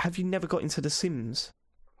have you never got into The Sims?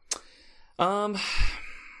 I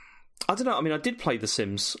don't know. I mean, I did play The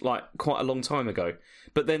Sims like quite a long time ago,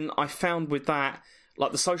 but then I found with that,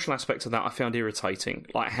 like the social aspect of that, I found irritating.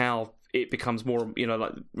 Like how it becomes more,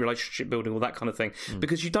 like relationship building, all that kind of thing.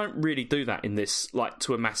 Because you don't really do that in this, like,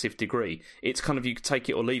 to a massive degree. It's kind of you take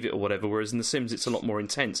it or leave it or whatever, whereas in The Sims it's a lot more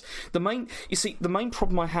intense. The main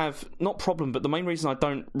problem I have, not problem, but the main reason I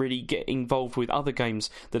don't really get involved with other games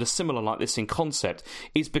that are similar like this in concept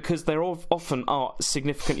is because they often are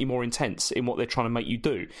significantly more intense in what they're trying to make you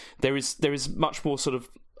do. There is much more sort of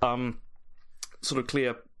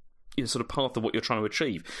clear sort of path of what you're trying to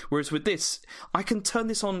achieve. Whereas with this, I can turn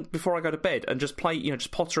this on before I go to bed and just play, just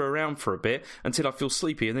potter around for a bit until I feel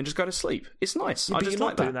sleepy and then just go to sleep. It's nice. Yeah, I just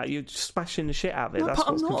like doing that. You're just smashing the shit out of it. No, that's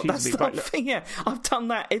what's confusing That's me. the whole thing. Yeah, I've done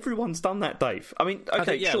that. Everyone's done that, Dave. I mean,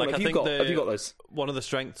 okay, Sean, have you got those? One of the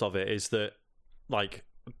strengths of it is that, like,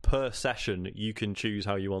 per session, you can choose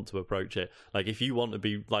how you want to approach it. Like, if you want to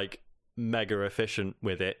be like mega efficient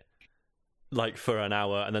with it, like for an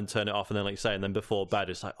hour and then turn it off, and then like you say, and then before bed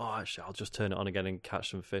it's like, oh, actually I'll just turn it on again and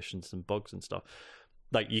catch some fish and some bugs and stuff.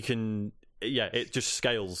 Like, you can, it just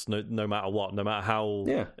scales no matter what, no matter how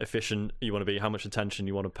efficient you want to be, how much attention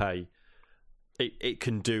you want to pay, it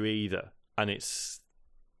can do either. And it's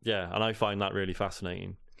and I find that really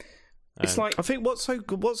fascinating. It's like, I think what's so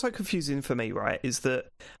confusing for me, right, is that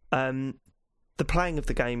the playing of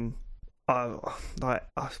the game, okay.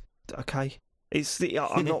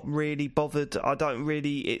 I'm not really bothered. I don't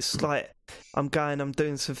really. It's like I'm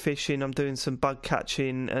doing some fishing, I'm doing some bug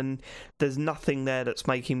catching, and there's nothing there that's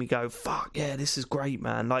making me go, "Fuck yeah, this is great,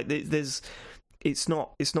 man!" Like it's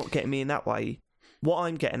not getting me in that way. What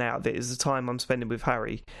I'm getting out of it is the time I'm spending with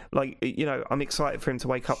Harry. Like, I'm excited for him to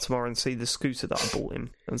wake up tomorrow and see the scooter that I bought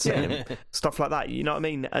him and see him, stuff like that. You know what I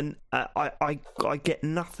mean? And I get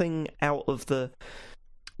nothing out of the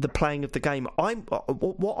playing of the game.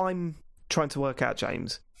 What I'm trying to work out,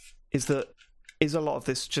 James, is a lot of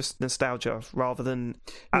this just nostalgia rather than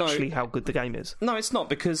actually how good the game is? No, it's not,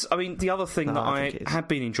 because I mean, the other thing that I have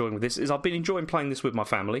been enjoying with this is I've been enjoying playing this with my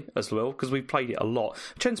family as well, because we've played it a lot.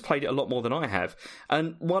 Chen's played it a lot more than I have,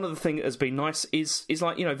 and one of the things that has been nice is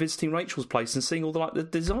like, visiting Rachel's place and seeing all the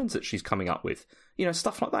designs that she's coming up with,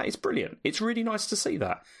 stuff like that. It's brilliant. It's really nice to see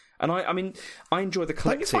that. And I mean, I enjoy the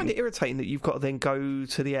collecting. Don't you find it irritating that you've got to then go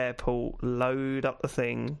to the airport, load up the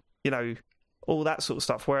thing, all that sort of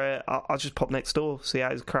stuff, where I'll just pop next door, see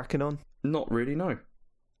how it's cracking on? Not really, no.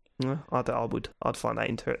 Yeah, I'd find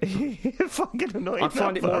that fucking annoying. I'd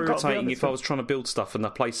find it more irritating if I was trying to build stuff and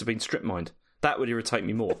the place had been strip mined. That would irritate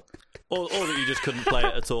me more. or that you just couldn't play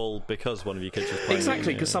it at all because one of your kids was playing it.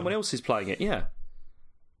 Exactly, because someone else is playing it, yeah.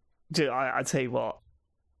 Dude, I tell you what.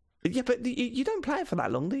 Yeah, but you don't play it for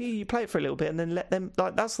that long, do you? You play it for a little bit and then let them...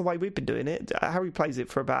 Like, that's the way we've been doing it. Harry plays it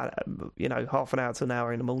for about, half an hour to an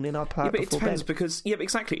hour in the morning. I play it before bed. But it depends, because... Yeah,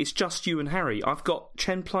 exactly. It's just you and Harry. I've got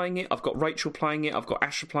Chen playing it, I've got Rachel playing it, I've got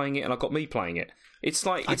Asher playing it, and I've got me playing it. It's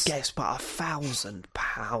like... I guess, but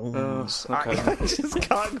 £1,000. Okay. I just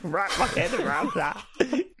can't wrap my head around that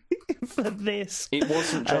for this. It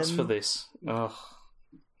wasn't just for this. Ugh.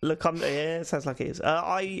 Look, it sounds like it is.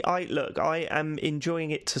 I am enjoying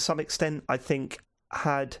it to some extent. I think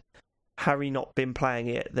had Harry not been playing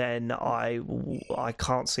it, then I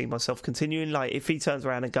can't see myself continuing. Like, if he turns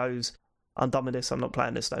around and goes, I'm done with this, I'm not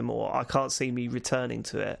playing this no more, I can't see me returning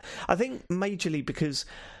to it. I think majorly because,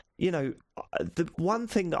 the one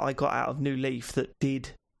thing that I got out of New Leaf that did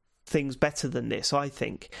things better than this, I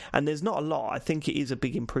think, and there's not a lot, I think it is a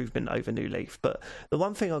big improvement over New Leaf, but the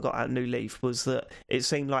one thing I got out of New Leaf was that it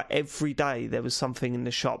seemed like every day there was something in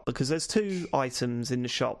the shop, because there's 2 items in the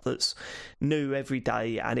shop that's new every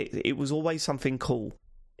day, and it was always something cool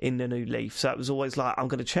in the New Leaf, so it was always like, I'm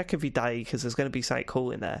going to check every day because there's going to be something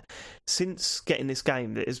cool in there. Since getting this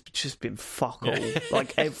game, it's just been fuck all.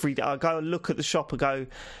 Like, every day I go and look at the shop and go,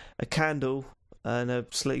 a candle and a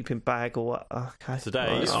sleeping bag, or what? Okay.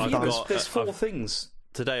 Today, there's 4 things.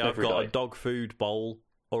 Today I've got a dog food bowl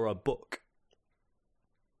or a book.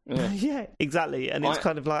 Yeah, exactly. And it's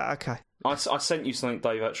kind of like, okay. I sent you something,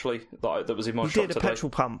 Dave, actually, that was in my shop today. You did a petrol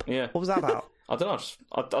pump. Yeah. What was that about? I don't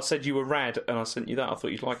know. I said you were rad, and I sent you that. I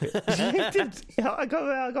thought you'd like it. You did. I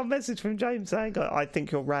got a message from James saying I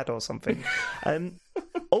think you're rad or something.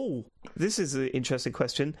 This is an interesting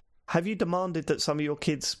question. Have you demanded that some of your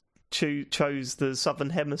kids chose the Southern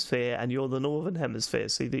Hemisphere and you're the Northern Hemisphere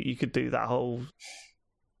so that you could do that whole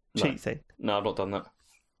cheat thing? No, I've not done that.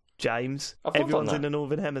 James, everyone's in the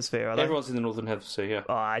Northern Hemisphere, are they? Everyone's in the Northern Hemisphere, yeah.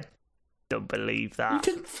 Oh, I don't believe that.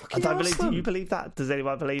 You didn't fucking ask them. Do you believe that? Does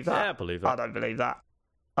anyone believe that? Yeah, I believe that. I don't believe that.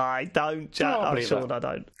 I don't. I'm sure I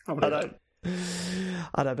don't.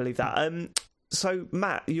 I don't believe that. So,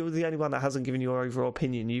 Matt, you're the only one that hasn't given your overall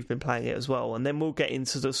opinion. You've been playing it as well. And then we'll get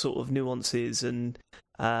into the sort of nuances and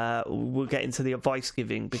we'll get into the advice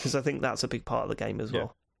giving, because I think that's a big part of the game as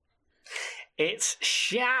well. It's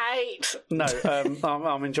shite! No,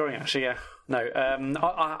 I'm enjoying it, actually, yeah. No,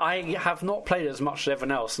 I have not played it as much as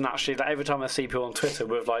everyone else, and actually, like, every time I see people on Twitter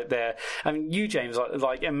with you, James,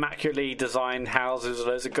 like immaculately designed houses,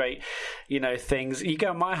 loads of great, things. You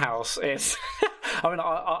go in my house, it's. I mean,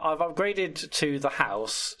 I've upgraded to the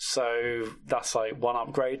house, so that's like one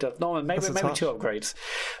upgrade. Maybe two upgrades,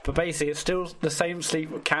 but basically, it's still the same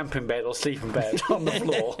camping bed or sleeping bed on the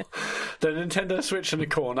floor, the Nintendo Switch in the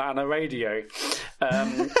corner, and a radio,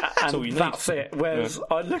 and that's it. Whereas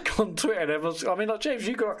I look on Twitter and everyone's, James,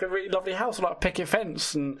 you got like a really lovely house with like a picket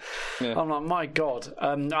fence, and I'm like, my God.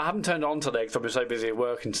 I haven't turned it on today because I've been so busy at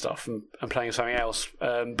work and stuff and playing something else.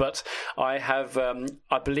 But I have,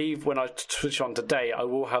 I believe when I switch on today, I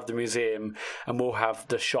will have the museum and we'll have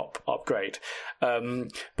the shop upgrade.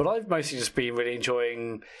 But I've mostly just been really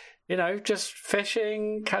enjoying, just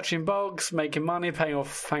fishing, catching bugs, making money, paying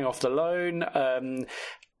off the loan,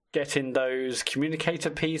 getting those communicator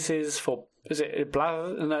pieces for, is it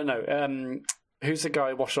Blather? No. Who's the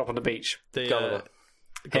guy washed up on the beach? Gulliver.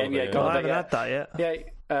 Gulliver, I haven't had that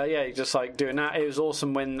yet. Just like doing that. It was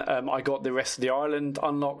awesome when I got the rest of the island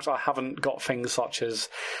unlocked. I haven't got things such as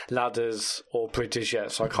ladders or bridges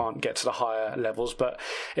yet, so I can't get to the higher levels. But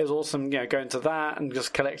it was awesome, going to that and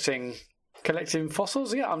just collecting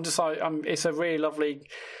fossils. Yeah, I'm just like, it's a really lovely,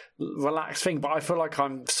 relaxed thing. But I feel like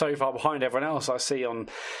I'm so far behind everyone else I see on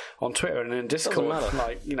Twitter and in Discord.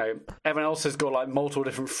 Like, everyone else has got like multiple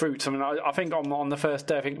different fruits. I mean, I think on the first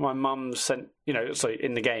day, I think my mum sent,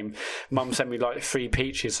 in the game, mum sent me like 3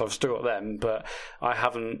 peaches, so I've still got them, but I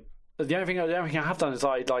haven't. The only thing I have done is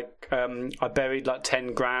I buried like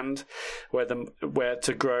 10 grand where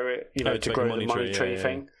to grow it, to grow the money tree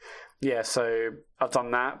thing. Yeah, so I've done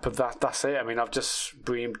that, but that's it. I mean, I've just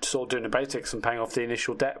been sort of doing the basics and paying off the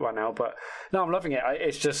initial debt right now. But no, I'm loving it.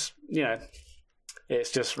 It's just,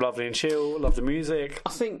 it's just lovely and chill. Love the music. I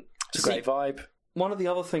think it's a great vibe. One of the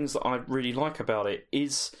other things that I really like about it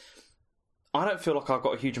is I don't feel like I've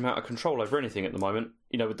got a huge amount of control over anything at the moment,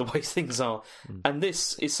 with the way things are. And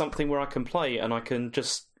this is something where I can play and I can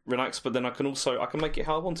just relax, but then I can make it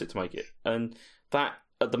how I want it to make it. And that,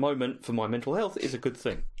 at the moment, for my mental health, is a good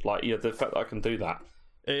thing. Like, the fact that I can do that.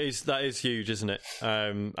 That is huge, isn't it?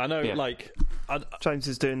 I know, James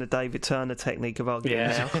is doing the David Turner technique of arguing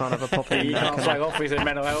now. Can't have a pop in. You can't flag off. He's in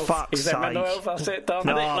mental health. He's in mental health. That's it. Done.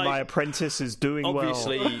 My apprentice is doing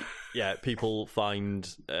obviously, well. Yeah, people find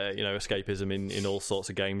escapism in all sorts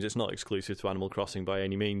of games. It's not exclusive to Animal Crossing by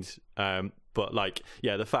any means. But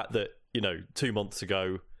the fact that 2 months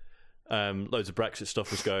ago, loads of Brexit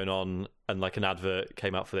stuff was going on, and like an advert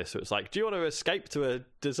came out for this. So it's like, do you want to escape to a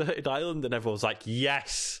deserted island? And everyone was like,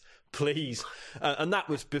 yes, please. And that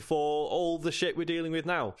was before all the shit we're dealing with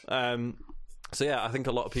now. So yeah, I think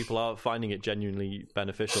a lot of people are finding it genuinely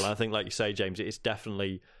beneficial. And I think, like you say, James, it's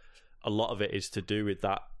definitely, a lot of it is to do with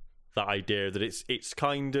that idea that it's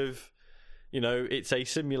kind of, it's a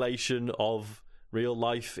simulation of real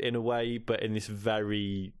life in a way, but in this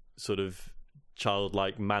very sort of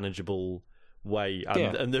childlike, manageable way,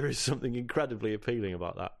 and there is something incredibly appealing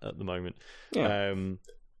about that at the moment.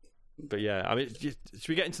 But yeah, I mean, should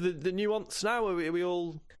we get into the nuance now? Are we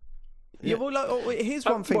all? Yeah, well, here's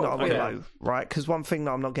one thing that I want to know, right? Because one thing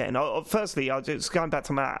that I'm not getting. Firstly, just going back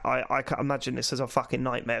to Matt, I can imagine this as a fucking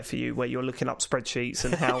nightmare for you, where you're looking up spreadsheets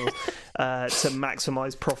and how to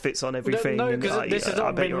maximise profits on everything. No, because this is not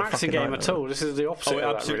a big maxing game at all. This is the opposite. Oh, it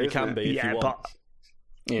absolutely can be. If you want.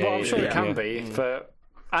 Well, I'm sure it can be, but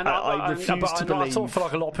I refuse to believe. I sort of feel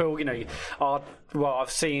like a lot of people, I've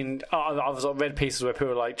read pieces where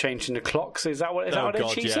people are like changing the clocks. Is that what they're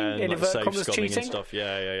cheating? Yeah, in inverted commas, cheating and stuff.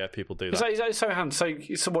 Yeah. People do that. Is that so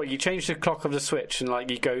handy? So what? You change the clock of the Switch and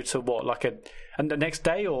you go to what, and the next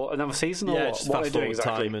day or another season, or what? What are they doing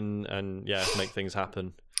exactly? Time and make things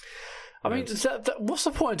happen. I mean, what's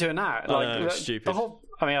the point of doing that? Stupid.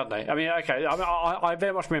 I mean, I don't know. I mean, okay. I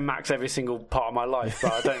very much min-max every single part of my life,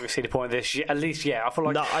 but I don't really see the point of this. At least, I feel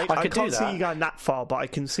like I could can't do see you going that far, but I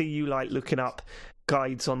can see you like looking up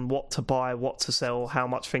guides on what to buy, what to sell, how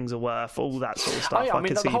much things are worth, all that sort of stuff. I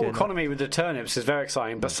mean, the whole economy with the turnips is very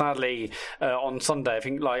exciting, but sadly, on Sunday, I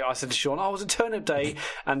think, like I said to Sean, it was a turnip day,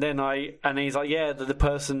 and he's like, yeah, the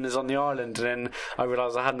person is on the island, and then I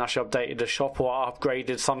realised I hadn't actually updated the shop or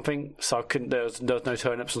upgraded something, so I couldn't. There was no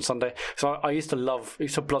turnips on Sunday. So I used to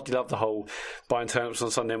bloody love the whole buying turnips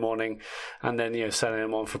on Sunday morning, and then selling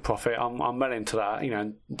them on for profit. I'm well into that,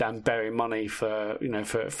 and burying money for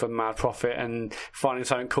mad profit and finding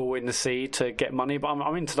something cool in the sea to get money, but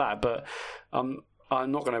I'm into that. But I'm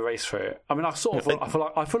not going to race for it. I mean, I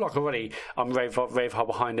feel like already I'm rave hard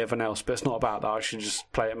behind everyone else, but it's not about that. I should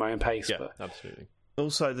just play at my own pace. Yeah, absolutely.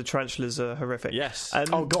 Also, the tarantulas are horrific. Yes.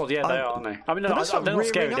 Oh god, yeah, they are, aren't they? I mean, they're not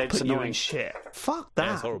scary. They're just annoying. Shit. Fuck that.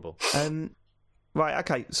 Yeah, it's horrible. Right.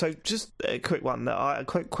 Okay. So just a quick one. A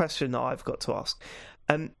quick question that I've got to ask.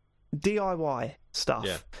 DIY stuff.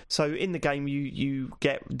 Yeah. So in the game, you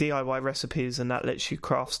get DIY recipes, and that lets you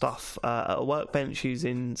craft stuff at a workbench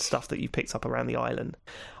using stuff that you picked up around the island.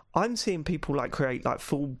 I'm seeing people create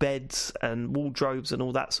full beds and wardrobes and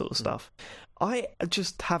all that sort of stuff. I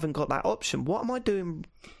just haven't got that option. What am I doing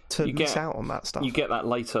to miss out on that stuff? You get that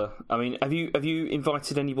later. I mean, have you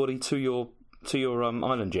invited anybody to your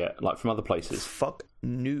island yet, like from other places? Fuck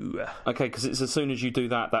no. Okay, because it's as soon as you do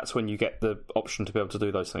that, that's when you get the option to be able to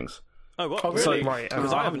do those things. Oh, what? Oh, really? Right.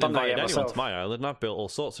 Because I haven't invited anyone to my island, and I've built all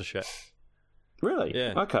sorts of shit. Really?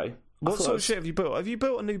 Yeah. Okay. What sort of shit have you built? Have you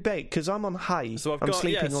built a new bed? Because I'm on hay. I'm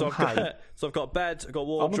sleeping on hay. So I've got a bed, I've got a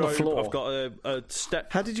wardrobe, I've got a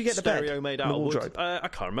step. How did you get the stereo bed? made out of wood? I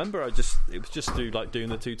can't remember. It was just doing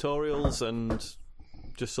the tutorials and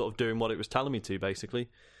just sort of doing what it was telling me to, basically.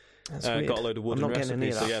 That's weird. Got a load of wooden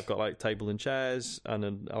recipes. So I've got table and chairs and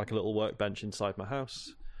a little workbench inside my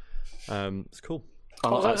house. It's cool.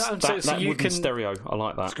 That wooden stereo, I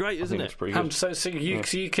like that. It's great, isn't it? It's pretty good. So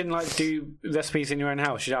you can do recipes in your own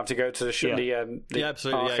house. You don't have to go to the yeah,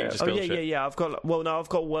 absolutely. Yeah. I've got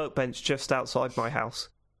a workbench just outside my house.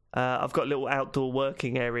 I've got a little outdoor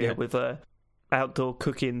working area with a outdoor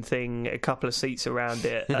cooking thing, a couple of seats around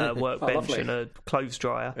it, a workbench and a clothes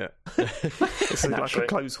dryer. Yeah. It's like a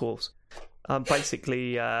clothes horse. I'm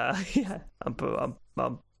basically I'm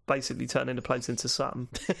basically turning the place into something.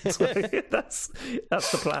 So that's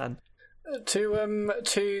the plan.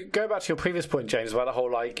 To go back to your previous point, James, about the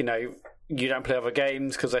whole you don't play other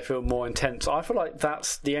games because they feel more intense. I feel like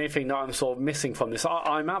that's the only thing that I'm sort of missing from this.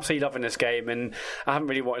 I'm absolutely loving this game, and I haven't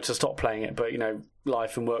really wanted to stop playing it, but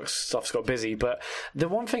life and work stuff's got busy. But the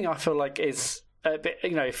one thing I feel like is a bit,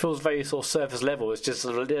 it feels very sort of surface level. It's just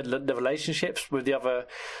the relationships with the other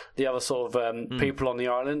sort of people on the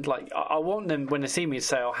island. Like I want them when they see me to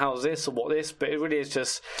say, "Oh, how's this?" or "What this?" But it really is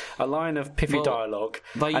just a line of pithy dialogue,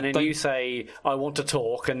 and then you say, "I want to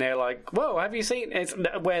talk," and they're like, "Whoa, have you seen?" I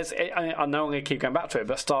know I'm going to keep going back to it,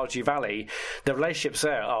 but Stardew Valley, the relationships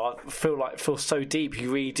there feel so deep.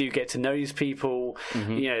 You really do get to know these people.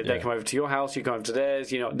 Mm-hmm. They come over to your house, you come over to theirs.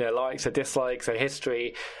 Their likes, their dislikes, their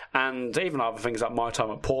history, and even other things like my time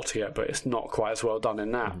at Portia, but it's not quite as well done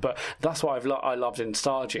in that. But that's what I loved in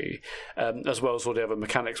Stardew, as well as all the other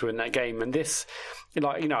mechanics within that game. And this,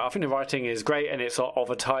 I think the writing is great, and it's of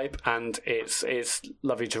a type, and it's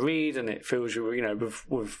lovely to read, and it fills you,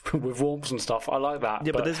 with warmth and stuff. I like that.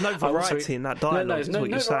 Yeah, but there's no variety in that dialogue. There's no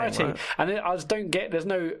variety, saying, right? And I just don't get. There's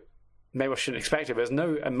no. Maybe I shouldn't expect it, but there's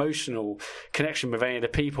no emotional connection with any of the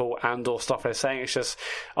people and or stuff they're saying. It's just,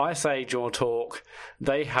 I say, do you want to talk?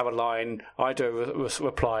 They have a line, I do a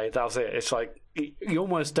reply, that's it. It's like, you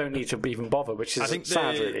almost don't need to even bother, which is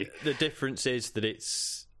sad, really. The difference is that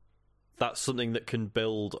that's something that can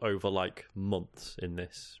build over months in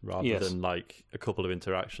this, rather than a couple of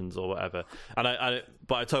interactions or whatever. And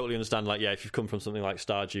but I totally understand, if you've come from something like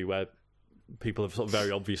Stardew where people have sort of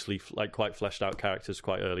very obviously quite fleshed out characters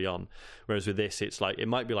quite early on, whereas with this it's it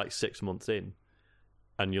might be 6 months in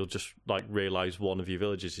and you'll just realise one of your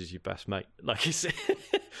villagers is your best mate.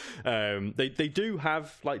 They do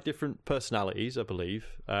have different personalities, I believe.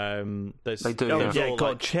 They do. Oh yeah,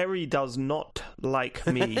 God, Cherry does not like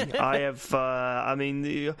me. I have.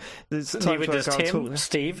 There's times where Tim,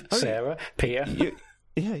 Steve, Sarah, Peter.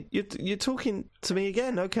 Yeah, you're talking to me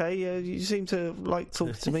again. Okay, you seem to like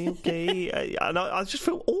talking to me. Okay, and I just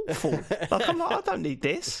feel awful. I don't need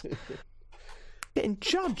this. Getting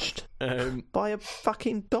judged by a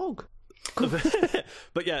fucking dog.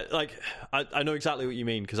 But yeah, I know exactly what you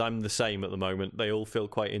mean, because I'm the same at the moment. They all feel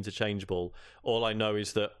quite interchangeable. All I know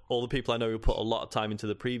is that all the people I know who put a lot of time into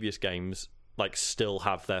the previous games, like still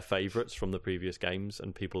have their favourites from the previous games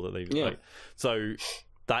and people that they like. So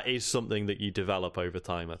that is something that you develop over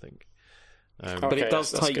time, I think. But it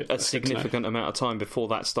does take a significant amount of time before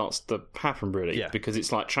that starts to happen, really, because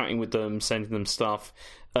it's like chatting with them, sending them stuff,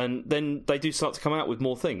 and then they do start to come out with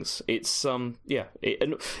more things. It's and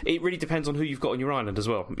it really depends on who you've got on your island as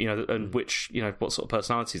well, and which what sort of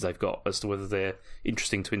personalities they've got as to whether they're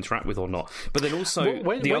interesting to interact with or not. But then also,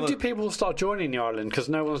 when do people start joining the island? Because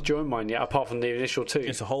no one's joined mine yet, apart from the initial 2.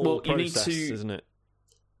 It's a whole process, isn't it?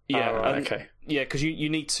 Yeah, okay. Yeah, because you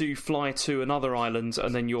need to fly to another island,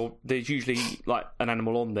 and then there's usually like an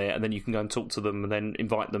animal on there, and then you can go and talk to them, and then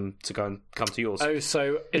invite them to go and come to yours. Oh,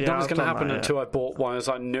 so nothing's going to happen until I bought one of those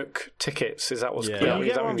like Nook tickets. Is that what's? You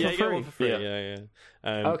get one for free. Yeah.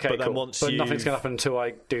 Okay, but then cool. once but nothing's going to happen until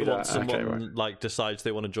I do that. Once someone like decides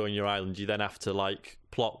they want to join your island, you then have to like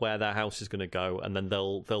plot where their house is going to go, and then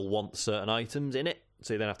they'll want certain items in it,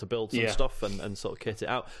 so you then have to build some stuff and sort of kit it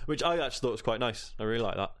out, which I actually thought was quite nice. I really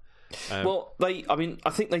like that.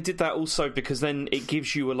 I think they did that also because then it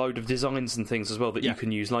gives you a load of designs and things as well that you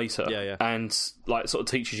can use later. And like sort of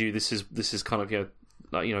teaches you this is kind of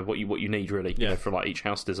what you need really, for like each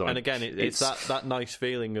house design. And again, it's that nice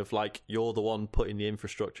feeling of like you're the one putting the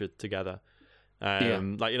infrastructure together.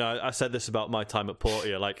 Like I said this about my time at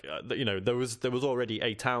Portia. Like there was already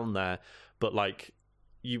a town there, but like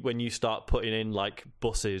when you start putting in like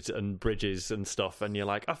buses and bridges and stuff, and you're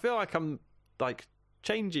like, I feel like I'm like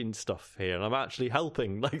changing stuff here and I'm actually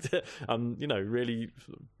helping, like I'm really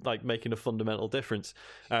like making a fundamental difference.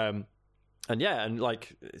 And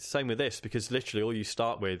like same with this, because literally all you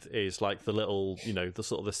start with is like the little the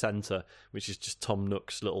sort of the center, which is just Tom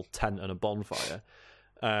Nook's little tent and a bonfire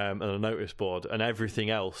and a notice board, and everything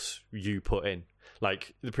else you put in.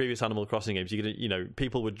 Like the previous Animal Crossing games,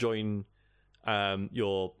 people would join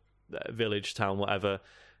your village, town, whatever,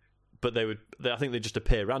 but I think they'd just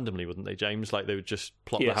appear randomly, wouldn't they, James? Like they would just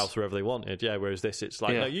plot the house wherever they wanted. Yeah, whereas this, it's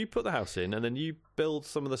like, no, you put the house in and then you build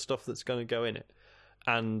some of the stuff that's going to go in it.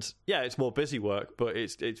 And yeah, it's more busy work, but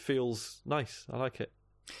it feels nice. I like it.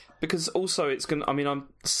 Because also it's going to, I'm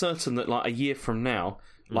certain that like a year from now,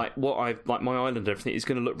 like my island and everything is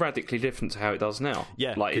going to look radically different to how it does now.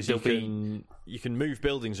 Yeah, like you can move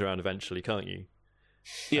buildings around eventually, can't you?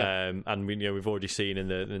 Yeah, and we've already seen in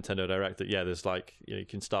the Nintendo Direct that there's like you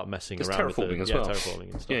can start messing around terraforming with as well.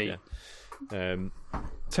 Terraforming and stuff.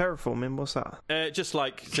 Terraforming, what's that? Just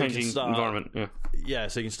like changing environment. Yeah,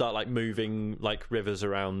 so you can start like moving like rivers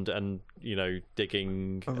around and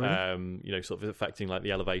digging, sort of affecting like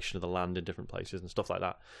the elevation of the land in different places and stuff like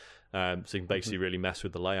that. So you can basically really mess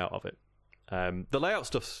with the layout of it. The layout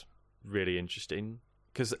stuff's really interesting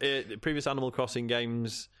because previous Animal Crossing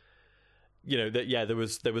games, there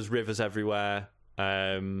was rivers everywhere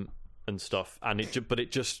and stuff, and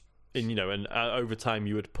over time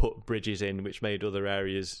you would put bridges in which made other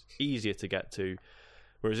areas easier to get to,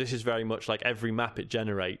 whereas this is very much like every map it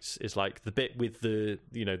generates is like the bit with the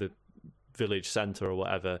the village centre or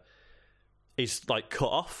whatever is like cut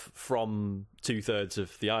off from 2/3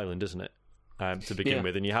 of the island, isn't it, to begin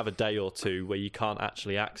with, and you have a day or two where you can't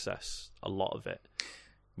actually access a lot of it,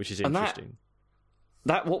 which is interesting.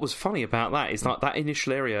 That what was funny about that is that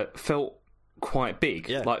initial area felt quite big,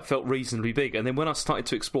 like felt reasonably big, and then when I started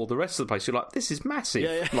to explore the rest of the place, you're like, this is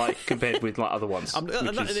massive, like compared with like other ones. And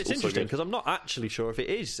it's interesting because I'm not actually sure if it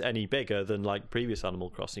is any bigger than like previous Animal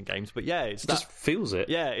Crossing games, but it just feels it.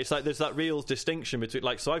 Yeah, it's like there's that real distinction between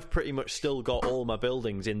like, so I've pretty much still got all my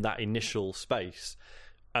buildings in that initial space.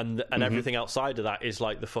 And everything outside of that is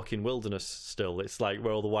like the fucking wilderness still. It's like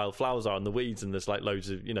where all the wildflowers are and the weeds, and there's like loads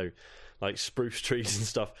of like spruce trees and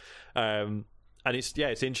stuff, and it's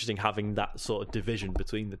interesting having that sort of division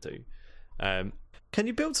between the two. Can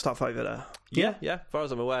you build stuff over there? Yeah. As far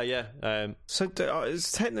as I'm aware, so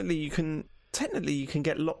technically you can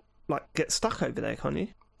get stuck over there, can't you?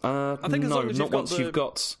 I think you've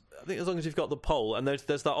got. I think as long as you've got the pole, and there's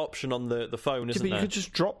that option on the phone, isn't there? But you could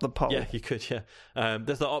just drop the pole. Yeah, you could,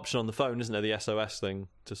 there's that option on the phone, isn't there, the SOS thing,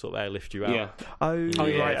 to sort of airlift you out. Yeah.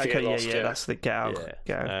 Right, okay, that's the get out.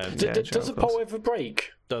 Does the pole ever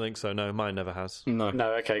break? Don't think so, no, mine never has. No,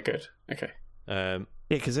 okay, good. Okay.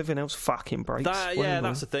 Because everything else fucking breaks.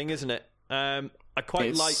 That's the thing, isn't it? I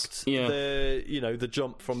quite liked the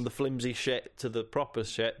jump from the flimsy shit to the proper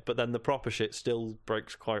shit, but then the proper shit still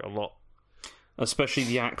breaks quite a lot. Especially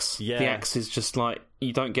the axe. Yeah. The axe is just like,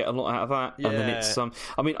 you don't get a lot out of that. Yeah. And then it's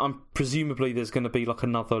I'm presumably there's going to be like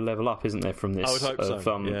another level up, isn't there, from this? I would hope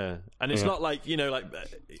so. Yeah. And it's not like,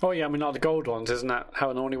 oh yeah, like the gold ones, isn't that how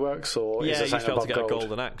it normally works? Or you used to be able to get a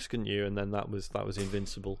golden axe, couldn't you? And then that was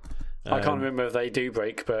invincible. I can't remember if they do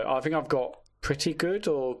break, but I think I've got pretty good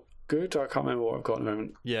or good. I can't remember what I've got at the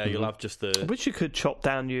moment. Yeah, you'll have just the... I wish you could chop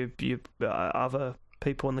down your other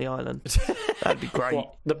people on the island. That'd be great.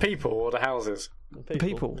 What, the people or the houses? The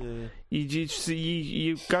people. Yeah.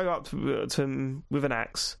 You go up to them with an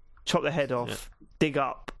axe, chop their head off, dig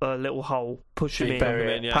up a little hole, push them in,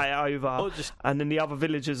 pay it over, and then the other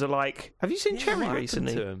villagers are like, "Have you seen Cherry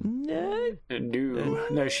recently?"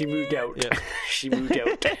 No, she moved out. Yeah. She moved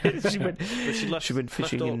out. she went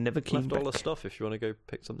fishing and never came back. Left all the stuff if you want to go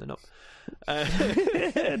pick something up.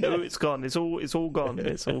 No, it's gone. It's all gone.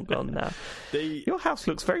 It's all gone now. Your house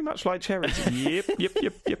looks very much like Cherry's.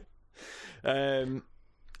 Yep.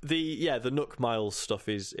 The Nook Miles stuff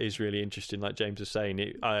is really interesting. Like James was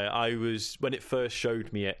saying, I was, when it first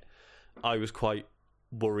showed me it, I was quite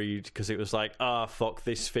worried because it was like, fuck,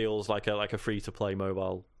 this feels like a free to play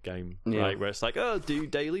mobile game, right? Where it's like, do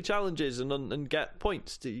daily challenges and get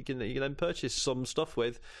points that you can then purchase some stuff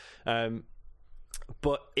with,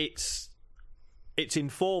 but it's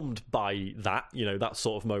informed by that, that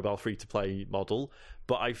sort of mobile free to play model.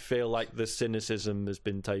 But I feel like the cynicism has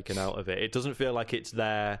been taken out of it. It doesn't feel like it's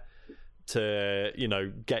there to,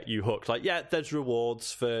 get you hooked. Like, there's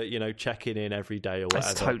rewards for, checking in every day or whatever.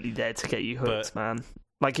 It's totally there to get you hooked, man.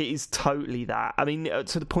 Like, it is totally that. I mean,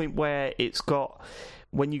 to the point where it's got,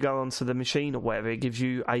 when you go onto the machine or whatever, it gives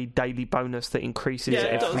you a daily bonus that increases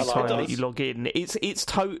every time that you log in. It's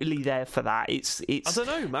totally there for that. It's I don't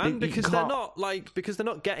know, man, because they're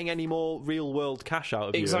not getting any more real world cash out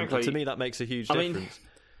of you. And to me, that makes a huge difference. Mean,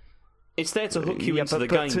 it's there to hook you into the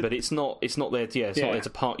game, but it's not there. Not there to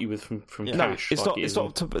part you with from cash. No, it's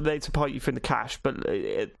not there to part you from the cash, but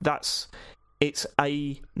it's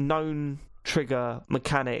a known trigger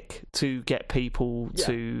mechanic to get people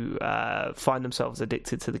to find themselves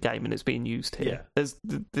addicted to the game, and it's being used here.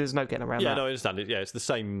 There's no getting around that. No, I understand it. It's the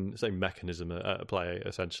same mechanism at play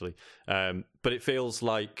essentially, but it feels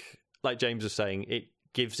like James was saying, it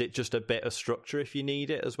gives it just a bit of structure if you need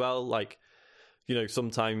it as well. Like,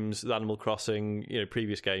 sometimes with Animal Crossing,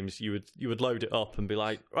 previous games, you would load it up and be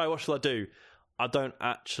like, right, what shall I do? I don't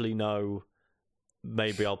actually know.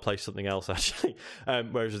 Maybe I'll play something else actually.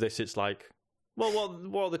 Whereas with this, it's like, well,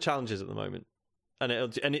 what are the challenges at the moment? And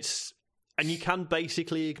you can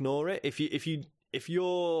basically ignore it if you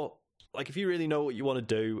really know what you want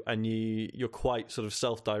to do and you're quite sort of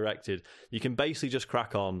self-directed. You can basically just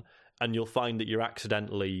crack on, and you'll find that you're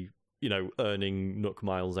accidentally earning Nook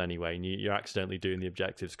Miles anyway, and you're accidentally doing the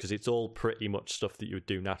objectives because it's all pretty much stuff that you would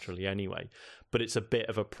do naturally anyway. But it's a bit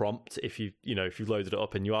of a prompt if you've loaded it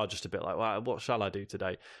up and you are just a bit like, well, what shall I do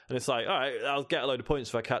today? And it's like, all right, I'll get a load of points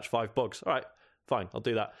if I catch 5 bugs. All right, fine, I'll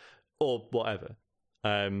do that, or whatever.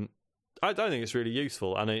 I don't think it's really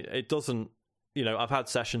useful, and it doesn't. I've had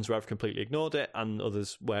sessions where I've completely ignored it, and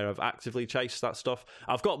others where I've actively chased that stuff.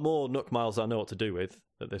 I've got more Nook Miles than I know what to do with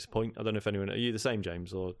at this point. I don't know if anyone... Are you the same,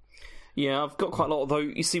 James? Or... Yeah, I've got quite a lot, though.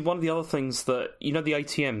 You see, one of the other things that... the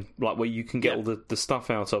ATM, like where you can get all the stuff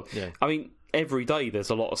out of. Yeah. I mean, every day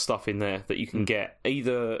there's a lot of stuff in there that you can get,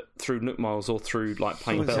 either through Nook Miles or through,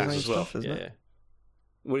 playing bells as well. Stuff, isn't it?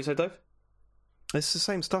 What do you say, Dave? It's the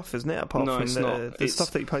same stuff, isn't it? Apart from the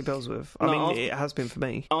stuff that you play bells with. I mean, it has been for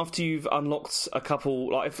me. After you've unlocked a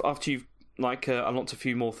couple, after you've unlocked a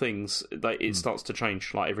few more things, it starts to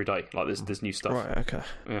change every day. There's new stuff. Right. Okay.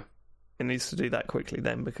 Yeah. It needs to do that quickly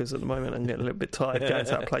then, because at the moment I'm getting a little bit tired going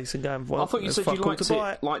to that place and going. Well, I thought you said you liked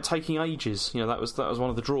it like taking ages. That was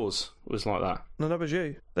one of the draws. Was like that. No, that was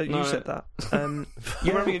you. You said that.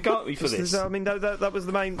 You're having a go at me for this. I mean, that was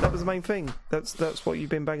the main thing. That's what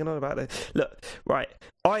you've been banging on about. Look, right.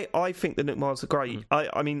 I think the Nook Miles are great.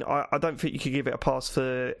 I mean, I don't think you could give it a pass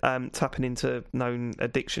for tapping into known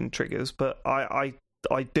addiction triggers, but I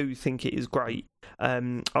do think it is great.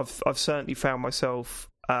 I've certainly found myself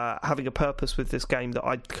having a purpose with this game that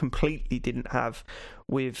I completely didn't have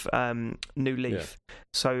with New Leaf. Yeah.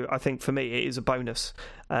 So I think for me it is a bonus.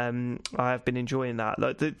 I have been enjoying that.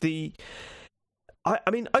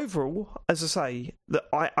 I mean, overall, as I say, that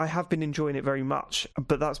I have been enjoying it very much,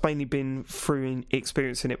 but that's mainly been through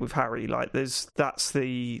experiencing it with Harry. That's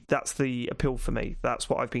the appeal for me. That's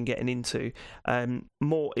what I've been getting into.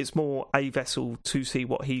 It's more a vessel to see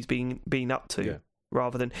what he's been up to. Yeah.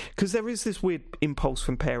 Rather than, because there is this weird impulse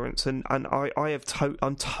from parents, and I'm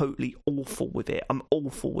totally awful with it. I'm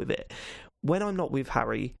awful with it when I'm not with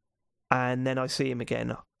Harry, and then I see him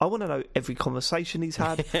again. I want to know every conversation he's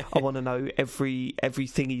had. I want to know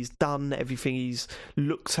everything he's done, everything he's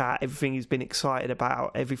looked at, everything he's been excited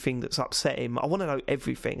about, everything that's upset him. I want to know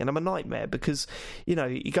everything, and I'm a nightmare because, you know,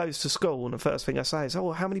 he goes to school and the first thing I say is,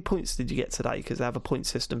 "Oh, how many points did you get today?" Because they have a point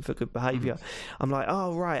system for good behaviour. I'm like,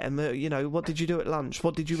 "Oh, right," and you know, what did you do at lunch?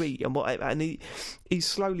 What did you eat? And what? And he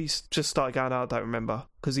slowly just started going, "Oh, I don't remember,"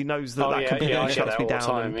 because he knows that completely shuts me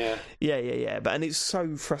down. Yeah. But it's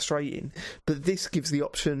so frustrating. But this gives the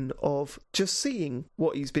option of just seeing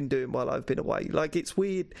what he's been doing while I've been away. Like, it's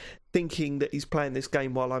weird thinking that he's playing this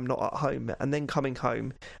game while I'm not at home, and then coming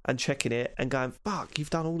home and checking it and going, "Fuck, you've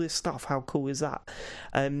done all this stuff. How cool is that?"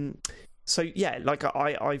 So yeah, like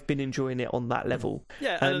I've been enjoying it on that level.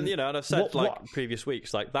 Yeah, and you know, and I've said previous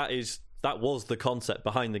weeks, like that was the concept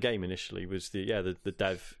behind the game initially, was the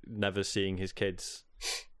dev never seeing his kids,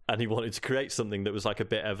 and he wanted to create something that was like a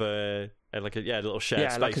bit of a little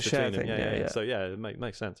shared space between them. Yeah. So yeah, it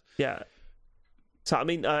makes sense. Yeah. So I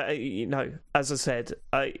mean, you know, as I said,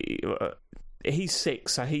 he's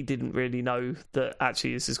 6, so he didn't really know that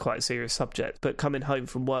actually this is quite a serious subject. But coming home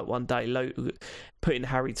from work one day, putting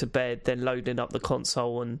Harry to bed, then loading up the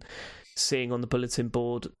console and seeing on the bulletin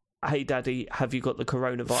board, "Hey Daddy, have you got the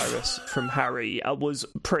coronavirus?" from Harry, was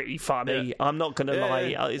pretty funny. Yeah. I'm not going to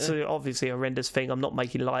lie. It's obviously a horrendous thing. I'm not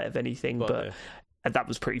making light of anything, but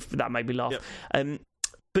that made me laugh. Yep.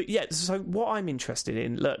 But yeah, so what I'm interested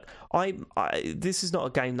in, look, this is not a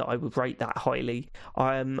game that I would rate that highly.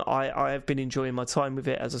 I have been enjoying my time with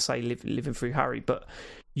it, as I say, living through Harry. But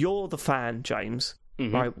you're the fan, James,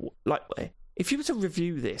 right? Like, if you were to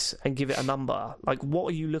review this and give it a number, like,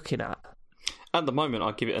 what are you looking at? At the moment,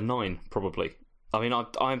 I'd give it a 9, probably. I mean,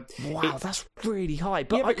 wow, that's really high.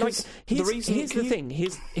 But here's the thing.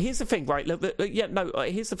 Here's the thing, right? Look,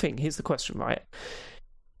 here's the thing. Here's the question, right?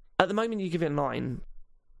 At the moment, you give it a 9.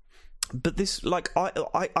 But this, like,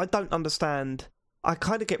 I don't understand. I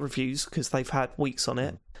kind of get reviews because they've had weeks on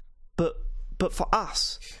it, but for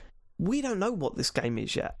us, we don't know what this game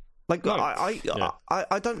is yet. Like, no.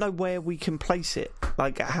 I don't know where we can place it.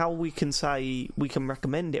 Like, how we can say we can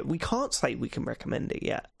recommend it. We can't say we can recommend it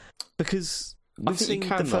yet because we've seen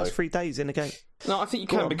the first 3 days in a game. No, I think you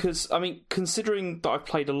can because, I mean, considering that I've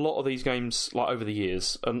played a lot of these games like over the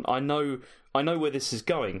years, and I know where this is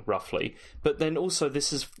going roughly, but then also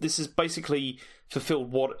this is basically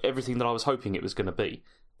fulfilled everything that I was hoping it was going to be.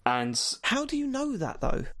 And how do you know that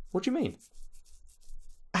though? What do you mean?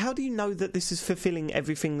 How do you know that this is fulfilling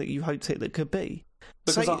everything that you hoped it could be?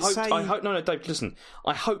 Because I hoped. No, Dave, listen.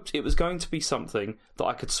 I hoped it was going to be something that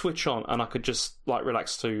I could switch on and I could just like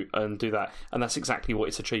relax to and do that, and that's exactly what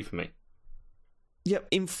it's achieved for me. Yeah,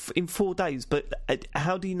 in 4 days. But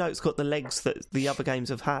how do you know it's got the legs that the other games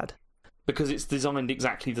have had? Because it's designed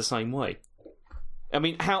exactly the same way. I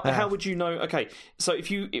mean, how would you know? Okay, so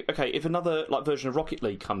if another like version of Rocket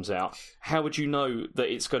League comes out, how would you know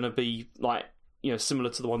that it's going to be like, you know,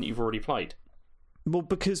 similar to the one that you've already played? Well,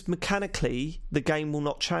 because mechanically the game will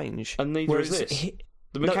not change, and neither is this.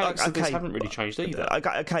 The mechanics of this haven't really changed either.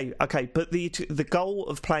 Okay, but the goal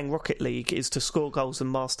of playing Rocket League is to score goals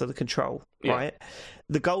and master the control, right?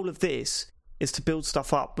 The goal of this is to build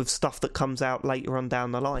stuff up with stuff that comes out later on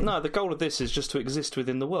down the line. No, the goal of this is just to exist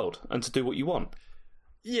within the world and to do what you want.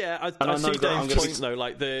 Yeah, I see Dave's point though.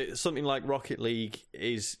 Like something like Rocket League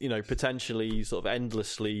is, you know, potentially sort of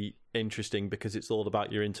endlessly interesting because it's all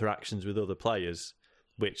about your interactions with other players,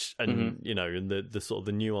 which you know, and the sort of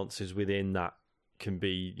the nuances within that can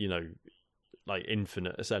be, you know, like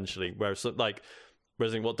infinite essentially. Whereas I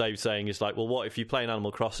think what Dave's saying is like, well, what if you play an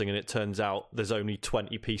Animal Crossing and it turns out there's only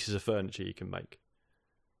 20 pieces of furniture you can make?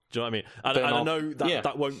 Do you know what I mean? And I know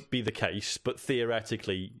that won't be the case, but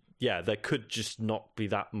theoretically, yeah, there could just not be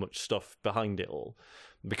that much stuff behind it all.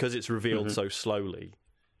 Because it's revealed so slowly,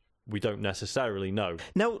 we don't necessarily know.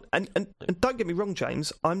 No, and don't get me wrong,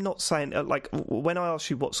 James, I'm not saying, like, when I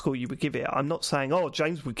asked you what score you would give it, I'm not saying, oh,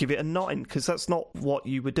 James would give it a 9, because that's not what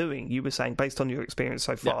you were doing. You were saying, based on your experience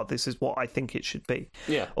so far, this is what I think it should be.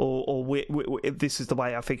 Yeah. Or this is the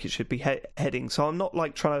way I think it should be heading. So I'm not,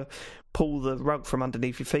 like, trying to pull the rug from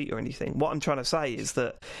underneath your feet or anything. What I'm trying to say is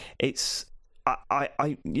that it's...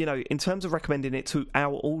 I you know, in terms of recommending it to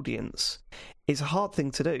our audience, it's a hard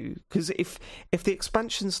thing to do, because if the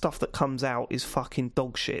expansion stuff that comes out is fucking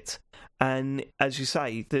dog shit, and as you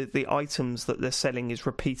say, the items that they're selling is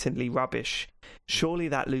repeatedly rubbish, surely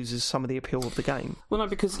that loses some of the appeal of the game. Well, no,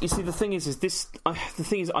 because you see, the thing is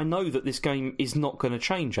I know that this game is not going to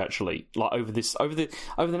change actually. Like over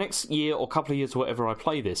the next year or couple of years or whatever I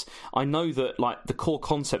play this, I know that like the core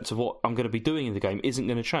concept of what I'm going to be doing in the game isn't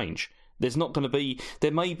going to change. There's not going to be.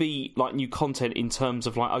 There may be like new content in terms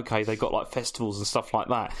of like, okay, they got like festivals and stuff like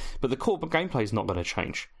that, but the core gameplay is not going to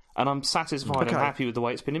change. And I'm satisfied and happy with the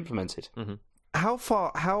way it's been implemented. Mm-hmm.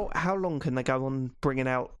 How long can they go on bringing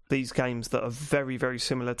out these games that are very, very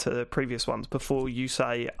similar to the previous ones before you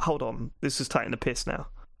say, hold on, this is taking the piss now?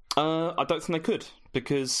 I don't think they could,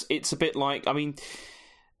 because it's a bit like, I mean,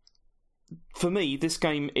 for me, this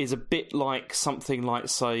game is a bit like something like,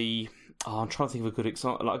 say, I'm trying to think of a good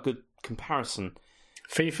example, like a good comparison.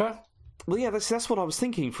 FIFA? Well, yeah, that's what I was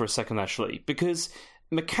thinking for a second, actually, because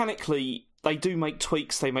mechanically, they do make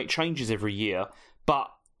tweaks, they make changes every year, but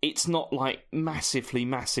it's not like massively,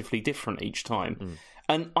 massively different each time.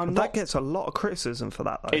 And that gets a lot of criticism for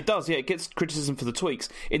that, though. It does, yeah. It gets criticism for the tweaks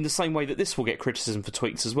in the same way that this will get criticism for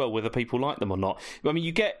tweaks as well, whether people like them or not. I mean,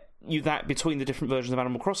 you get that between the different versions of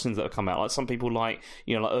Animal Crossing that have come out. Like some people like,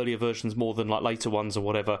 like earlier versions more than like later ones or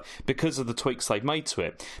whatever because of the tweaks they've made to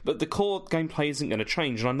it. But the core gameplay isn't going to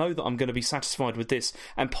change, and I know that I'm going to be satisfied with this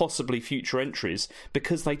and possibly future entries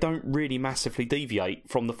because they don't really massively deviate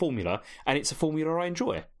from the formula, and it's a formula I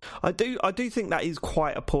enjoy. I do think that is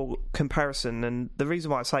quite a poor comparison, and the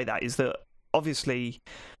reason why I say that is that obviously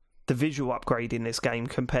the visual upgrade in this game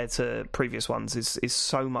compared to previous ones is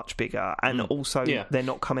so much bigger, and also they're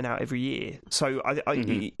not coming out every year. So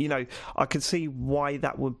I can see why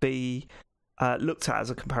that would be looked at as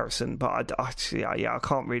a comparison, but I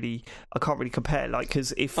can't really compare. Like,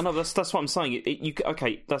 because if I know that's what I'm saying.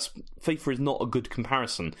 That's FIFA is not a good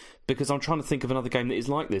comparison because I'm trying to think of another game that is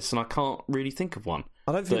like this, and I can't really think of one.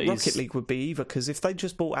 I don't think Rocket League would be either, because if they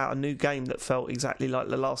just brought out a new game that felt exactly like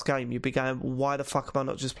the last game, you'd be going, why the fuck am I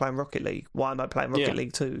not just playing Rocket League? Why am I playing Rocket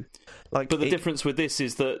League 2? Like, but the difference with this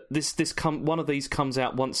is that one of these comes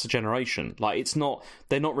out once a generation. Like,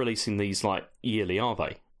 they're not releasing these like yearly, are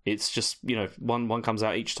they? It's just, one comes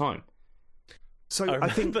out each time. So I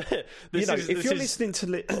think, if you're listening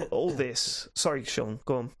to all this... Sorry, Sean,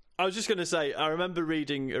 go on. I was just going to say, I remember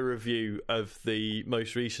reading a review of the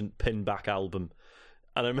most recent Pinback album,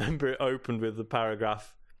 and I remember it opened with a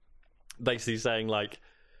paragraph basically saying, like,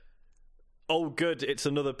 oh, good, it's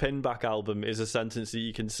another Pinback album is a sentence that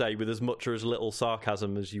you can say with as much or as little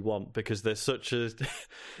sarcasm as you want, because there's such a...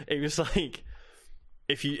 It was like...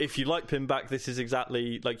 If you like Pinback, this is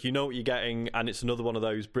exactly like, you know what you're getting, and it's another one of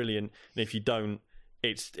those, brilliant. And if you don't,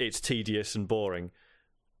 it's tedious and boring.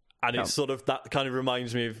 And it's sort of, that kind of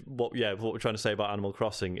reminds me of what we're trying to say about Animal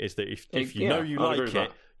Crossing, is that if you know you like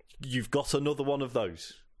it, you've got another one of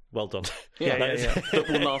those. Well done. Yeah. That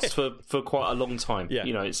will last for quite a long time. Yeah.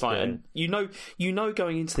 It's like, and you know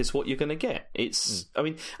going into this what you're going to get. It's, I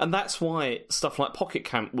mean, and that's why stuff like Pocket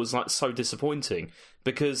Camp was like so disappointing,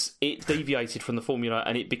 because it deviated from the formula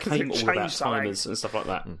and it became all about timers and stuff like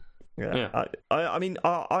that. Yeah. I mean,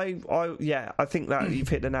 I think that you've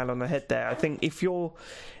hit the nail on the head there. I think if you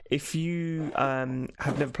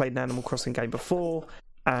have never played an Animal Crossing game before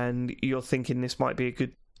and you're thinking this might be a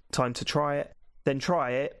good time to try it, then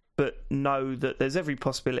try it. But know that there's every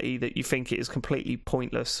possibility that you think it is completely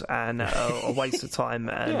pointless and a waste of time,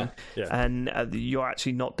 and you're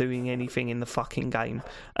actually not doing anything in the fucking game.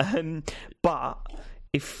 But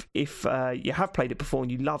if you have played it before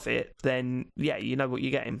and you love it, then you know what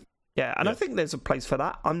you're getting. Yeah, and I think there's a place for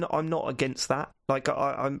that. I'm not against that. Like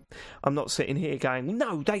I'm not sitting here going,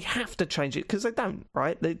 no, they have to change it, because they don't.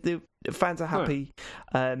 Right? The fans are happy,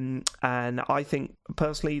 and I think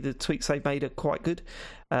personally the tweaks they've made are quite good,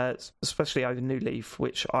 especially over New Leaf,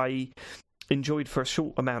 which I enjoyed for a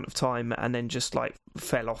short amount of time and then just like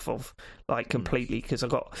fell off of like completely, because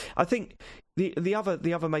I think the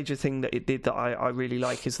other major thing that it did that I really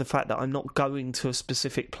like is the fact that I'm not going to a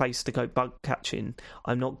specific place to go bug catching.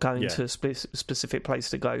 I'm not going to a specific place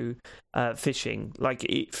to go fishing. Like,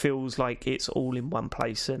 it feels like it's all in one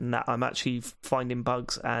place, and that I'm actually finding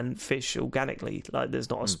bugs and fish organically. Like, there's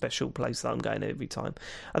not a special place that I'm going every time.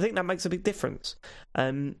 I think that makes a big difference.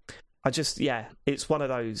 It's one of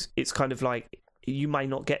those. It's kind of like, you may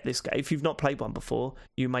not get this game. If you've not played one before,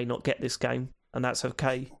 you may not get this game, and that's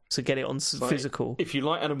okay. So get it on physical. If you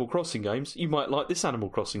like Animal Crossing games, you might like this Animal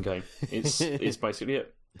Crossing game. It's basically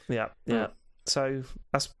it. Yeah. So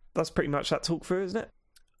that's pretty much that talk through, isn't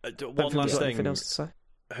it? One last thing. Anything else to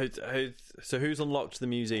say? So who's unlocked the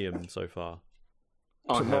museum so far?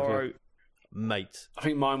 Tomorrow. Mate. I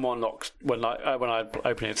think mine were unlocked when I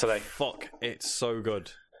opened it today. Fuck, it's so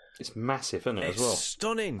good. It's massive, isn't it, as well? It's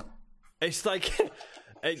stunning. It's like...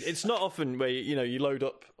 It's not often where you load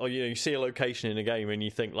up, or you see a location in a game and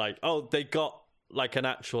you think like, oh, they got like an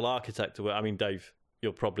actual architect to it. I mean, Dave,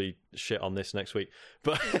 you'll probably shit on this next week.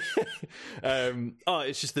 But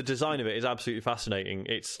it's just the design of it is absolutely fascinating.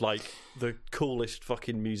 It's like the coolest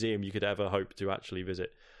fucking museum you could ever hope to actually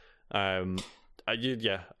visit. You'll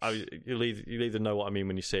either know what I mean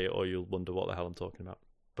when you see it, or you'll wonder what the hell I'm talking about.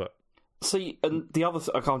 But see, and the other,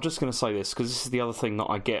 I'm just going to say this because this is the other thing that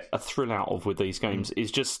I get a thrill out of with these games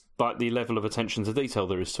is just like the level of attention to detail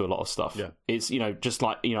there is to a lot of stuff. Yeah, it's just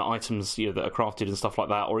like items that are crafted and stuff like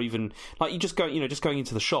that, or even like just going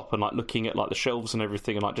into the shop and like looking at like the shelves and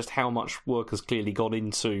everything, and like just how much work has clearly gone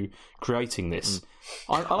into creating this.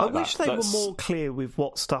 I wish they were more clear with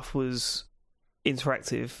what stuff was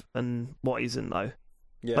interactive and what isn't, though.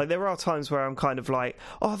 Yeah. Like there are times where I'm kind of like,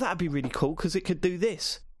 oh, that'd be really cool because it could do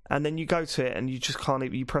this, and then you go to it and you just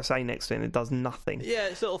can't. You press A next to it and it does nothing. Yeah,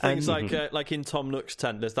 it's little things like in Tom Nook's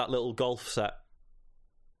tent. There's that little golf set.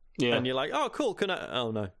 Yeah, and you're like, oh, cool. Can I? Oh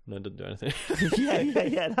no, it didn't do anything.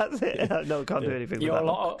 yeah, that's it. No, can't do anything. With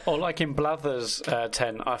that or like in Blather's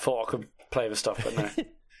tent, I thought I could play with stuff, but no.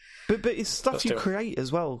 but it's stuff you create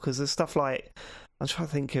as well, because there's stuff like. I'm trying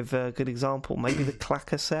to think of a good example. Maybe the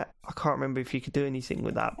Clacker set. I can't remember if you could do anything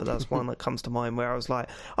with that, but that's one that comes to mind where I was like,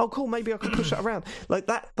 "Oh, cool! Maybe I could push it around." Like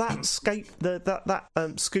that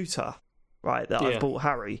scooter, right? That I bought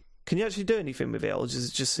Harry. Can you actually do anything with it, or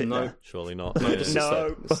just sit there? Surely not.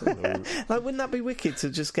 No. Like, wouldn't that be wicked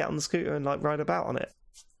to just get on the scooter and like ride about on it?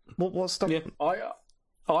 What stuff? Yeah.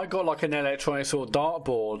 I got like an electronic sort of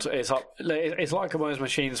dartboard. It's like one of those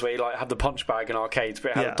machines where you like have the punch bag in arcades,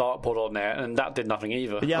 but it had a dartboard on there, and that did nothing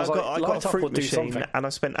either. Yeah, I got a fruit machine, and I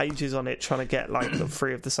spent ages on it trying to get like the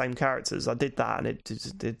 3 of the same characters. I did that, and it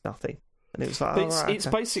just did nothing. And it was like, it's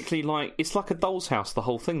basically like it's like a doll's house, the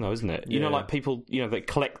whole thing, though, isn't it? You know, like people, that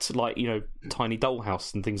collect like tiny doll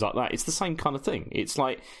house and things like that. It's the same kind of thing. It's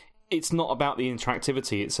like. It's not about the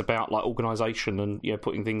interactivity. It's about like organisation and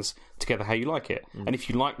putting things together how you like it. And if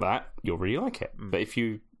you like that, you'll really like it. But if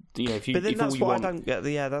you but then that's why I don't get.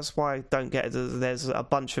 Yeah, that's why I don't get. There's a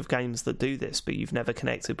bunch of games that do this, but you've never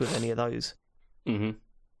connected with any of those. Mm-hmm.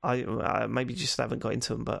 I maybe just haven't got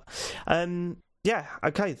into them, but. Yeah,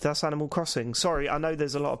 okay, that's Animal Crossing. Sorry, I know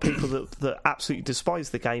there's a lot of people that absolutely despise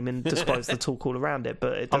the game and despise the talk all around it,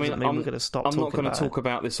 but it doesn't mean we're going to stop talking about it. I'm not going to talk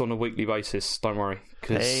about this on a weekly basis, don't worry.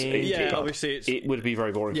 Because obviously it would be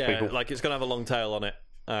very boring for people. Yeah, like it's going to have a long tail on it,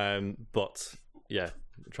 but yeah,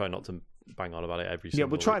 try not to bang on about it every single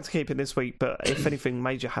we're trying to keep it this week, but if anything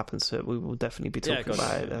major happens to it, we will definitely be talking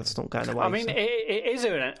about it. That's not going away. I mean, it is.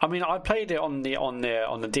 I mean, I played it on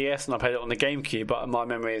the DS and I played it on the GameCube, but my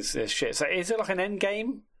memory is shit. So is it like an end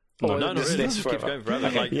game? No, not really. It keeps going forever.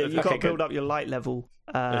 Okay. You've got to build up your light level,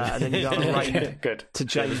 and then you go on a raid to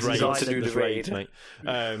James' Island to do the raid. Mate.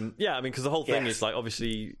 I mean, because the whole thing is like,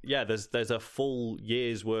 obviously, there's a full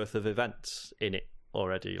year's worth of events in it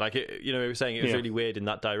already. Like, we were saying it was really weird in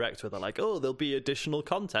that direct where they're like, oh, there'll be additional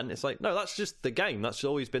content. It's like, no, that's just the game. That's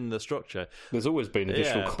always been the structure. There's always been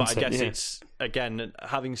additional content. But I guess it's, again,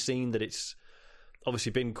 having seen that it's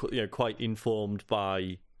obviously been quite informed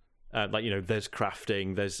by there's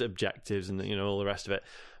crafting, there's objectives, and all the rest of it.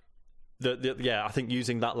 I think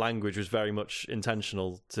using that language was very much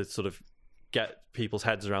intentional to sort of get people's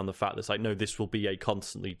heads around the fact that it's like, no, this will be a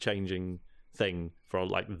constantly changing thing for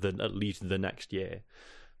like at least the next year.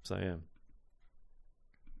 So yeah.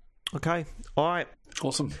 Okay, all right,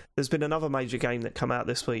 awesome. There's been another major game that come out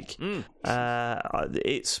this week.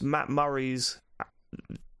 It's Matt Murray's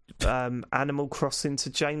Animal Crossing to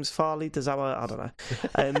James Farley. Does that work? I don't know.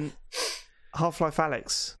 Half-Life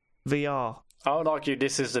Alyx VR. I would argue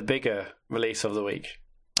this is the bigger release of the week.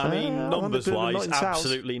 I mean, numbers-wise,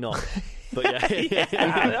 absolutely not. But yeah,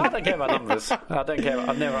 I don't care about numbers. I don't care.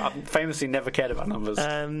 I've famously never cared about numbers.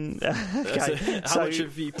 Okay. How much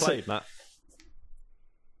have you played, Matt?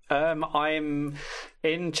 I'm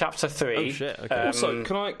in chapter 3. Oh shit! Okay. Also,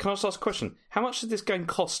 can I just ask a question? How much did this game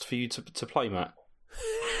cost for you to play, Matt?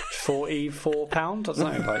 £44. I don't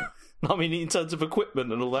know. Like, I mean, in terms of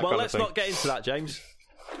equipment and all that. Well, kind let's of thing. not get into that, James.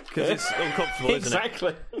 Because it's uncomfortable,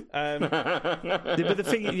 exactly. Isn't it? But the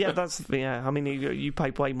thing, I mean, you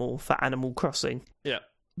paid way more for Animal Crossing. Yeah.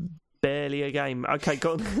 Barely a game. Okay,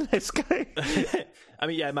 go on. Let's go. I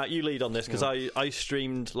mean, yeah, Matt, you lead on this because I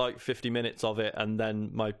streamed like 50 minutes of it and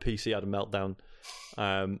then my PC had a meltdown.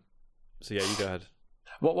 So yeah, you go ahead.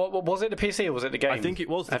 What was it? The PC or was it the game? I think it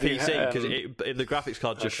was the PC because the graphics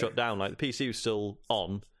card just shut down. Like the PC was still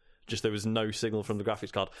on. Just there was no signal from the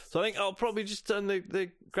graphics card. So I think I'll probably just turn the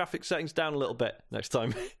graphics settings down a little bit next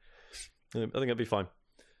time. I think it'll be fine.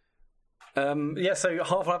 So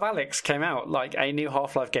Half-Life Alyx came out. Like a new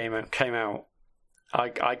Half-Life game came out.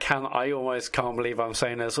 I almost can't believe I'm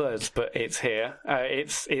saying those words, but it's here.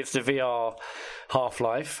 It's the VR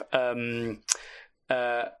Half-Life. And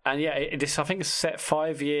yeah, I think it's set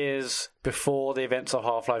 5 years before the events of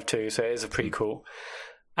Half-Life 2, so it is a prequel.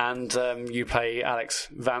 And you play Alex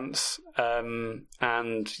Vance,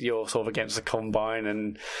 and you're sort of against the Combine,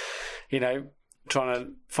 and trying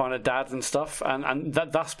to find a dad and stuff, and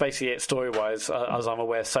that's basically it story-wise, as I'm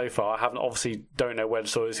aware so far. I don't know where the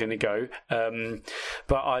story's going to go,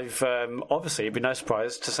 but I've obviously been no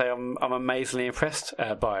surprise to say I'm amazingly impressed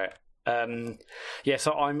by it.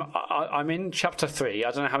 So I'm in chapter 3.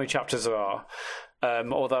 I don't know how many chapters there are.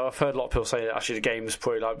 Although I've heard a lot of people say that actually the game is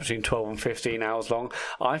probably like between 12 and 15 hours long.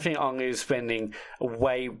 I think I'm going to be spending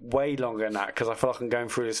way, way longer than that, because I feel like I'm going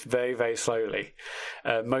through this very, very slowly.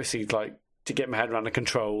 Mostly like to get my head around the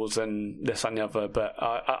controls and this and the other. But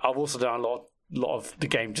I've also done a lot of the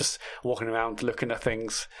game just walking around looking at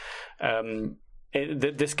things.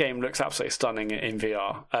 This game looks absolutely stunning in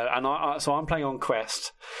VR, and so I'm playing on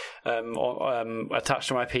Quest, attached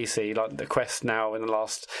to my PC. Like the Quest now, in the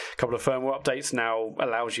last couple of firmware updates, now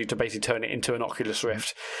allows you to basically turn it into an Oculus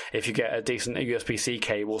Rift if you get a decent USB-C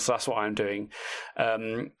cable. So that's what I'm doing.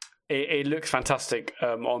 It looks fantastic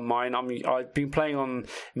on mine. I've been playing on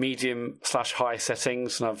medium/high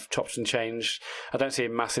settings, and I've chopped and changed. I don't see a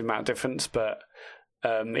massive amount of difference, but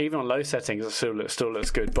even on low settings, it still looks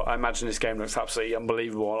good. But I imagine this game looks absolutely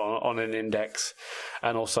unbelievable on an Index,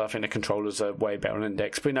 and also I think the controllers are way better on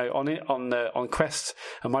Index. But on Quest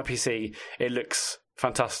and my PC, it looks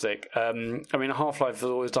fantastic. Half-Life has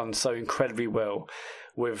always done so incredibly well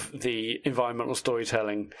with the environmental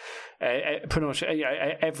storytelling. Pretty much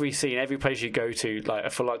every scene, every place you go to, like I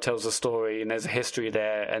feel like tells a story, and there's a history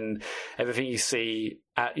there, and everything you see,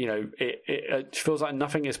 it feels like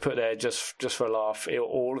nothing is put there just for a laugh.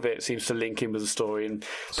 All of it seems to link in with the story and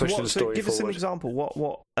pushing the story give forward. Give us an example.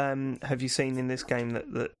 What have you seen in this game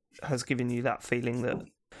that has given you that feeling that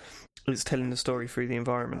it's telling the story through the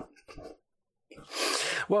environment?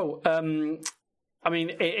 Well,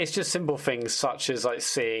 it's just simple things such as like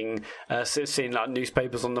seeing like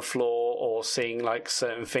newspapers on the floor, or seeing like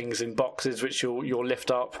certain things in boxes which you'll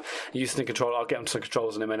lift up using the controller. I'll get onto the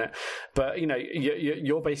controls in a minute, but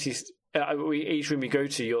you're basically each room you go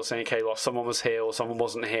to, you're saying, okay, well, someone was here or someone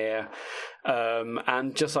wasn't here,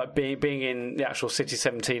 and just like being in the actual City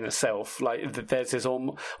 17 itself, like there's this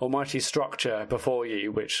almighty structure before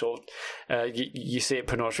you, which sort you see it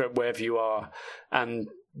pretty much wherever you are, and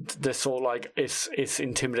they're sort of like it's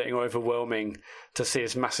intimidating or overwhelming to see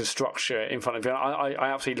this massive structure in front of you.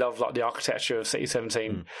 I absolutely love like the architecture of City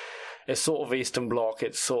 17. It's sort of Eastern Bloc.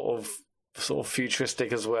 It's sort of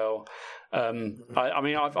futuristic as well.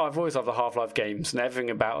 I've always loved the Half-Life games and everything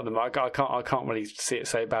about them. I can't really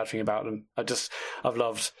say a bad thing about them. I've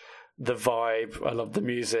loved the vibe. I love the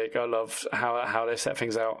music. I love how they set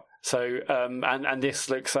things out. So and this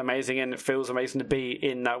looks amazing, and it feels amazing to be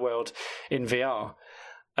in that world in VR.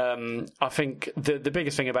 I think the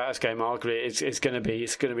biggest thing about this game, arguably, is going to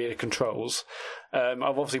be the controls. I've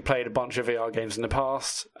obviously played a bunch of VR games in the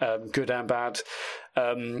past, good and bad,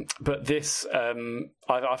 but this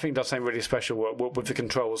I think does something really special with the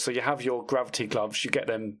controls. So you have your gravity gloves, you get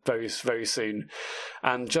them very, very soon,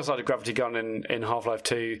 and just like the gravity gun in Half-Life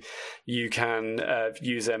 2, you can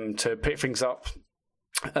use them to pick things up.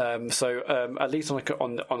 At least on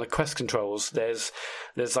the Quest controls, there's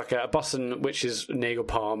like a button which is near your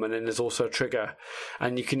palm, and then there's also a trigger,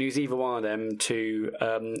 and you can use either one of them to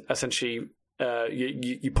essentially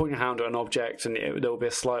you point your hand at an object, and there will be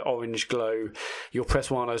a slight orange glow. You'll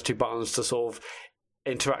press one of those two buttons to sort of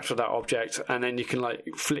interact with that object, and then you can like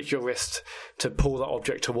flick your wrist to pull that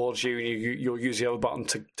object towards you, and you'll use the other button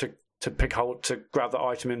to pick hold, to grab the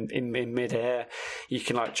item in mid-air. You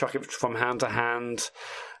can like chuck it from hand to hand.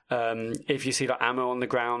 If you see like ammo on the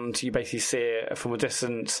ground, you basically see it from a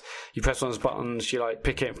distance. You press one of those buttons, you like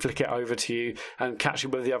pick it and flick it over to you, and catch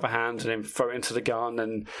it with the other hand, and then throw it into the gun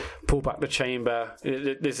and pull back the chamber.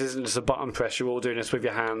 This isn't just a button press. You're all doing this with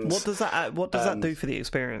your hands. What does that do for the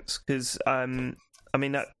experience? Because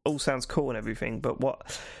that all sounds cool and everything, but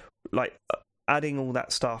what, like, adding all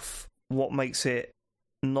that stuff, what makes it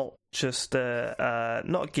not just not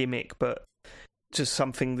a gimmick, but just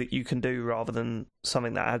something that you can do rather than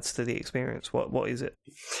something that adds to the experience? What is it?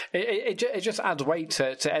 It just adds weight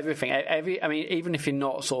to everything. Even if you're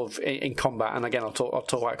not sort of in combat, and again I'll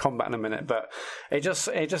talk about combat in a minute, but it just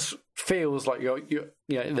feels like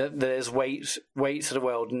there's weight to the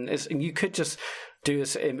world, and you could just do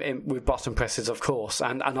this with button presses, of course,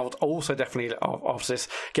 and I would also definitely after this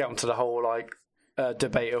get onto the whole like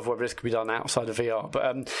debate of whether this could be done outside of VR,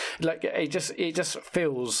 but it just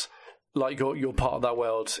feels like you're part of that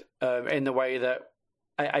world in the way that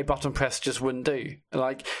a button press just wouldn't do.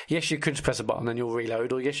 Like, yes, you could press a button and you'll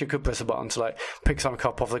reload, or yes, you could press a button to like pick something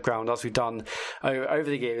up off the ground, as we've done over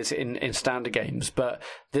the years in standard games. But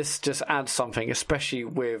this just adds something, especially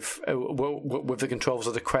with the controls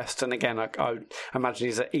of the Quest. And again, I imagine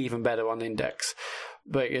these are even better on Index.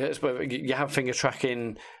 But you have finger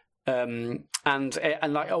tracking. And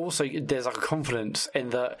like also there's like a confidence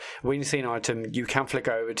in that when you see an item you can flick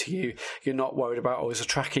over to you. You're not worried about, is the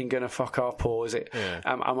tracking going to fuck up, or is it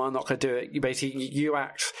am I not going to do it? You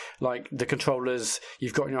act like the controllers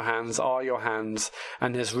you've got in your hands are your hands,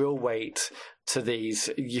 and there's real weight to these.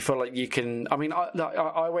 You feel like you can. I mean,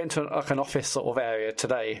 I went to like an office sort of area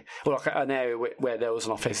today, or like an area where there was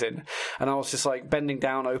an office in, and I was just like bending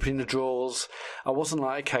down, opening the drawers. I wasn't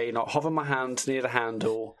like, okay, not hover my hand near the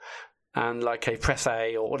handle and like, okay, press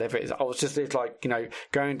A or whatever it is. I was just like,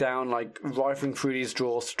 going down, like rifling through these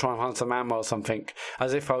drawers to try and find some ammo or something,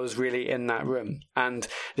 as if I was really in that room. And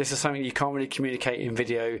this is something you can't really communicate in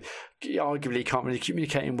video. Arguably, you can't really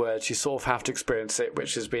communicate in words. You sort of have to experience it,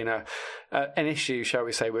 which has been an issue, shall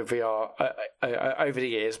we say, with VR over the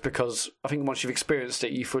years, because I think once you've experienced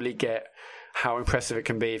it, you fully get how impressive it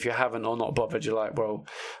can be. If you haven't or not bothered, you're like, well,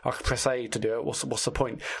 I could press A to do it. What's the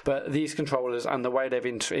point? But these controllers and the way they've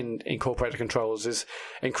incorporated controls is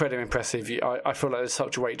incredibly impressive. I feel like there's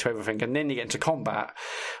such a weight to everything. And then you get into combat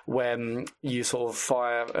when you sort of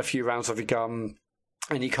fire a few rounds of your gun,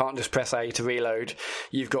 and you can't just press A to reload.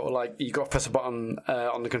 You've got to press a button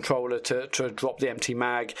on the controller to drop the empty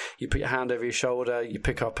mag. You put your hand over your shoulder. You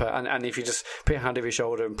pick up and if you just put your hand over your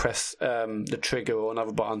shoulder and press the trigger or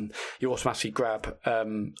another button, you automatically grab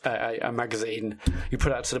a magazine. You put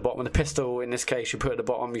that to the bottom of the pistol. In this case, you put it at the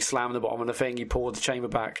bottom. You slam the bottom of the thing. You pull the chamber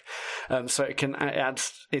back. So it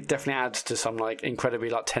definitely adds to some like incredibly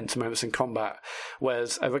like tense moments in combat.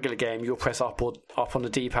 Whereas a regular game, you'll press up on the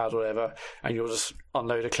D-pad or whatever, and you'll just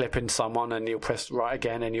unload a clip in someone, and you'll press right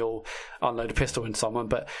again and you'll unload a pistol in someone.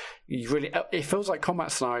 But it feels like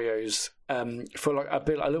combat scenarios feel like a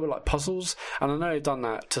little bit like puzzles, and I know they've done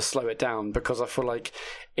that to slow it down, because I feel like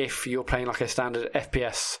if you're playing like a standard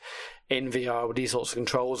FPS in VR with these sorts of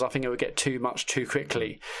controls, I think it would get too much too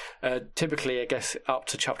quickly. Typically, I guess up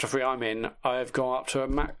to chapter 3 I'm in, I've gone up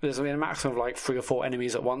to there's been a maximum of like 3 or 4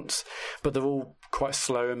 enemies at once, but they're all quite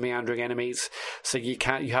slow and meandering enemies. So you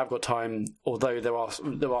have got time, although there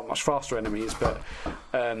are much faster enemies, but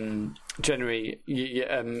generally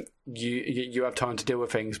you have time to deal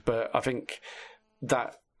with things. But I think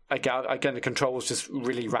that again the controls just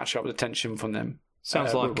really ratchet up the tension from them.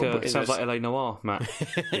 Sounds like LA Noire, Matt.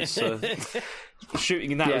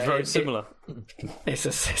 Shooting in that was very similar. It's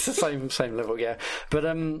the same level, yeah. But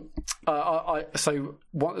so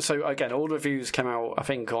again, all the reviews came out, I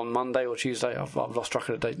think, on Monday or Tuesday. I've lost track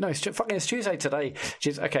of the date. No, it's Tuesday today.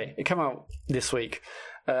 Okay, it came out this week,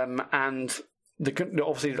 and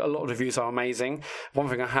obviously a lot of reviews are amazing. One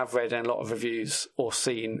thing I have read in a lot of reviews or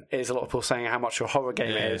seen is a lot of people saying how much a horror game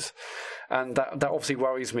it is, and that obviously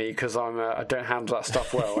worries me, because I don't handle that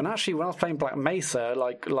stuff well. And actually, when I was playing Black Mesa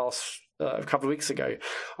like a couple of weeks ago,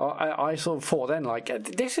 I sort of thought then, like,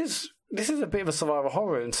 this is a bit of a survival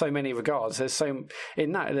horror in so many regards. There's so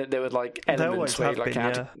in that there were like elements where like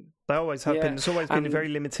they always have been. It's always been very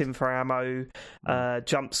limiting for ammo,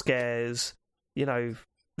 jump scares.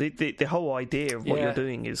 The whole idea of what you're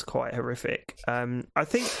doing is quite horrific. I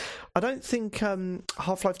don't think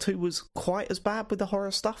Half-Life 2 was quite as bad with the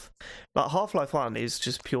horror stuff. Like Half-Life 1 is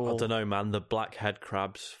just pure. I don't know, man. The black head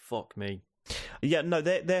crabs, fuck me. Yeah, no,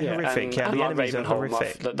 they're horrific. And the enemies are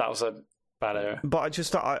horrific. That was a bad area. But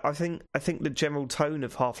I think the general tone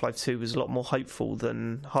of Half-Life 2 was a lot more hopeful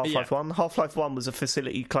than Half-Life 1. Half-Life 1 was a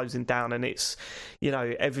facility closing down, and it's,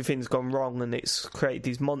 everything's gone wrong, and it's created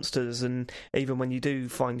these monsters, and even when you do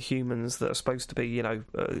find humans that are supposed to be, a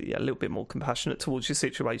little bit more compassionate towards your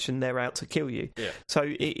situation, they're out to kill you. Yeah. So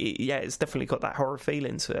it's definitely got that horror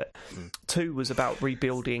feeling to it. 2 was about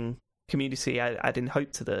rebuilding community, adding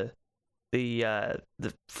hope to the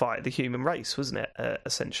fight of the human race, wasn't it?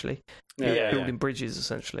 Essentially, building bridges,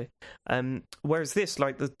 essentially. Whereas this,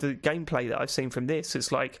 like the gameplay that I've seen from this,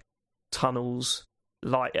 it's like tunnels,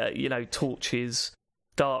 like torches,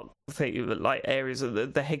 dark like areas.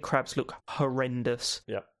 The head crabs look horrendous.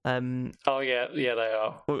 Yeah. They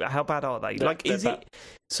are. How bad are they? Is it?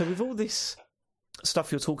 So with all this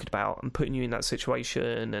stuff you're talking about and putting you in that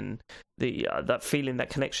situation, and the that feeling,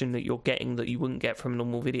 that connection that you're getting that you wouldn't get from a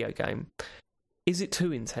normal video game, is it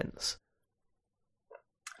too intense?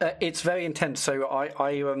 It's very intense. So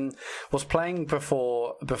I was playing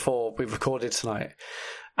before we recorded tonight,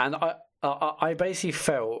 and I basically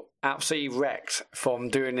felt absolutely wrecked from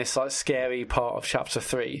doing this like scary part of chapter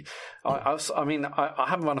 3. I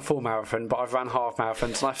haven't run a full marathon, but I've run half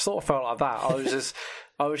marathons, and I sort of felt like that.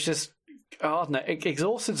 I was just I don't know,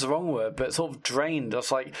 exhausted's the wrong word, but sort of drained.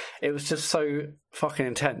 It was just so fucking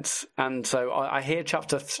intense. And so I hear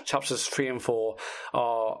chapters 3 and 4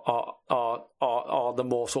 are the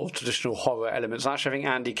more sort of traditional horror elements. And actually, I think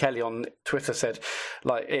Andy Kelly on Twitter said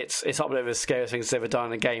like it's up there with the scariest things he's ever done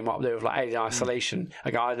in a game, up there with like Alien Isolation.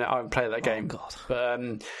 Like, I haven't played that game, God. But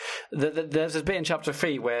there's a bit in chapter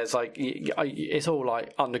 3 where it's like it's all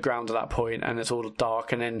like underground at that point, and it's all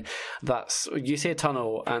dark, and then you see a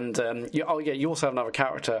tunnel, and you also have another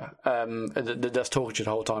character that's talking to you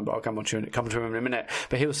the whole time, but I'll come to him in a minute.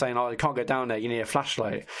 But he was saying, you can't go down there, you need a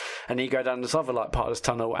flashlight. And you go down this other like part of this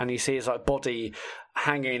tunnel, and you see his like body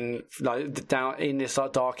hanging like down in this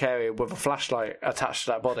like dark area with a flashlight attached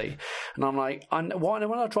to that body. And I'm like,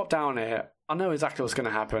 when I drop down here, I know exactly what's going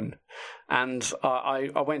to happen. And I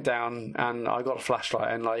went down and I got a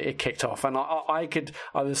flashlight, and like it kicked off, and I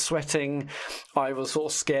was sweating. I was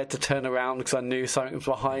sort of scared to turn around because I knew something was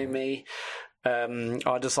behind me.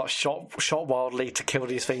 I just like shot wildly to kill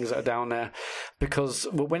these things that are down there, because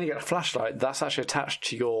when you get a flashlight, that's actually attached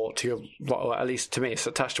to your well, at least to me, it's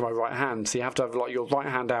attached to my right hand. So you have to have like your right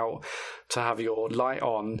hand out to have your light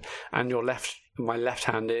on, and my left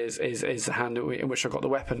hand is the hand in which I got the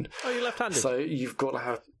weapon. Oh, you're left-handed. So you've got to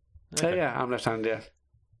have. Okay. Yeah, I'm left-handed. Yeah.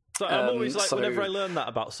 So I'm always like, whenever I learn that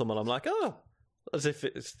about someone, I'm like, oh. As if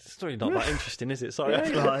it's really not that interesting, is it? Sorry.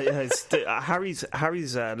 Harry's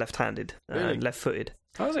left-handed, really? left-footed.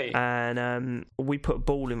 Oh, is he? And we put a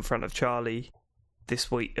ball in front of Charlie this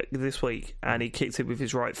week, and he kicked it with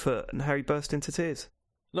his right foot, and Harry burst into tears.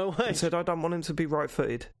 No way. He said, "I don't want him to be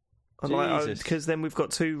right-footed, because then we've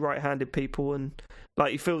got two right-handed people, and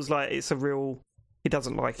like he feels like it's a real." He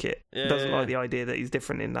doesn't like it. Yeah, he doesn't like the idea that he's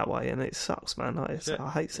different in that way, and it sucks, man. I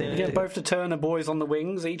hate seeing it. You get both the Turner boys on the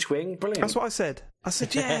wings, each wing. Brilliant. That's what I said. I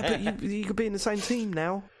said, yeah, but you could be in the same team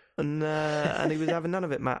now. And he was having none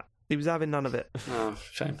of it, Matt. He was having none of it. Oh,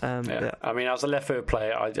 shame. Yeah. I mean, as a left-footed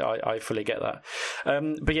player, I fully get that.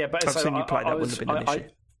 But I've seen you play. That wouldn't have been an issue.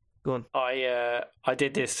 Go on. I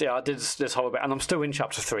did this. Yeah, I did this whole bit, and I'm still in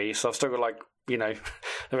chapter 3, so I've still got like the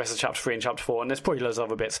rest of chapter 3 and chapter 4, and there's probably loads of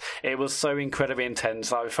other bits. It was so incredibly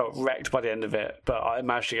intense. I felt wrecked by the end of it, but I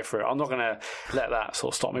managed to get through it. I'm not going to let that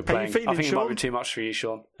sort of stop me playing. I think it might be too much for you,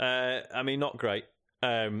 Sean. I mean, not great.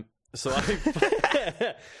 So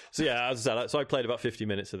I as I said, so I played about 50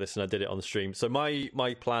 minutes of this, and I did it on the stream. So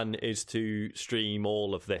my plan is to stream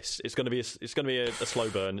all of this. It's going to be a slow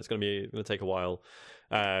burn. It's going to take a while.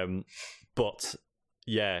 But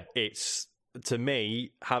yeah, it's, to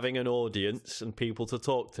me, having an audience and people to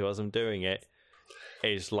talk to as I'm doing it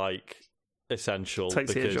is like essential.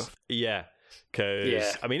 Takes the edge off.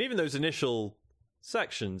 Because I mean, even those initial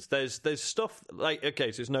sections, there's stuff like,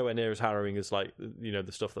 okay, so it's nowhere near as harrowing as like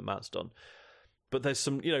the stuff that Matt's done, but there's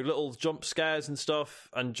some little jump scares and stuff,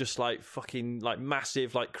 and just like fucking like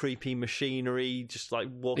massive like creepy machinery just like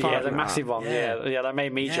walking. Yeah, the massive one. Yeah, that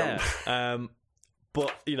made me jump.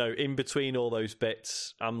 But in between all those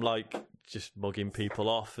bits, I'm like just mugging people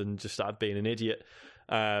off and just started being an idiot,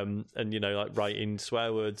 and like writing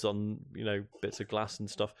swear words on bits of glass and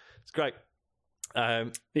stuff. It's great.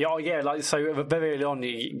 Like so very early on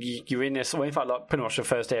you're in this, well, in fact like pretty much the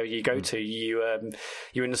first area you go to, you're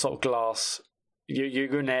in the sort of glass, you're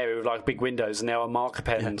in an area with like big windows, and there are marker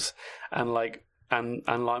pens and like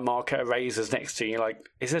marker erasers next to you. You're like,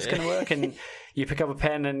 is this going to work? And you pick up a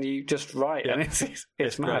pen and you just write, and it's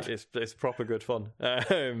mad. Great. It's proper good fun.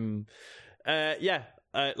 Like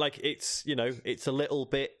it's it's a little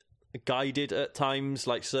bit guided at times.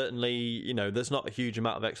 Like certainly, there's not a huge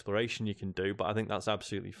amount of exploration you can do, but I think that's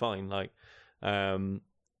absolutely fine. Like,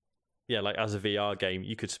 like as a VR game,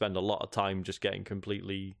 you could spend a lot of time just getting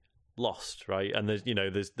completely lost, right? And there's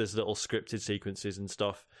there's little scripted sequences and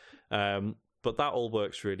stuff. But that all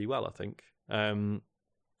works really well, I think.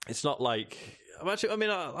 It's not like...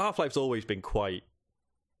 Half-Life's always been quite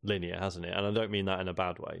linear, hasn't it? And I don't mean that in a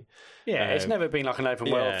bad way. Yeah, it's never been like an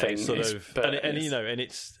open world thing. And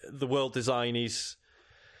it's the world design is...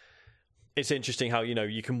 It's interesting how,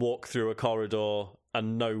 you can walk through a corridor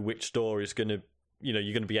and know which door is going to... you're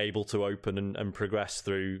going to be able to open and progress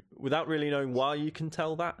through without really knowing why. You can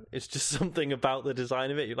tell that. It's just something about the design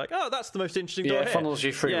of it. You're like, oh, that's the most interesting door here. It funnels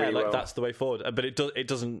you through really well. That's the way forward. But it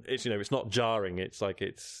doesn't, it's, it's not jarring. It's like,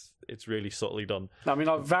 it's it's really subtly done. I mean,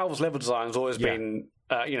 like Valve's level design has always been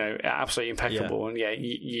absolutely impeccable, and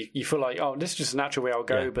you feel like, oh, this is just a natural way I'll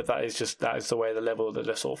go, but that is the way the level that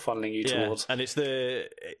they're sort of funneling you towards. And it's the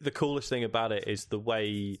coolest thing about it is the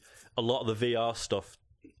way a lot of the VR stuff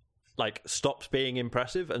like stops being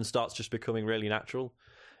impressive and starts just becoming really natural.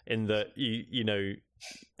 In that you know,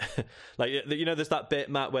 like there's that bit,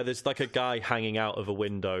 Matt, where there's like a guy hanging out of a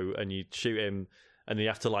window and you shoot him, and you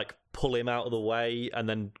have to like pull him out of the way and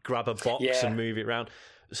then grab a box and move it around.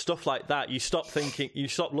 Stuff like that. You stop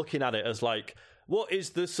looking at it as like, what is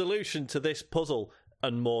the solution to this puzzle,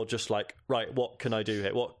 and more just like, right, what can I do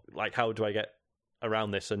here? How do I get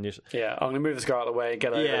around this? And I'm going to move this guy out of the way and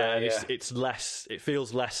get over there. And it's less. It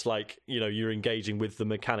feels less like you're engaging with the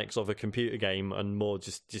mechanics of a computer game, and more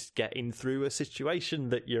just getting through a situation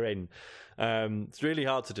that you're in. It's really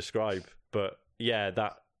hard to describe, but it's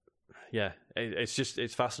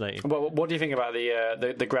fascinating. Well, what do you think about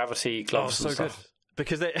the gravity gloves and stuff? Good.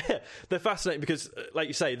 Because they're fascinating, because like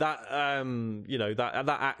you say, that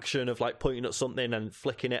that action of like pointing at something and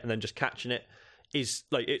flicking it and then just catching it is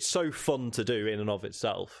like, it's so fun to do in and of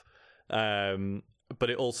itself, but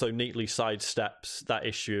it also neatly sidesteps that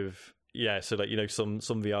issue of so like some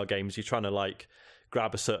VR games you're trying to like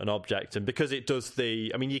grab a certain object, and because it does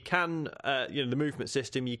you can the movement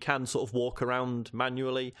system, you can sort of walk around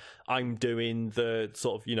manually. I'm doing the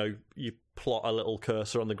sort of you plot a little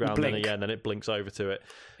cursor on the ground and then it blinks over to it.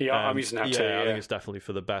 I'm using that too. I think it's definitely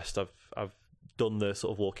for the best. I've done the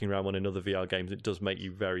sort of walking around one in other VR games. It does make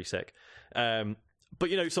you very sick. But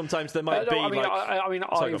sometimes there might be. I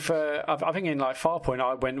think in like Farpoint,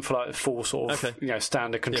 I went for like full sort of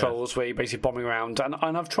standard controls where you're basically bombing around, and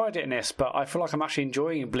I've tried it in this, but I feel like I'm actually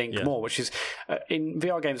enjoying Blink more, which is in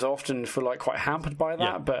VR games I often feel like quite hampered by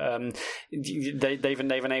that. But they've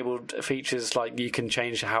enabled features like you can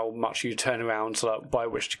change how much you turn around, so like by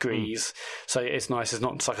which degrees. So it's nice. It's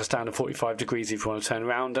not just like a standard 45 degrees if you want to turn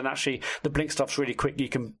around, and actually the Blink stuff's really quick. You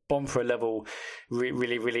can bomb for a level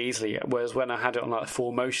really, really easily. Whereas when I had it on like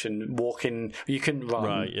full motion, walking, you couldn't run.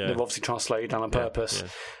 Right, They're obviously trying to slow you down on purpose.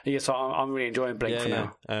 So I'm really enjoying Blink for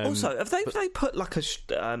now. Also, have they put like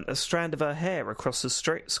a strand of her hair across the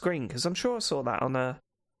screen? Because I'm sure I saw that on a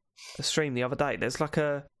stream the other day. There's like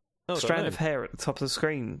a strand of hair at the top of the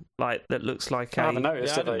screen, like that looks like I haven't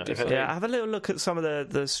noticed it. Have a little look at some of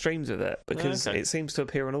the streams of it, because it seems to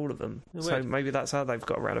appear on all of them. So maybe that's how they've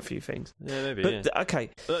got around a few things. Yeah, maybe. But okay,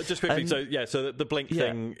 just quickly. So the Blink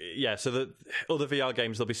thing. So the other VR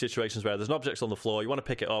games, there'll be situations where there's an object on the floor, you want to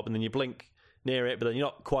pick it up, and then you blink near it, but then you're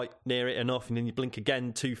not quite near it enough, and then you blink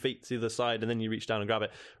again 2 feet to the side, and then you reach down and grab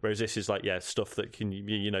it. Whereas this is like stuff that can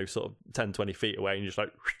sort of 10-20 feet away, and you just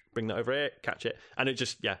like bring that over here, catch it, and it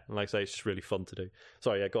just like I say, it's just really fun to do.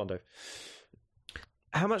 Sorry, go on, Dave.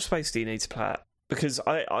 How much space do you need to play it? Because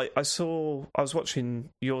I was watching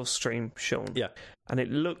your stream, Sean, and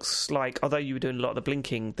it looks like, although you were doing a lot of the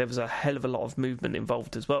blinking, there was a hell of a lot of movement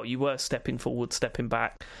involved as well. You were stepping forward, stepping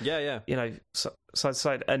back. Yeah. Side to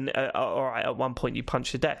side, and all right, at one point you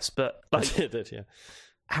punched your desk, but like, I did, yeah.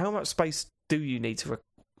 How much space do you need to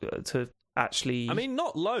actually? I mean,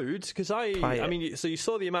 not loads, because so you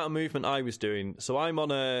saw the amount of movement I was doing. So I'm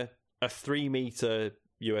on a 3-meter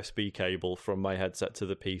USB cable from my headset to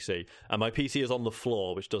the PC, and my PC is on the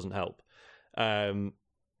floor, which doesn't help.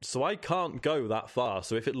 So I can't go that far.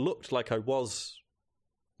 So if it looked like I was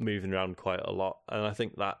moving around quite a lot, and I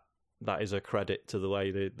think that is a credit to the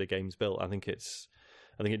way the game's built. I think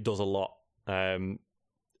it does a lot.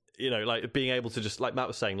 Like being able to just, like Matt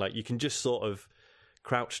was saying, like you can just sort of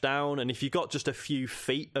crouch down, and if you've got just a few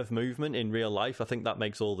feet of movement in real life, I think that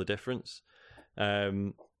makes all the difference.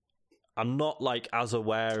 I'm not like as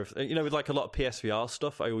aware of, with like a lot of PSVR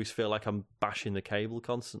stuff, I always feel like I'm bashing the cable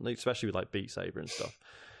constantly, especially with like Beat Saber and stuff.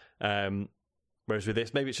 Whereas with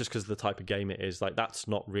this, maybe it's just because of the type of game it is, like that's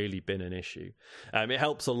not really been an issue. It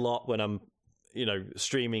helps a lot when I'm,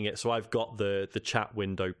 streaming it. So I've got the chat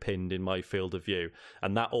window pinned in my field of view,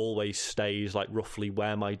 and that always stays like roughly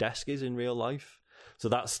where my desk is in real life. So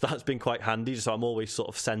that's been quite handy. So I'm always sort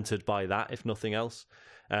of centered by that, if nothing else.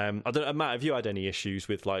 I don't know, Matt, have you had any issues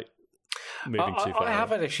with like moving too far? I have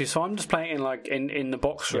had issues. So I'm just playing in the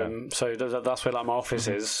box room. Yeah. So that's where like my office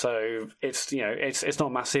is. So it's it's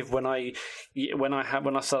not massive. When I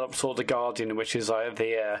set up sort of the Guardian, which is like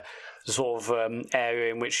the sort of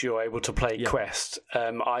area in which you're able to play Quest,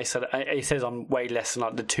 it says I'm way less than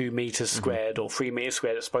like the 2 meters squared or 3 meters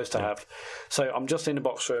squared it's supposed to have. So I'm just in the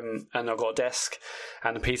box room, and I've got a desk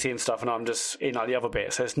and a PC and stuff, and I'm just in like the other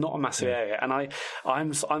bit. So it's not a massive area, and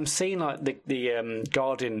I'm seeing like the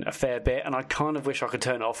Guardian a fair bit, and I kind of wish I could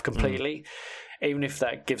turn it off completely. even if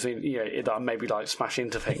that gives me, that I maybe like smash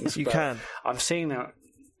into things. You can. I'm seeing that.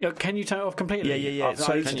 Can you turn it off completely? Yeah.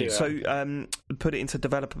 So put it into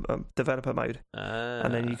developer mode,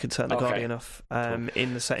 and then you can turn the Guardian off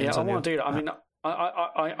in the settings. Yeah, I want to do that. I mean,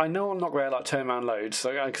 I know I'm not going to like turn around loads. So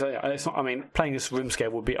it's not. I mean, playing this room scale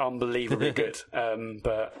would be unbelievably good.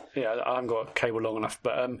 But yeah, I haven't got a cable long enough.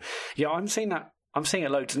 But I'm seeing that. I'm seeing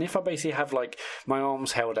it loads, and if I basically have like my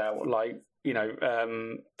arms held out, like left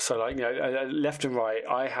and right,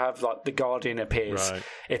 I have like the Guardian appears. Right.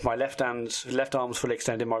 If my left arm's fully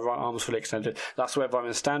extended, my right arm's fully extended. That's whether I'm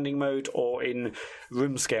in standing mode or in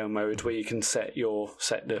room scale mode, where you can set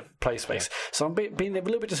the play space. Yeah. So I'm being a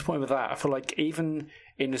little bit disappointed with that. I feel like even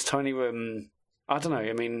in this tiny room, I don't know.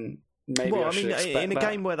 I mean, maybe I should expect in a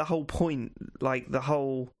game where the whole point, like the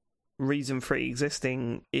whole reason for it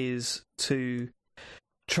existing, is to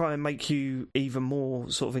try and make you even more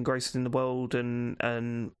sort of engrossed in the world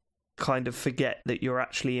and kind of forget that you're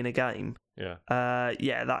actually in a game.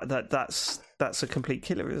 That's a complete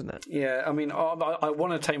killer, isn't it? Yeah, I mean, I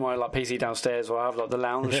want to take my like PC downstairs, or I have like the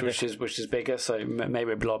lounge, which is bigger, so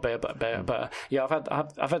maybe a lot better. But yeah,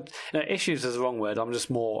 I've had issues is the wrong word. I'm just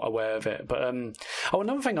more aware of it. But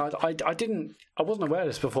another thing, I wasn't aware of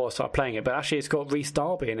this before I started playing it, but actually it's got Rhys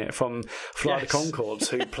Darby in it from Flight of the Conchords,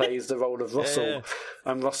 who plays the role of Russell. Yeah.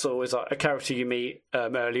 And Russell is like a character you meet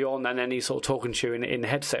early on, and then he's sort of talking to you in the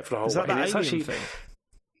headset for the whole way. Is that the alien thing?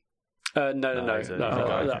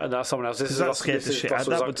 No, that's someone else. That would scare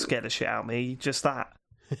the shit out of me. Just that.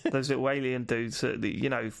 Those little alien dudes,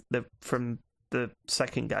 they're from the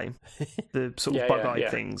second game, the sort of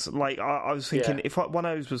bug-eyed things. Like, I was thinking, if one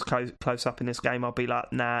of those was close up in this game, I'd be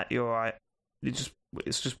like, nah, you're all right.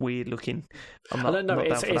 It's just weird looking.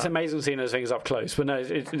 It's amazing seeing those things up close. But no,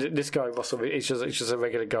 this guy Russell, it's just a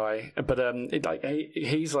regular guy. But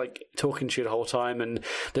he's like talking to you the whole time, and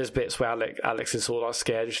there's bits where Alex is sort of like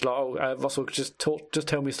scared. She's like, Russell, just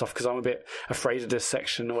tell me stuff because I'm a bit afraid of this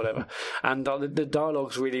section or whatever. And the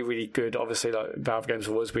dialogue's really, really good. Obviously, like Valve games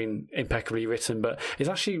have always been impeccably written, but it's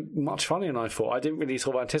actually much funnier than I thought. I didn't really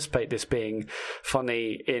sort of anticipate this being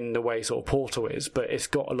funny in the way sort of Portal is, but it's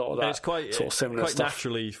got a lot of that sort of similar stuff.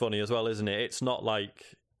 Naturally funny as well, isn't it? It's not like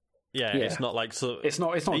it's not like it's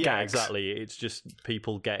not gags. Yeah, exactly. It's just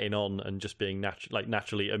people getting on and just being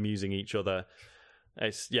naturally amusing each other.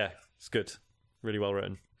 It's good, really well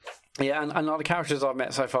written. Yeah, and like the characters I've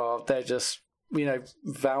met so far, they're just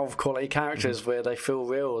Valve quality characters where they feel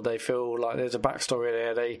real. They feel like there's a backstory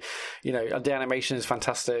there. They, the animation is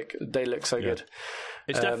fantastic. They look so good.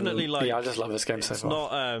 It's definitely like I just love this game so far.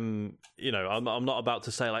 Not I'm not about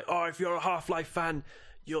to say like, oh, if you're a Half-Life fan,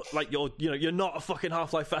 you're not a fucking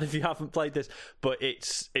Half-Life fan if you haven't played this. But it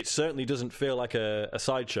certainly doesn't feel like a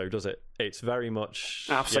sideshow, does it? It's very much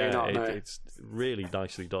absolutely not. No. It's really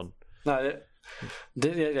nicely done. No.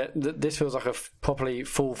 This feels like a properly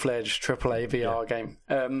full-fledged AAA VR game.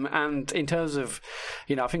 And in terms of,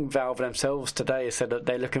 I think Valve themselves today said that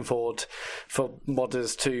they're looking forward for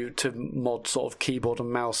modders to mod sort of keyboard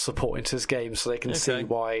and mouse support into this game, so they can see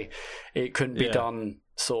why it couldn't be done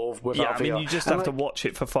sort of without VR. I mean, you just have to watch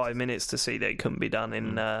it for 5 minutes to see that it couldn't be done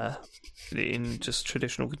in just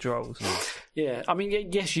traditional controls. Yeah, I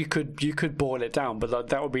mean, yes, you could boil it down, but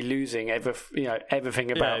that would be losing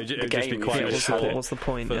everything about the game. What's the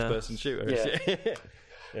point? First-person shooter.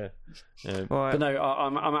 Yeah. But no,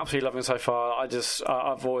 I'm absolutely loving it so far.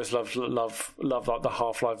 I've always loved like the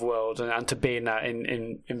Half-Life world, and to be in that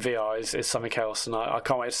in VR is something else. And I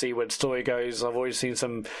can't wait to see where the story goes. I've already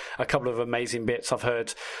seen a couple of amazing bits. I've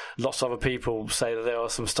heard lots of other people say that there are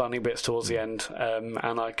some stunning bits towards the end,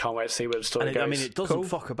 and I can't wait to see where the story goes. I mean, it doesn't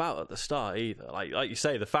fuck about at the start either. Like you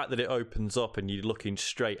say, the fact that it opens up and you're looking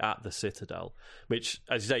straight at the Citadel, which,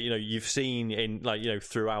 as you say, you've seen in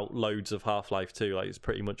throughout loads of Half-Life 2, like it's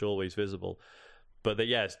pretty much always visible. But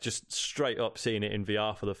it's just straight up seeing it in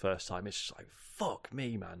VR for the first time. It's just like, fuck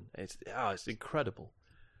me, man. It's incredible.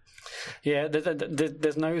 Yeah,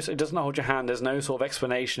 there's no, it doesn't hold your hand. There's no sort of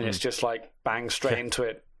explanation. It's just like bang straight into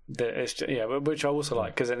it. It's which I also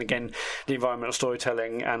like, because then again, the environmental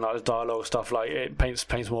storytelling and like the dialogue stuff, like it paints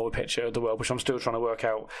more of a picture of the world, which I'm still trying to work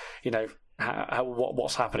out.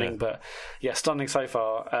 What's happening. But yeah, stunning so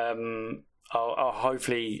far. I'll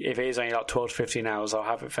hopefully, if it is only like 12 to 15 hours, I'll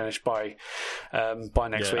have it finished by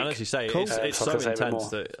next week. And as you say, it's so intense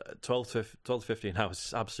that 12 to 15 hours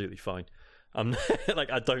is absolutely fine. I'm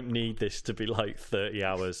I don't need this to be like 30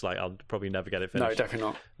 hours. Like, I'll probably never get it finished. No,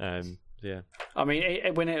 definitely not. Yeah. I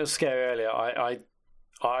mean, when it was scary earlier, I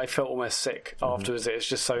I felt almost sick afterwards. It was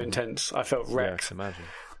just so intense. I felt wrecked. Yeah, I can imagine.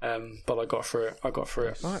 But I got through it.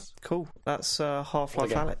 Right, cool. That's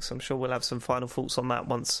Half-Life Alyx. I'm sure we'll have some final thoughts on that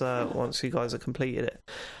once you guys have completed it.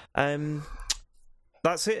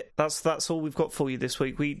 That's it. That's all we've got for you this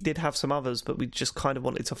week. We did have some others, but we just kind of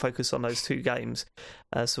wanted to focus on those 2 games.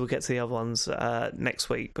 So we'll get to the other ones next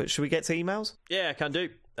week. But should we get to emails? Yeah, I can do.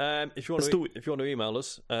 If you want to email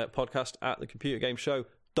us,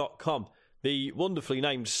 podcast@thecomputergameshow.com. The wonderfully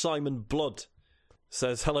named Simon Blood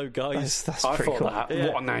says, hello guys. That's I pretty thought cool. that.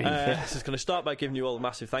 What a name. This is going to start by giving you all a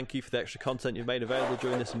massive thank you for the extra content you've made available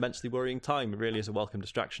during this immensely worrying time. It really is a welcome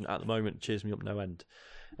distraction at the moment. It cheers me up no end.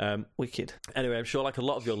 Wicked. Anyway, I'm sure like a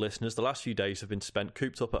lot of your listeners, the last few days have been spent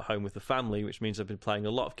cooped up at home with the family, which means I've been playing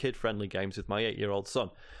a lot of kid-friendly games with my 8-year-old son.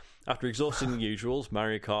 After exhausting the usuals,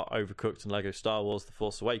 Mario Kart, Overcooked and Lego Star Wars The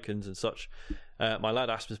Force Awakens and such, my lad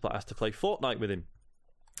asked us to play Fortnite with him.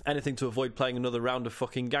 Anything to avoid playing another round of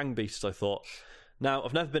fucking Gang Beasts, I thought. Now,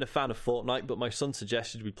 I've never been a fan of Fortnite, but my son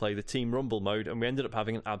suggested we play the Team Rumble mode, and we ended up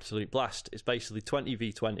having an absolute blast. It's basically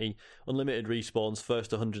 20v20, unlimited respawns,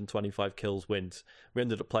 first 125 kills wins. We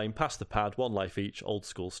ended up playing past the pad, 1 life each, old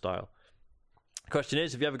school style. Question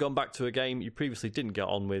is, have you ever gone back to a game you previously didn't get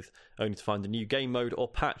on with, only to find a new game mode or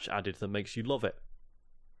patch added that makes you love it?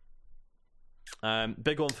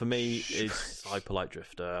 Big one for me is Hyper Light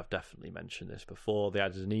Drifter. I've definitely mentioned this before. They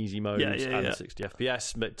added an easy mode and 60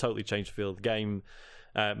 FPS, but totally changed the feel of the game,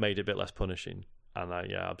 made it a bit less punishing, and I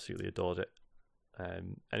absolutely adored it.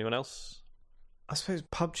 Anyone else? I suppose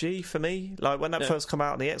PUBG for me. Like when that first came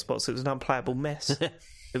out on the Xbox, it was an unplayable mess.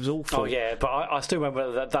 It was awful. Oh yeah, but I still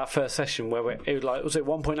remember that first session where was it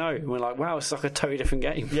 1.0? And we're like, wow, it's like a totally different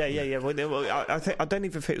game. Yeah. Well, I don't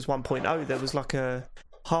even think it was 1.0. There was like a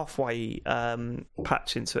halfway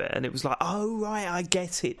patch into it, and it was like, oh right, I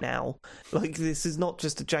get it now. Like this is not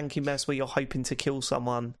just a janky mess where you're hoping to kill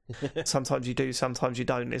someone. Sometimes you do, sometimes you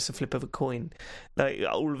don't. It's a flip of a coin. Like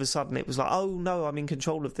all of a sudden, it was like, oh no, I'm in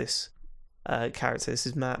control of this character. This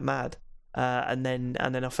is mad. And then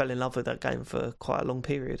I fell in love with that game for quite a long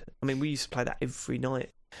period. I mean, we used to play that every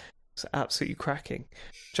night. It's absolutely cracking.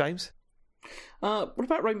 James? What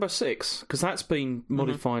about Rainbow Six? Because that's been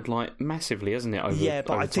modified like massively, hasn't it?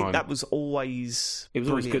 Over I think time. that was always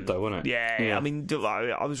always good though, wasn't it? Yeah. I mean,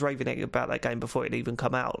 I was raving about that game before it even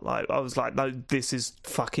come out. Like I was like, no, this is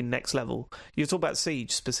fucking next level. You're talking about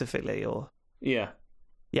Siege specifically, or yeah.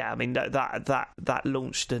 I mean that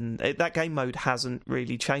launched, and that game mode hasn't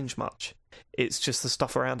really changed much. It's just the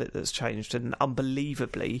stuff around it that's changed, and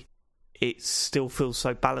unbelievably, it still feels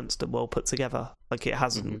so balanced and well put together. Like it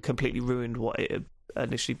hasn't completely ruined what it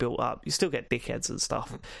initially built up. You still get dickheads and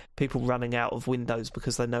stuff, people running out of windows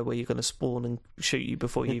because they know where you're going to spawn and shoot you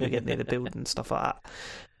before you even get near the building and stuff like that.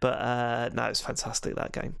 But no, it's fantastic,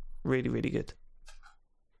 that game. Really, really good.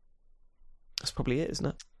 That's probably it, isn't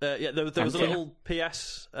it? There was a little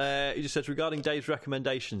PS. He just says, regarding Dave's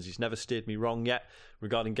recommendations, he's never steered me wrong yet.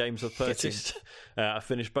 Regarding games I've purchased, I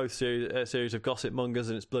finished both series of Gossip Mongers,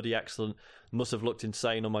 and it's bloody excellent. Must have looked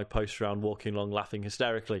insane on my post round, walking along laughing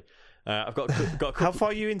hysterically. I've got a couple... How far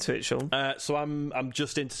are you into it, Sean? So I'm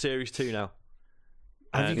just into series 2 now.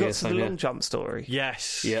 Have you got to the long jump story?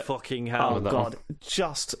 Yes. Yep. Fucking hell. Oh god,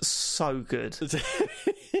 just so good.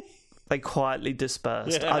 They quietly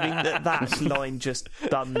dispersed. I mean, that line just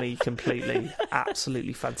done me completely.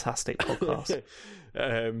 Absolutely fantastic podcast.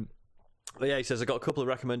 But yeah, he says, I got a couple of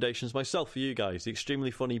recommendations myself for you guys. The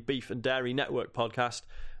extremely funny Beef and Dairy Network podcast,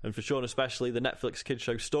 and for Sean especially, the Netflix kids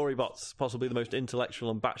show Storybots, possibly the most intellectual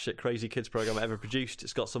and batshit crazy kids program ever produced.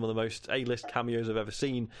 It's got some of the most A-list cameos I've ever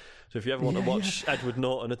seen. So if you ever want to watch Edward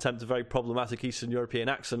Norton attempt a very problematic Eastern European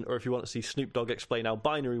accent, or if you want to see Snoop Dogg explain how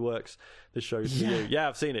binary works, this show's for you. Yeah,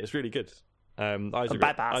 I've seen it. It's really good.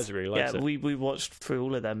 Isaac really likes it. We watched through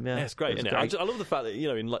all of them. Yeah, it's great, isn't it? I love the fact that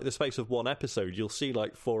in like the space of one episode, you'll see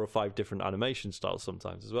like 4 or 5 different animation styles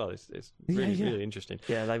sometimes as well. It's really really interesting.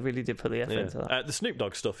 Yeah, they really did put the effort into that. The Snoop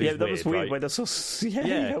Dogg stuff is that was weird when I saw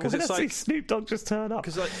because it's like Snoop Dogg just turn up.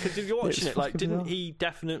 Because if you're watching it, like, didn't he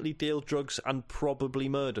definitely deal drugs and probably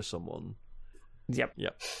murder someone? Yep.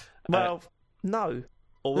 Well, no.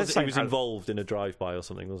 Or was he was involved in a drive-by or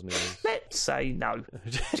something, wasn't he? Let's say no,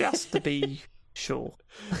 just to be sure.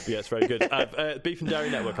 Yeah, it's very good. Beef and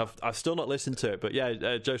Dairy Network, I've still not listened to it, but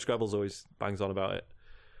yeah, Joe Scrabbles always bangs on about it.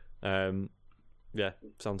 Yeah,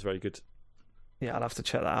 sounds very good. Yeah, I'll have to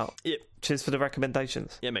check that out. Yep. Cheers for the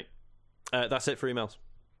recommendations. Yeah, mate. That's it for emails.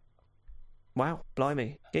 Wow,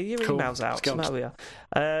 blimey. Get your emails out. Tweets.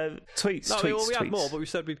 We had more, but we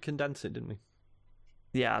said we'd condense it, didn't we?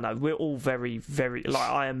 Yeah, I know. We're all very, very... Like,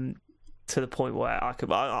 I am to the point where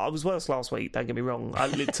I was worse last week, don't get me wrong.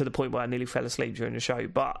 To the point where I nearly fell asleep during the show.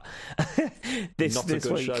 But this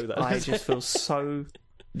week, I just feel so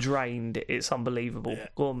drained. It's unbelievable. Yeah.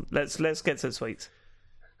 Go on, let's get to the tweets.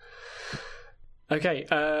 Okay.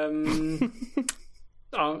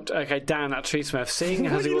 Okay, Dan at Tree Smith. Seeing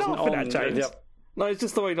as he wasn't on that, no, it's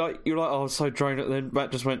just the way you're like, oh, so drained. And then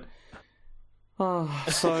Matt just went, oh,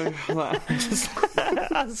 so that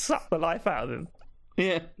I sucked the life out of him.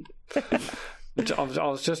 Yeah. I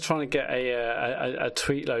was just trying to get a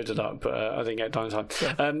tweet loaded up, but I didn't get time.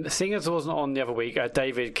 Yeah. Seeing as I wasn't on the other week,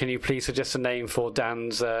 David, can you please suggest a name for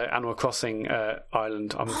Dan's Animal Crossing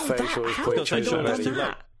island? I'm very sure he's probably chosen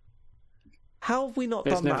already. How have we not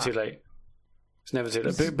done that? It's never too late. It's never too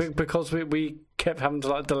late. Because we kept having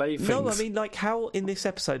to delay things. No, I mean, how in this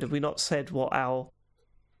episode have we not said what our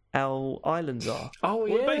islands are? Oh,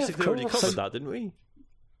 yeah. We basically already covered that, didn't we?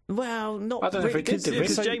 Well, not I don't know if we did.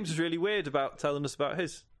 Because James was really weird about telling us about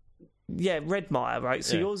his. Yeah, Redmire, right?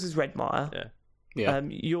 So yours is Redmire. Yeah.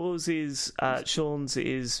 Yours is Sean's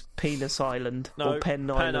is Penis Island or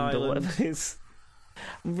Pen Island or whatever it is.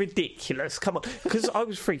 Ridiculous! Come on, because I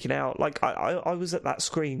was freaking out. Like I was at that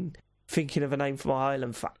screen thinking of a name for my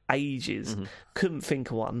island for ages. Mm-hmm. Couldn't think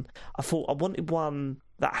of one. I thought I wanted one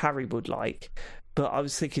that Harry would like, but I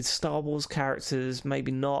was thinking Star Wars characters,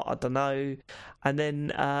 maybe not. I don't know. And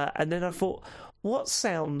then I thought, what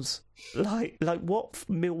sounds like what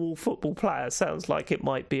Millwall football player sounds like it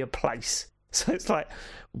might be a place? So it's like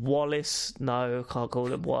Wallace, no, can't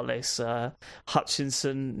call him Wallace.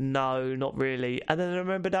 Hutchinson, no, not really. And then I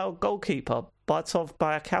remembered our goalkeeper, Bartov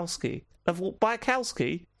Bayakowski. I thought,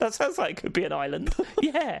 Bayakowski? That sounds like it could be an island.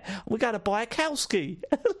 Yeah, we're going to Bayakowski.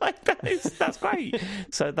 That's great.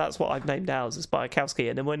 So that's what I've named ours as Bayakowski.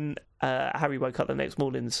 And then when Harry woke up the next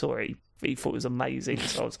morning and saw it, he thought it was amazing.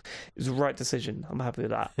 So it was the right decision. I'm happy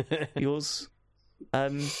with that. Yours,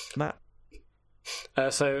 Matt?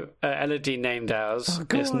 So Elodie named ours.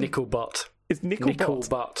 It's Nickelbutt. It's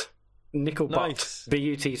Nickelbutt. Nickelbutt. Nice.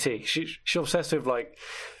 B-U-T-T. She's obsessed with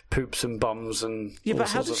poops and bums and all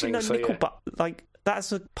sorts of things. Know Nickelbutt? Yeah.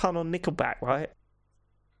 That's a pun on Nickelback, right?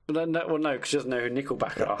 No, because she doesn't know who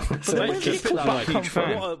Nickelback are. So where's Nickelback come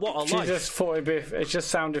from? What I she just thought it just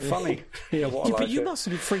sounded funny. But you must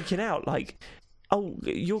have been freaking out, oh,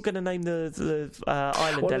 you're going to name the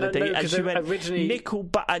island Elodie, and she went originally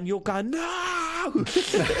Nickelback, and you're going no.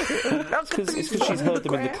 It's because she's heard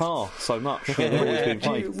them in the car so much. They've always been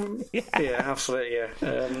played. Yeah, absolutely.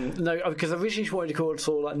 Yeah. No, because originally she wanted to call it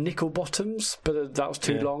sort of Nickel Bottoms, but that was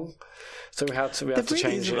too long, so we had to change it. There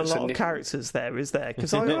really isn't a lot of characters there, is there?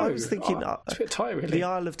 Because I was thinking it's a bit tight, really. The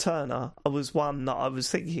Isle of Turner was one that I was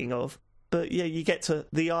thinking of, but yeah, you get to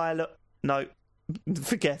the Isle of no.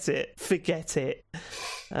 Forget it. So I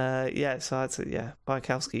had to,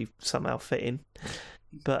 Bayakowski somehow fit in.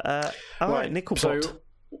 But, alright, Nickelbutt. So,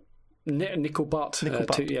 Nickelbutt.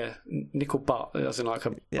 Nickelbutt, as in like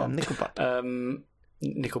a... Yeah, Nickelbutt.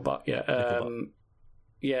 Nickelbutt,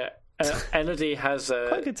 yeah. Elodie has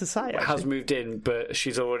quite good to say, has moved in, but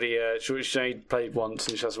she's already she's only played once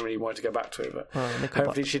and she hasn't really wanted to go back to it. But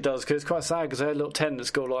hopefully she does, because it's quite sad because her little tent has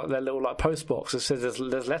got their little post box that says there's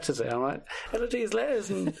letters in. I'm like, Elodie's letters,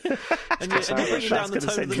 and you're bringing down the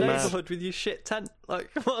tone of the neighbourhood with your shit tent.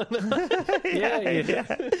 Come on. yeah.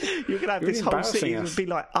 You're gonna have this whole city would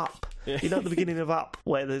be up. Yeah. You know, at the beginning of Up,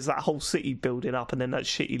 where there's that whole city building up, and then that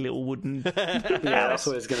shitty little wooden. That's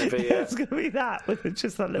what it's going to be. Yeah. It's going to be that with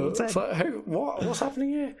just that little tent. What's happening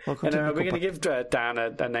here? And are we going to give Dan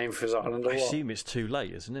a name for his island? I assume it's too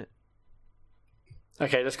late, isn't it?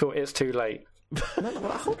 Okay, let's call it It's Too Late. No,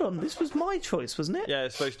 hold on, this was my choice, wasn't it? Yeah,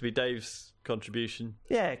 it's supposed to be Dave's contribution.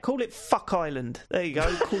 Yeah, call it Fuck Island. There you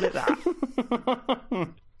go, call it that.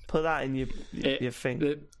 Put that in your thing.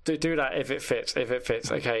 Do that if it fits.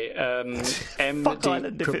 Okay. Fuck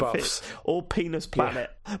Island if it fits. Or Penis Planet.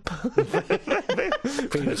 Yeah.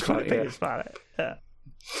 Penis Planet. Yeah.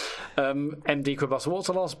 MD Quibus, what's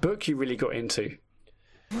the last book you really got into?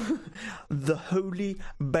 The Holy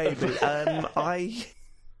Bible.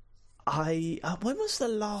 When was the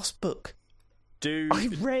last book I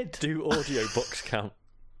read? Do audiobooks count?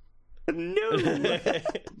 No.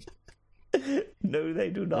 No, they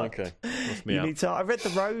do not. Okay. I read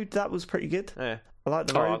The Road. That was pretty good. Yeah. I like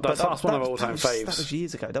The Road. That's one of my all-time faves. That was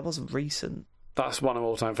years ago. That wasn't recent. That's one of my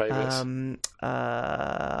all-time favourites.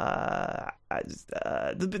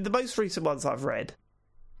 The most recent ones I've read,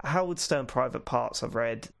 Howard Stern Private Parts I've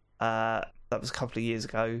read. That was a couple of years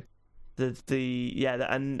ago.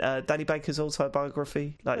 And Danny Baker's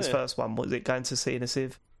autobiography, his first one, was it Going to Sea in a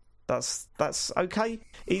Sieve? That's okay.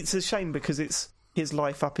 It's a shame because it's his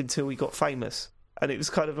life up until he got famous, And it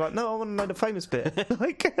was kind of like, no, I want to know the famous bit.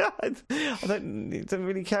 Like, I don't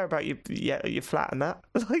really care about your flat and that.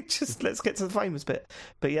 Like, just let's get to the famous bit.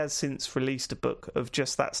 But he has since released a book of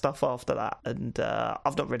just that stuff after that, and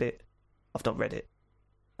I've not read it.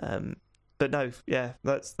 But no, yeah,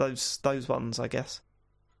 that's those ones, I guess.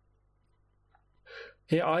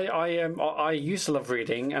 Yeah, I used to love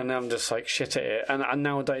reading, and I'm just like shit at it, and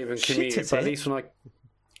now I don't even commute. But at least when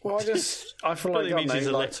I feel like he's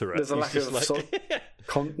illiterate. There's a lack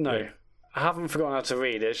of no. I haven't forgotten how to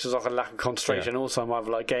read. It's just like a lack of concentration. Also, I'm either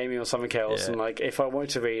like gaming or something else, and like if I want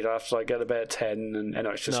to read, I have to like go to bed at 10, and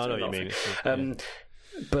it's just I know what you mean.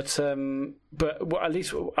 But at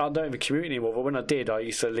least I don't even commute anymore. But when I did, I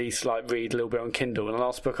used to at least like read a little bit on Kindle. And the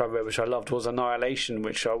last book I read, which I loved, was Annihilation,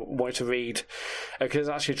 which I wanted to read because it's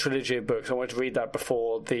actually a trilogy of books. I wanted to read that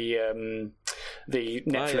before the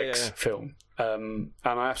Netflix film. And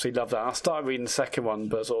I absolutely loved that. I started reading the second one,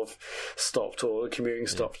 but sort of stopped, or the commuting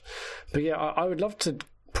stopped. But yeah, I would love to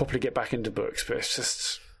properly get back into books, but it's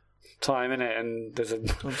just time in it, and there's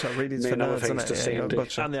million other things to see and do.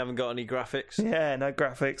 And they haven't got any graphics. Yeah, no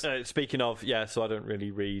graphics. Speaking of, so I don't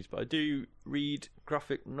really read, but I do read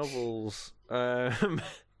graphic novels. No.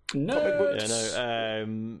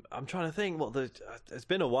 I'm trying to think it's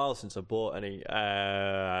been a while since I bought any.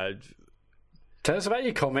 Tell us about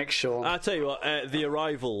your comics, Sean. I'll tell you what, The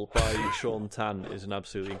Arrival by Sean Tan is an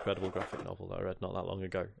absolutely incredible graphic novel that I read not that long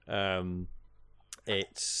ago.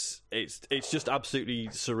 It's just absolutely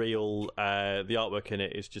surreal. The artwork in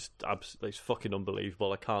it is just it's fucking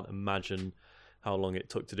unbelievable. I can't imagine how long it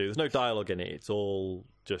took to do. There's no dialogue in it. It's all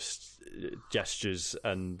just gestures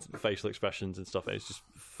and facial expressions and stuff. And it's just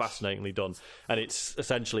fascinatingly done. And it's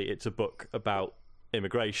a book about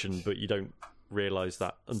immigration, but you don't realise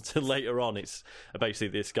that until later on. It's basically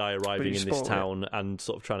this guy arriving in this town and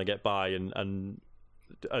sort of trying to get by and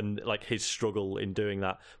like his struggle in doing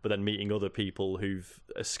that, but then meeting other people who've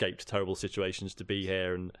escaped terrible situations to be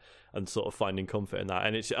here and sort of finding comfort in that.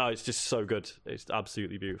 And it's just so good. It's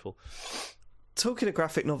absolutely beautiful. Talking of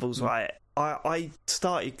graphic novels, right? I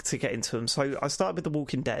started to get into them. So I started with The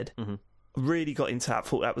Walking Dead. Mm-hmm. Really got into that.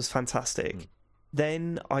 Thought that was fantastic. Mm.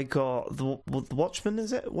 Then I got the Watchmen.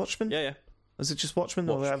 Is it Watchmen? Yeah. Was it just Watchmen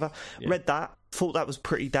or whatever? Yeah. Read that. Thought that was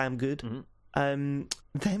pretty damn good. Mm-hmm.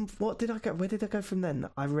 Then what did I go? Where did I go from then?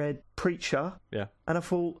 I read Preacher. Yeah. And I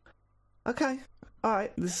thought, okay, all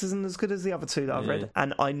right, this isn't as good as the other two that I've read.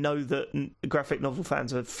 And I know that graphic novel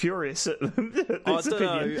fans are furious at this opinion. I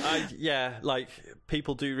don't know. Like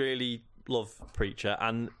people do really love Preacher,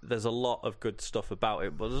 and there's a lot of good stuff about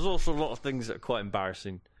it, but there's also a lot of things that are quite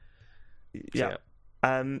embarrassing. Yeah.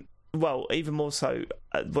 Well, even more so,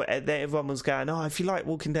 everyone was going, if you like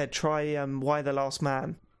Walking Dead, try Why the Last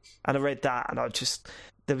Man. And I read that, and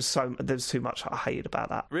there was too much I hated about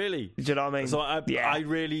that. Really? Do you know what I mean? So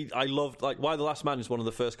I loved, like, Why the Last Man is one of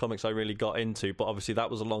the first comics I really got into, but obviously that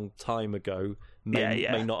was a long time ago.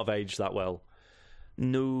 May not have aged that well.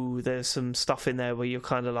 No, there's some stuff in there where you're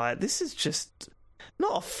kind of like, this is just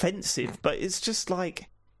not offensive, but it's just like,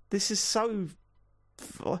 this is so.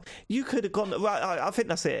 You could have gone. Well, I think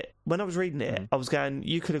that's it. When I was reading it, I was going,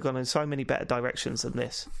 you could have gone in so many better directions than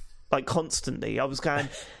this. Like, constantly. I was going,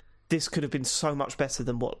 this could have been so much better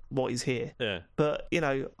than what is here. Yeah. But,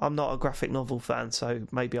 I'm not a graphic novel fan, so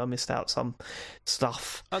maybe I missed out some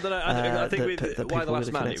stuff. I don't know. I think with Why the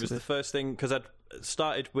Last Man, it was the first thing, because I'd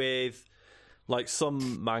started with, like,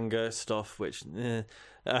 some manga stuff, which, and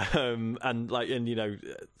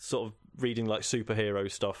sort of reading, like, superhero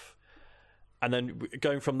stuff. And then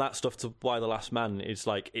going from that stuff to Why the Last Man is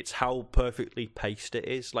like, it's how perfectly paced it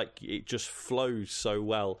is. Like, it just flows so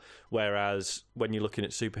well. Whereas when you're looking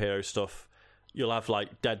at superhero stuff, you'll have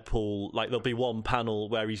like Deadpool, like there'll be one panel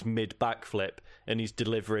where he's mid backflip and he's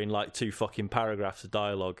delivering like 2 fucking paragraphs of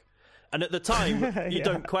dialogue. And at the time, you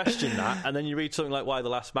don't question that. And then you read something like Why the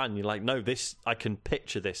Last Man, you're like, no, I can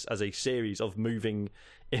picture this as a series of moving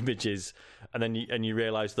images. And then you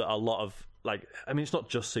realise that a lot of, like, I mean, it's not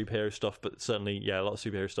just superhero stuff, but certainly, a lot of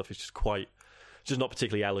superhero stuff is just not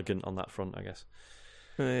particularly elegant on that front, I guess.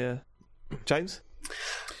 Yeah. James?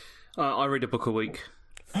 I read a book a week.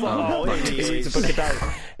 He reads a book a day.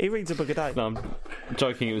 He reads a book a day. No, I'm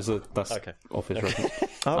joking. That's okay. Office reference.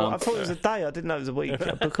 I thought it was a day. I didn't know it was a week.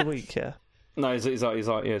 A book a week, yeah. No, it's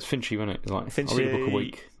Finchy, isn't it? It's like, Finchy, I read a book a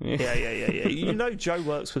week. Yeah. Joe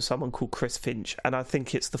works with someone called Chris Finch, and I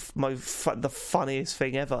think it's the funniest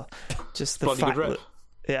thing ever. Just the bloody fact good rep.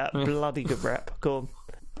 that, bloody good rep. Go on.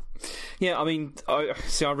 Yeah, I mean, I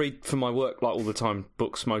read for my work like all the time,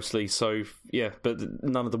 books mostly. So yeah, but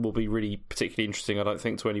none of them will be really particularly interesting, I don't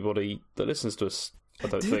think, to anybody that listens to us. I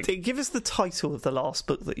don't think. Give us the title of the last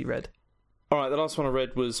book that you read. All right, the last one I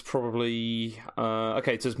read was probably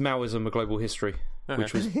it says Maoism: A Global History,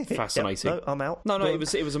 which was fascinating. No, I'm out. No, it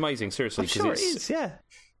was amazing. Seriously, I'm sure it is. Yeah.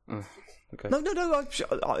 Okay. No.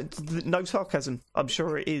 No sarcasm. I'm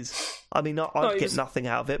sure it is. I mean, I get nothing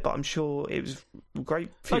out of it, but I'm sure it was great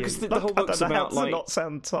for you. Because the whole book's about to not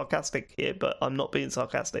sound sarcastic here, but I'm not being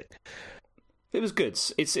sarcastic. It was good.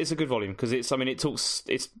 It's a good volume because it's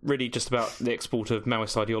really just about the export of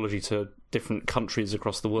Maoist ideology to different countries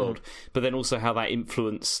across the world, but then also how that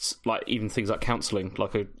influenced like even things like counselling,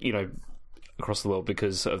 like across the world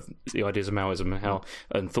because of the ideas of Maoism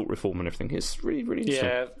and thought reform and everything. It's really, really interesting.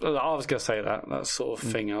 Yeah, I was going to say that sort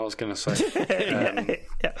of thing. I was going to say.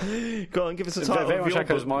 Go on, give us a title. Very much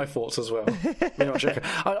echoes my thoughts as well. Very much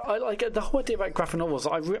I like the whole idea about graphic novels.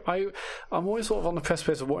 I'm always sort of on the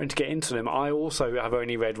precipice of wanting to get into them. I also have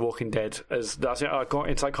only read Walking Dead I got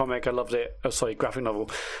into that comic. I loved it. Graphic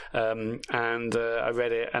novel, and I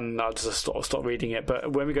read it and I just stopped reading it.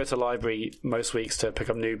 But when we go to the library most weeks to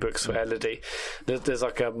pick up new books for Elodie, there's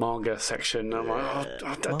like a manga section. I'm like,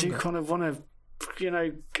 I do kind of want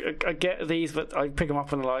to, I get these, but I pick them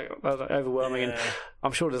up and they're like overwhelming. And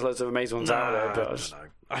I'm sure there's loads of amazing ones out there. But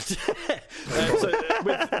so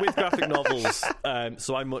with graphic novels,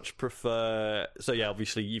 so I much prefer. So yeah,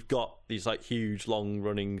 obviously you've got these like huge,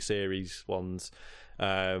 long-running series ones.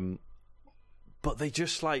 But they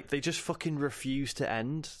just fucking refuse to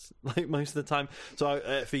end, like most of the time.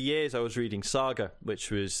 So for years I was reading Saga,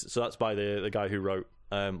 that's by the guy who wrote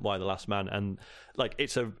Y: The Last Man, and like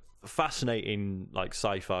it's a fascinating like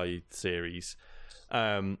sci-fi series,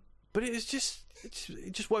 but it just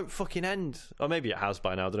won't fucking end. Or maybe it has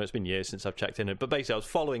by now. I don't know. It's been years since I've checked in it, but basically I was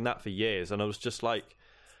following that for years, and I was just like,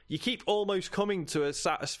 you keep almost coming to a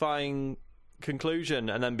satisfying conclusion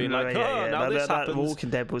and then being like, now this happens.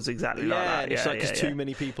 Walking Dead was exactly like that. And it's because too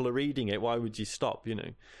many people are reading it. Why would you stop?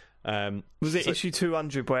 Was it issue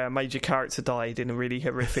 200 where a major character died in a really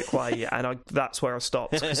horrific way, and that's where I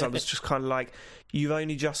stopped because I was just kind of like, you've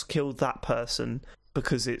only just killed that person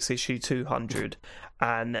because it's issue 200,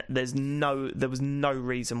 and there was no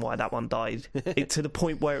reason why that one died. To the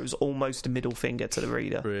point where it was almost a middle finger to the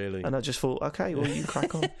reader. Really, and I just thought, okay, well, you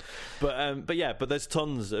crack on. but there's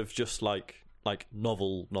tons of just like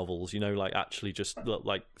novels, like actually just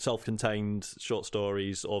like self-contained short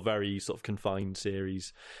stories or very sort of confined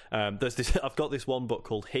series. I've got this one book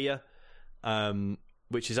called Here,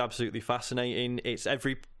 which is absolutely fascinating. It's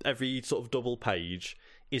every sort of double page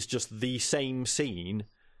is just the same scene,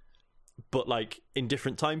 but like in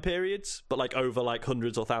different time periods, but like over like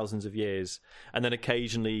hundreds or thousands of years, and then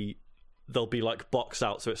occasionally they'll be like boxed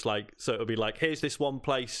out, so it'll be like, here's this one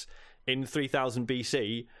place in 3000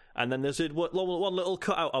 BC, and then there's one little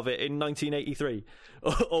cutout of it in 1983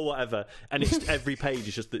 or whatever, and it's every page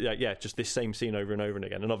is just just this same scene over and over and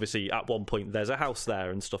again. And obviously at one point there's a house there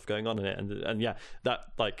and stuff going on in it, and that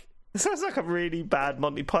like, it sounds like a really bad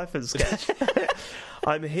Monty Python sketch.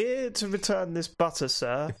 I'm here to return this butter,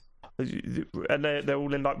 sir. And they're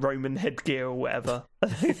all in like Roman headgear or whatever.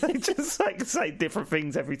 They just like say different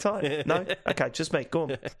things every time. No, okay, just make go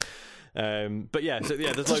on. But yeah, so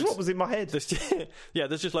yeah, there's loads. What was in my head? There's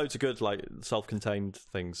just loads of good like self-contained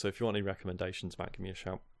things. So if you want any recommendations, Matt, give me a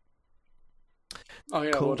shout. Oh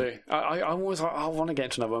yeah, cool. I will do. I'm always I want to get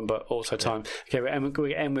into another one, but also time. Okay,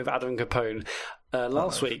 we end with Adam Capone.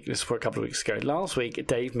 Last week, this was a couple of weeks ago. Last week,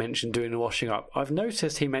 Dave mentioned doing the washing up. I've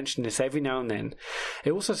noticed he mentioned this every now and then.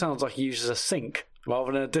 It also sounds like he uses a sink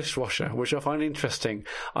rather than a dishwasher, which I find interesting.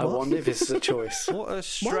 I wonder if this is a choice. What a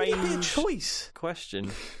strange choice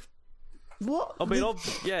question. What? I mean,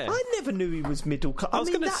 I never knew he was middle class. I was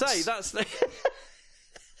going to say that's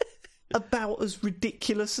about as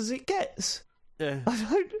ridiculous as it gets. Yeah.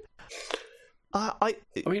 I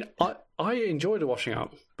mean, I enjoy the washing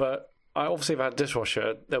up, but I obviously, if I had a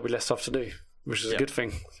dishwasher, there'll be less stuff to do, which is a good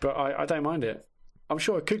thing. But I don't mind it. I'm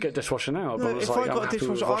sure I could get a dishwasher now. But if I got a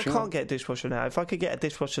dishwasher, I can't get a dishwasher now. If I could get a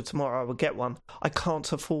dishwasher tomorrow, I would get one. I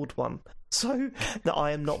can't afford one, so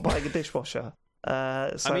I am not buying a dishwasher.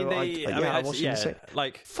 I mean,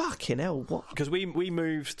 like fucking hell, what? Because we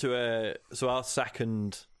moved to our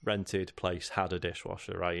second rented place had a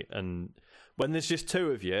dishwasher, right? And when there's just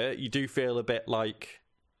two of you, you do feel a bit like,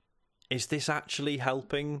 is this actually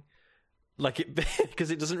helping? Like it, because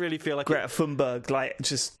it doesn't really feel like Greta Thunberg, like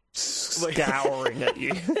just scouring at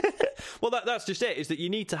you. Well, that's just it. Is that you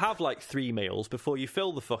need to have like 3 meals before you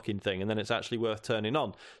fill the fucking thing, and then it's actually worth turning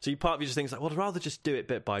on. So you part of you just thinks like, well, I'd rather just do it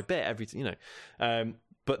bit by bit, everything,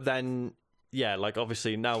 But then, yeah, like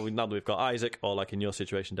obviously now that we've got Isaac, or like in your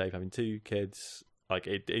situation, Dave, having 2 kids, like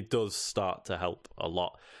it does start to help a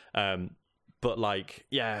lot. But like,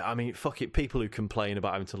 yeah, I mean, fuck it. People who complain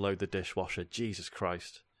about having to load the dishwasher, Jesus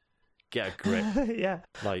Christ, get a grip. Yeah,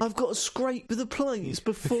 like, I've got to scrape the plates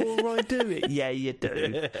before I do it. Yeah, you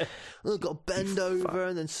do. I've got to bend over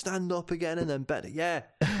and then stand up again and then bend. Yeah,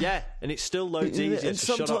 and it still loads easier. And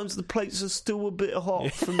sometimes the plates are still a bit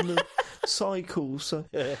hot from the cycle. So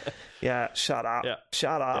yeah, shut up. Yeah.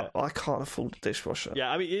 Shut up. Yeah. I can't afford a dishwasher.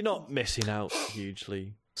 Yeah, I mean, you're not missing out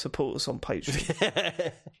hugely. Support us on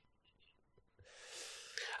Patreon.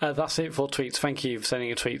 That's it for tweets. Thank you for sending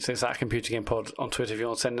your tweets. It's at Computer Game Pod on Twitter if you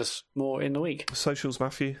want to send us more in the week. Socials,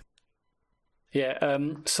 Matthew. Yeah,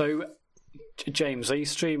 so, James, are you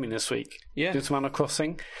streaming this week? Yeah. Doing some Animal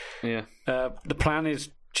Crossing? Yeah. The plan is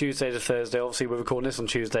Tuesday to Thursday. Obviously, we're recording this on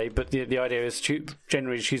Tuesday, but the idea is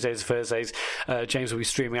generally Tuesdays to Thursdays. James will be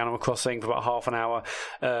streaming Animal Crossing for about half an hour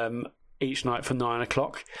each night from 9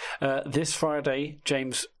 o'clock. This Friday,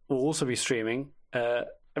 James will also be streaming.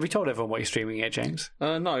 Have you told everyone what you're streaming yet, James?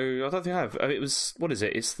 No, I don't think I have. It was, what is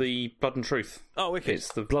it? It's the Blood and Truth. Oh, wicked.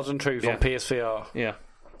 It's the Blood and Truth on PSVR. Yeah.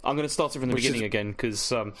 I'm going to start it from the beginning again,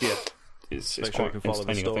 because, it's quite can follow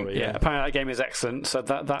the story. Yeah, apparently that game is excellent. So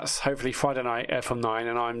that's hopefully Friday night from 9,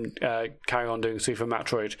 and I'm carrying on doing Super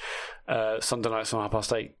Metroid Sunday nights from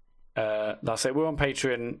 8:30. That's it. We're on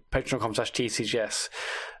Patreon, patreon.com/TCGS.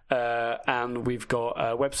 And we've got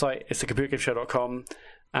a website. It's thecomputergameshow.com.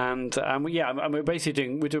 And we're basically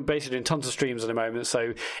doing tons of streams at the moment.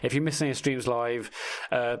 So if you're missing any streams live,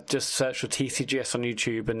 just search for TCGS on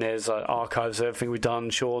YouTube, and there's archives of everything we've done.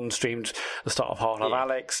 Sean streamed the start of Half-Life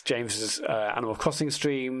Alyx. James's Animal Crossing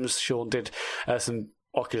streams. Sean did some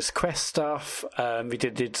Oculus Quest stuff. We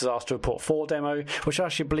did the Disaster Report 4 demo, which I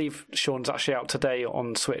actually believe Sean's actually out today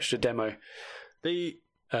on Switch. The demo, the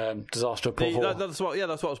Disaster Report 4. That's what I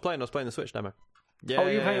was playing. I was playing the Switch demo. Yeah,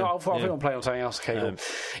 you're playing. I think I'm playing on something else. Okay, cool.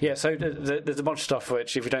 Yeah, so there's a bunch of stuff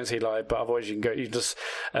which, if you don't see live, but otherwise you can just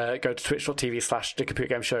go to twitch.tv/The Computer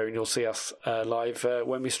Game Show, and you'll see us live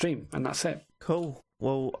when we stream, and that's it. Cool.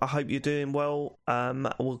 Well, I hope you're doing well.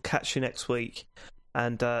 We'll catch you next week,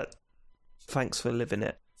 and thanks for living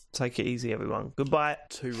it. Take it easy, everyone. Goodbye.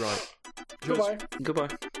 Too right. Goodbye.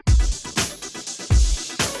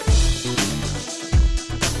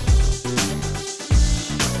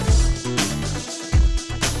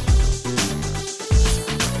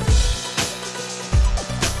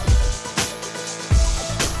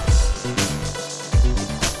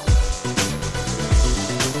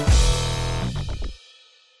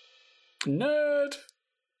 Nerd!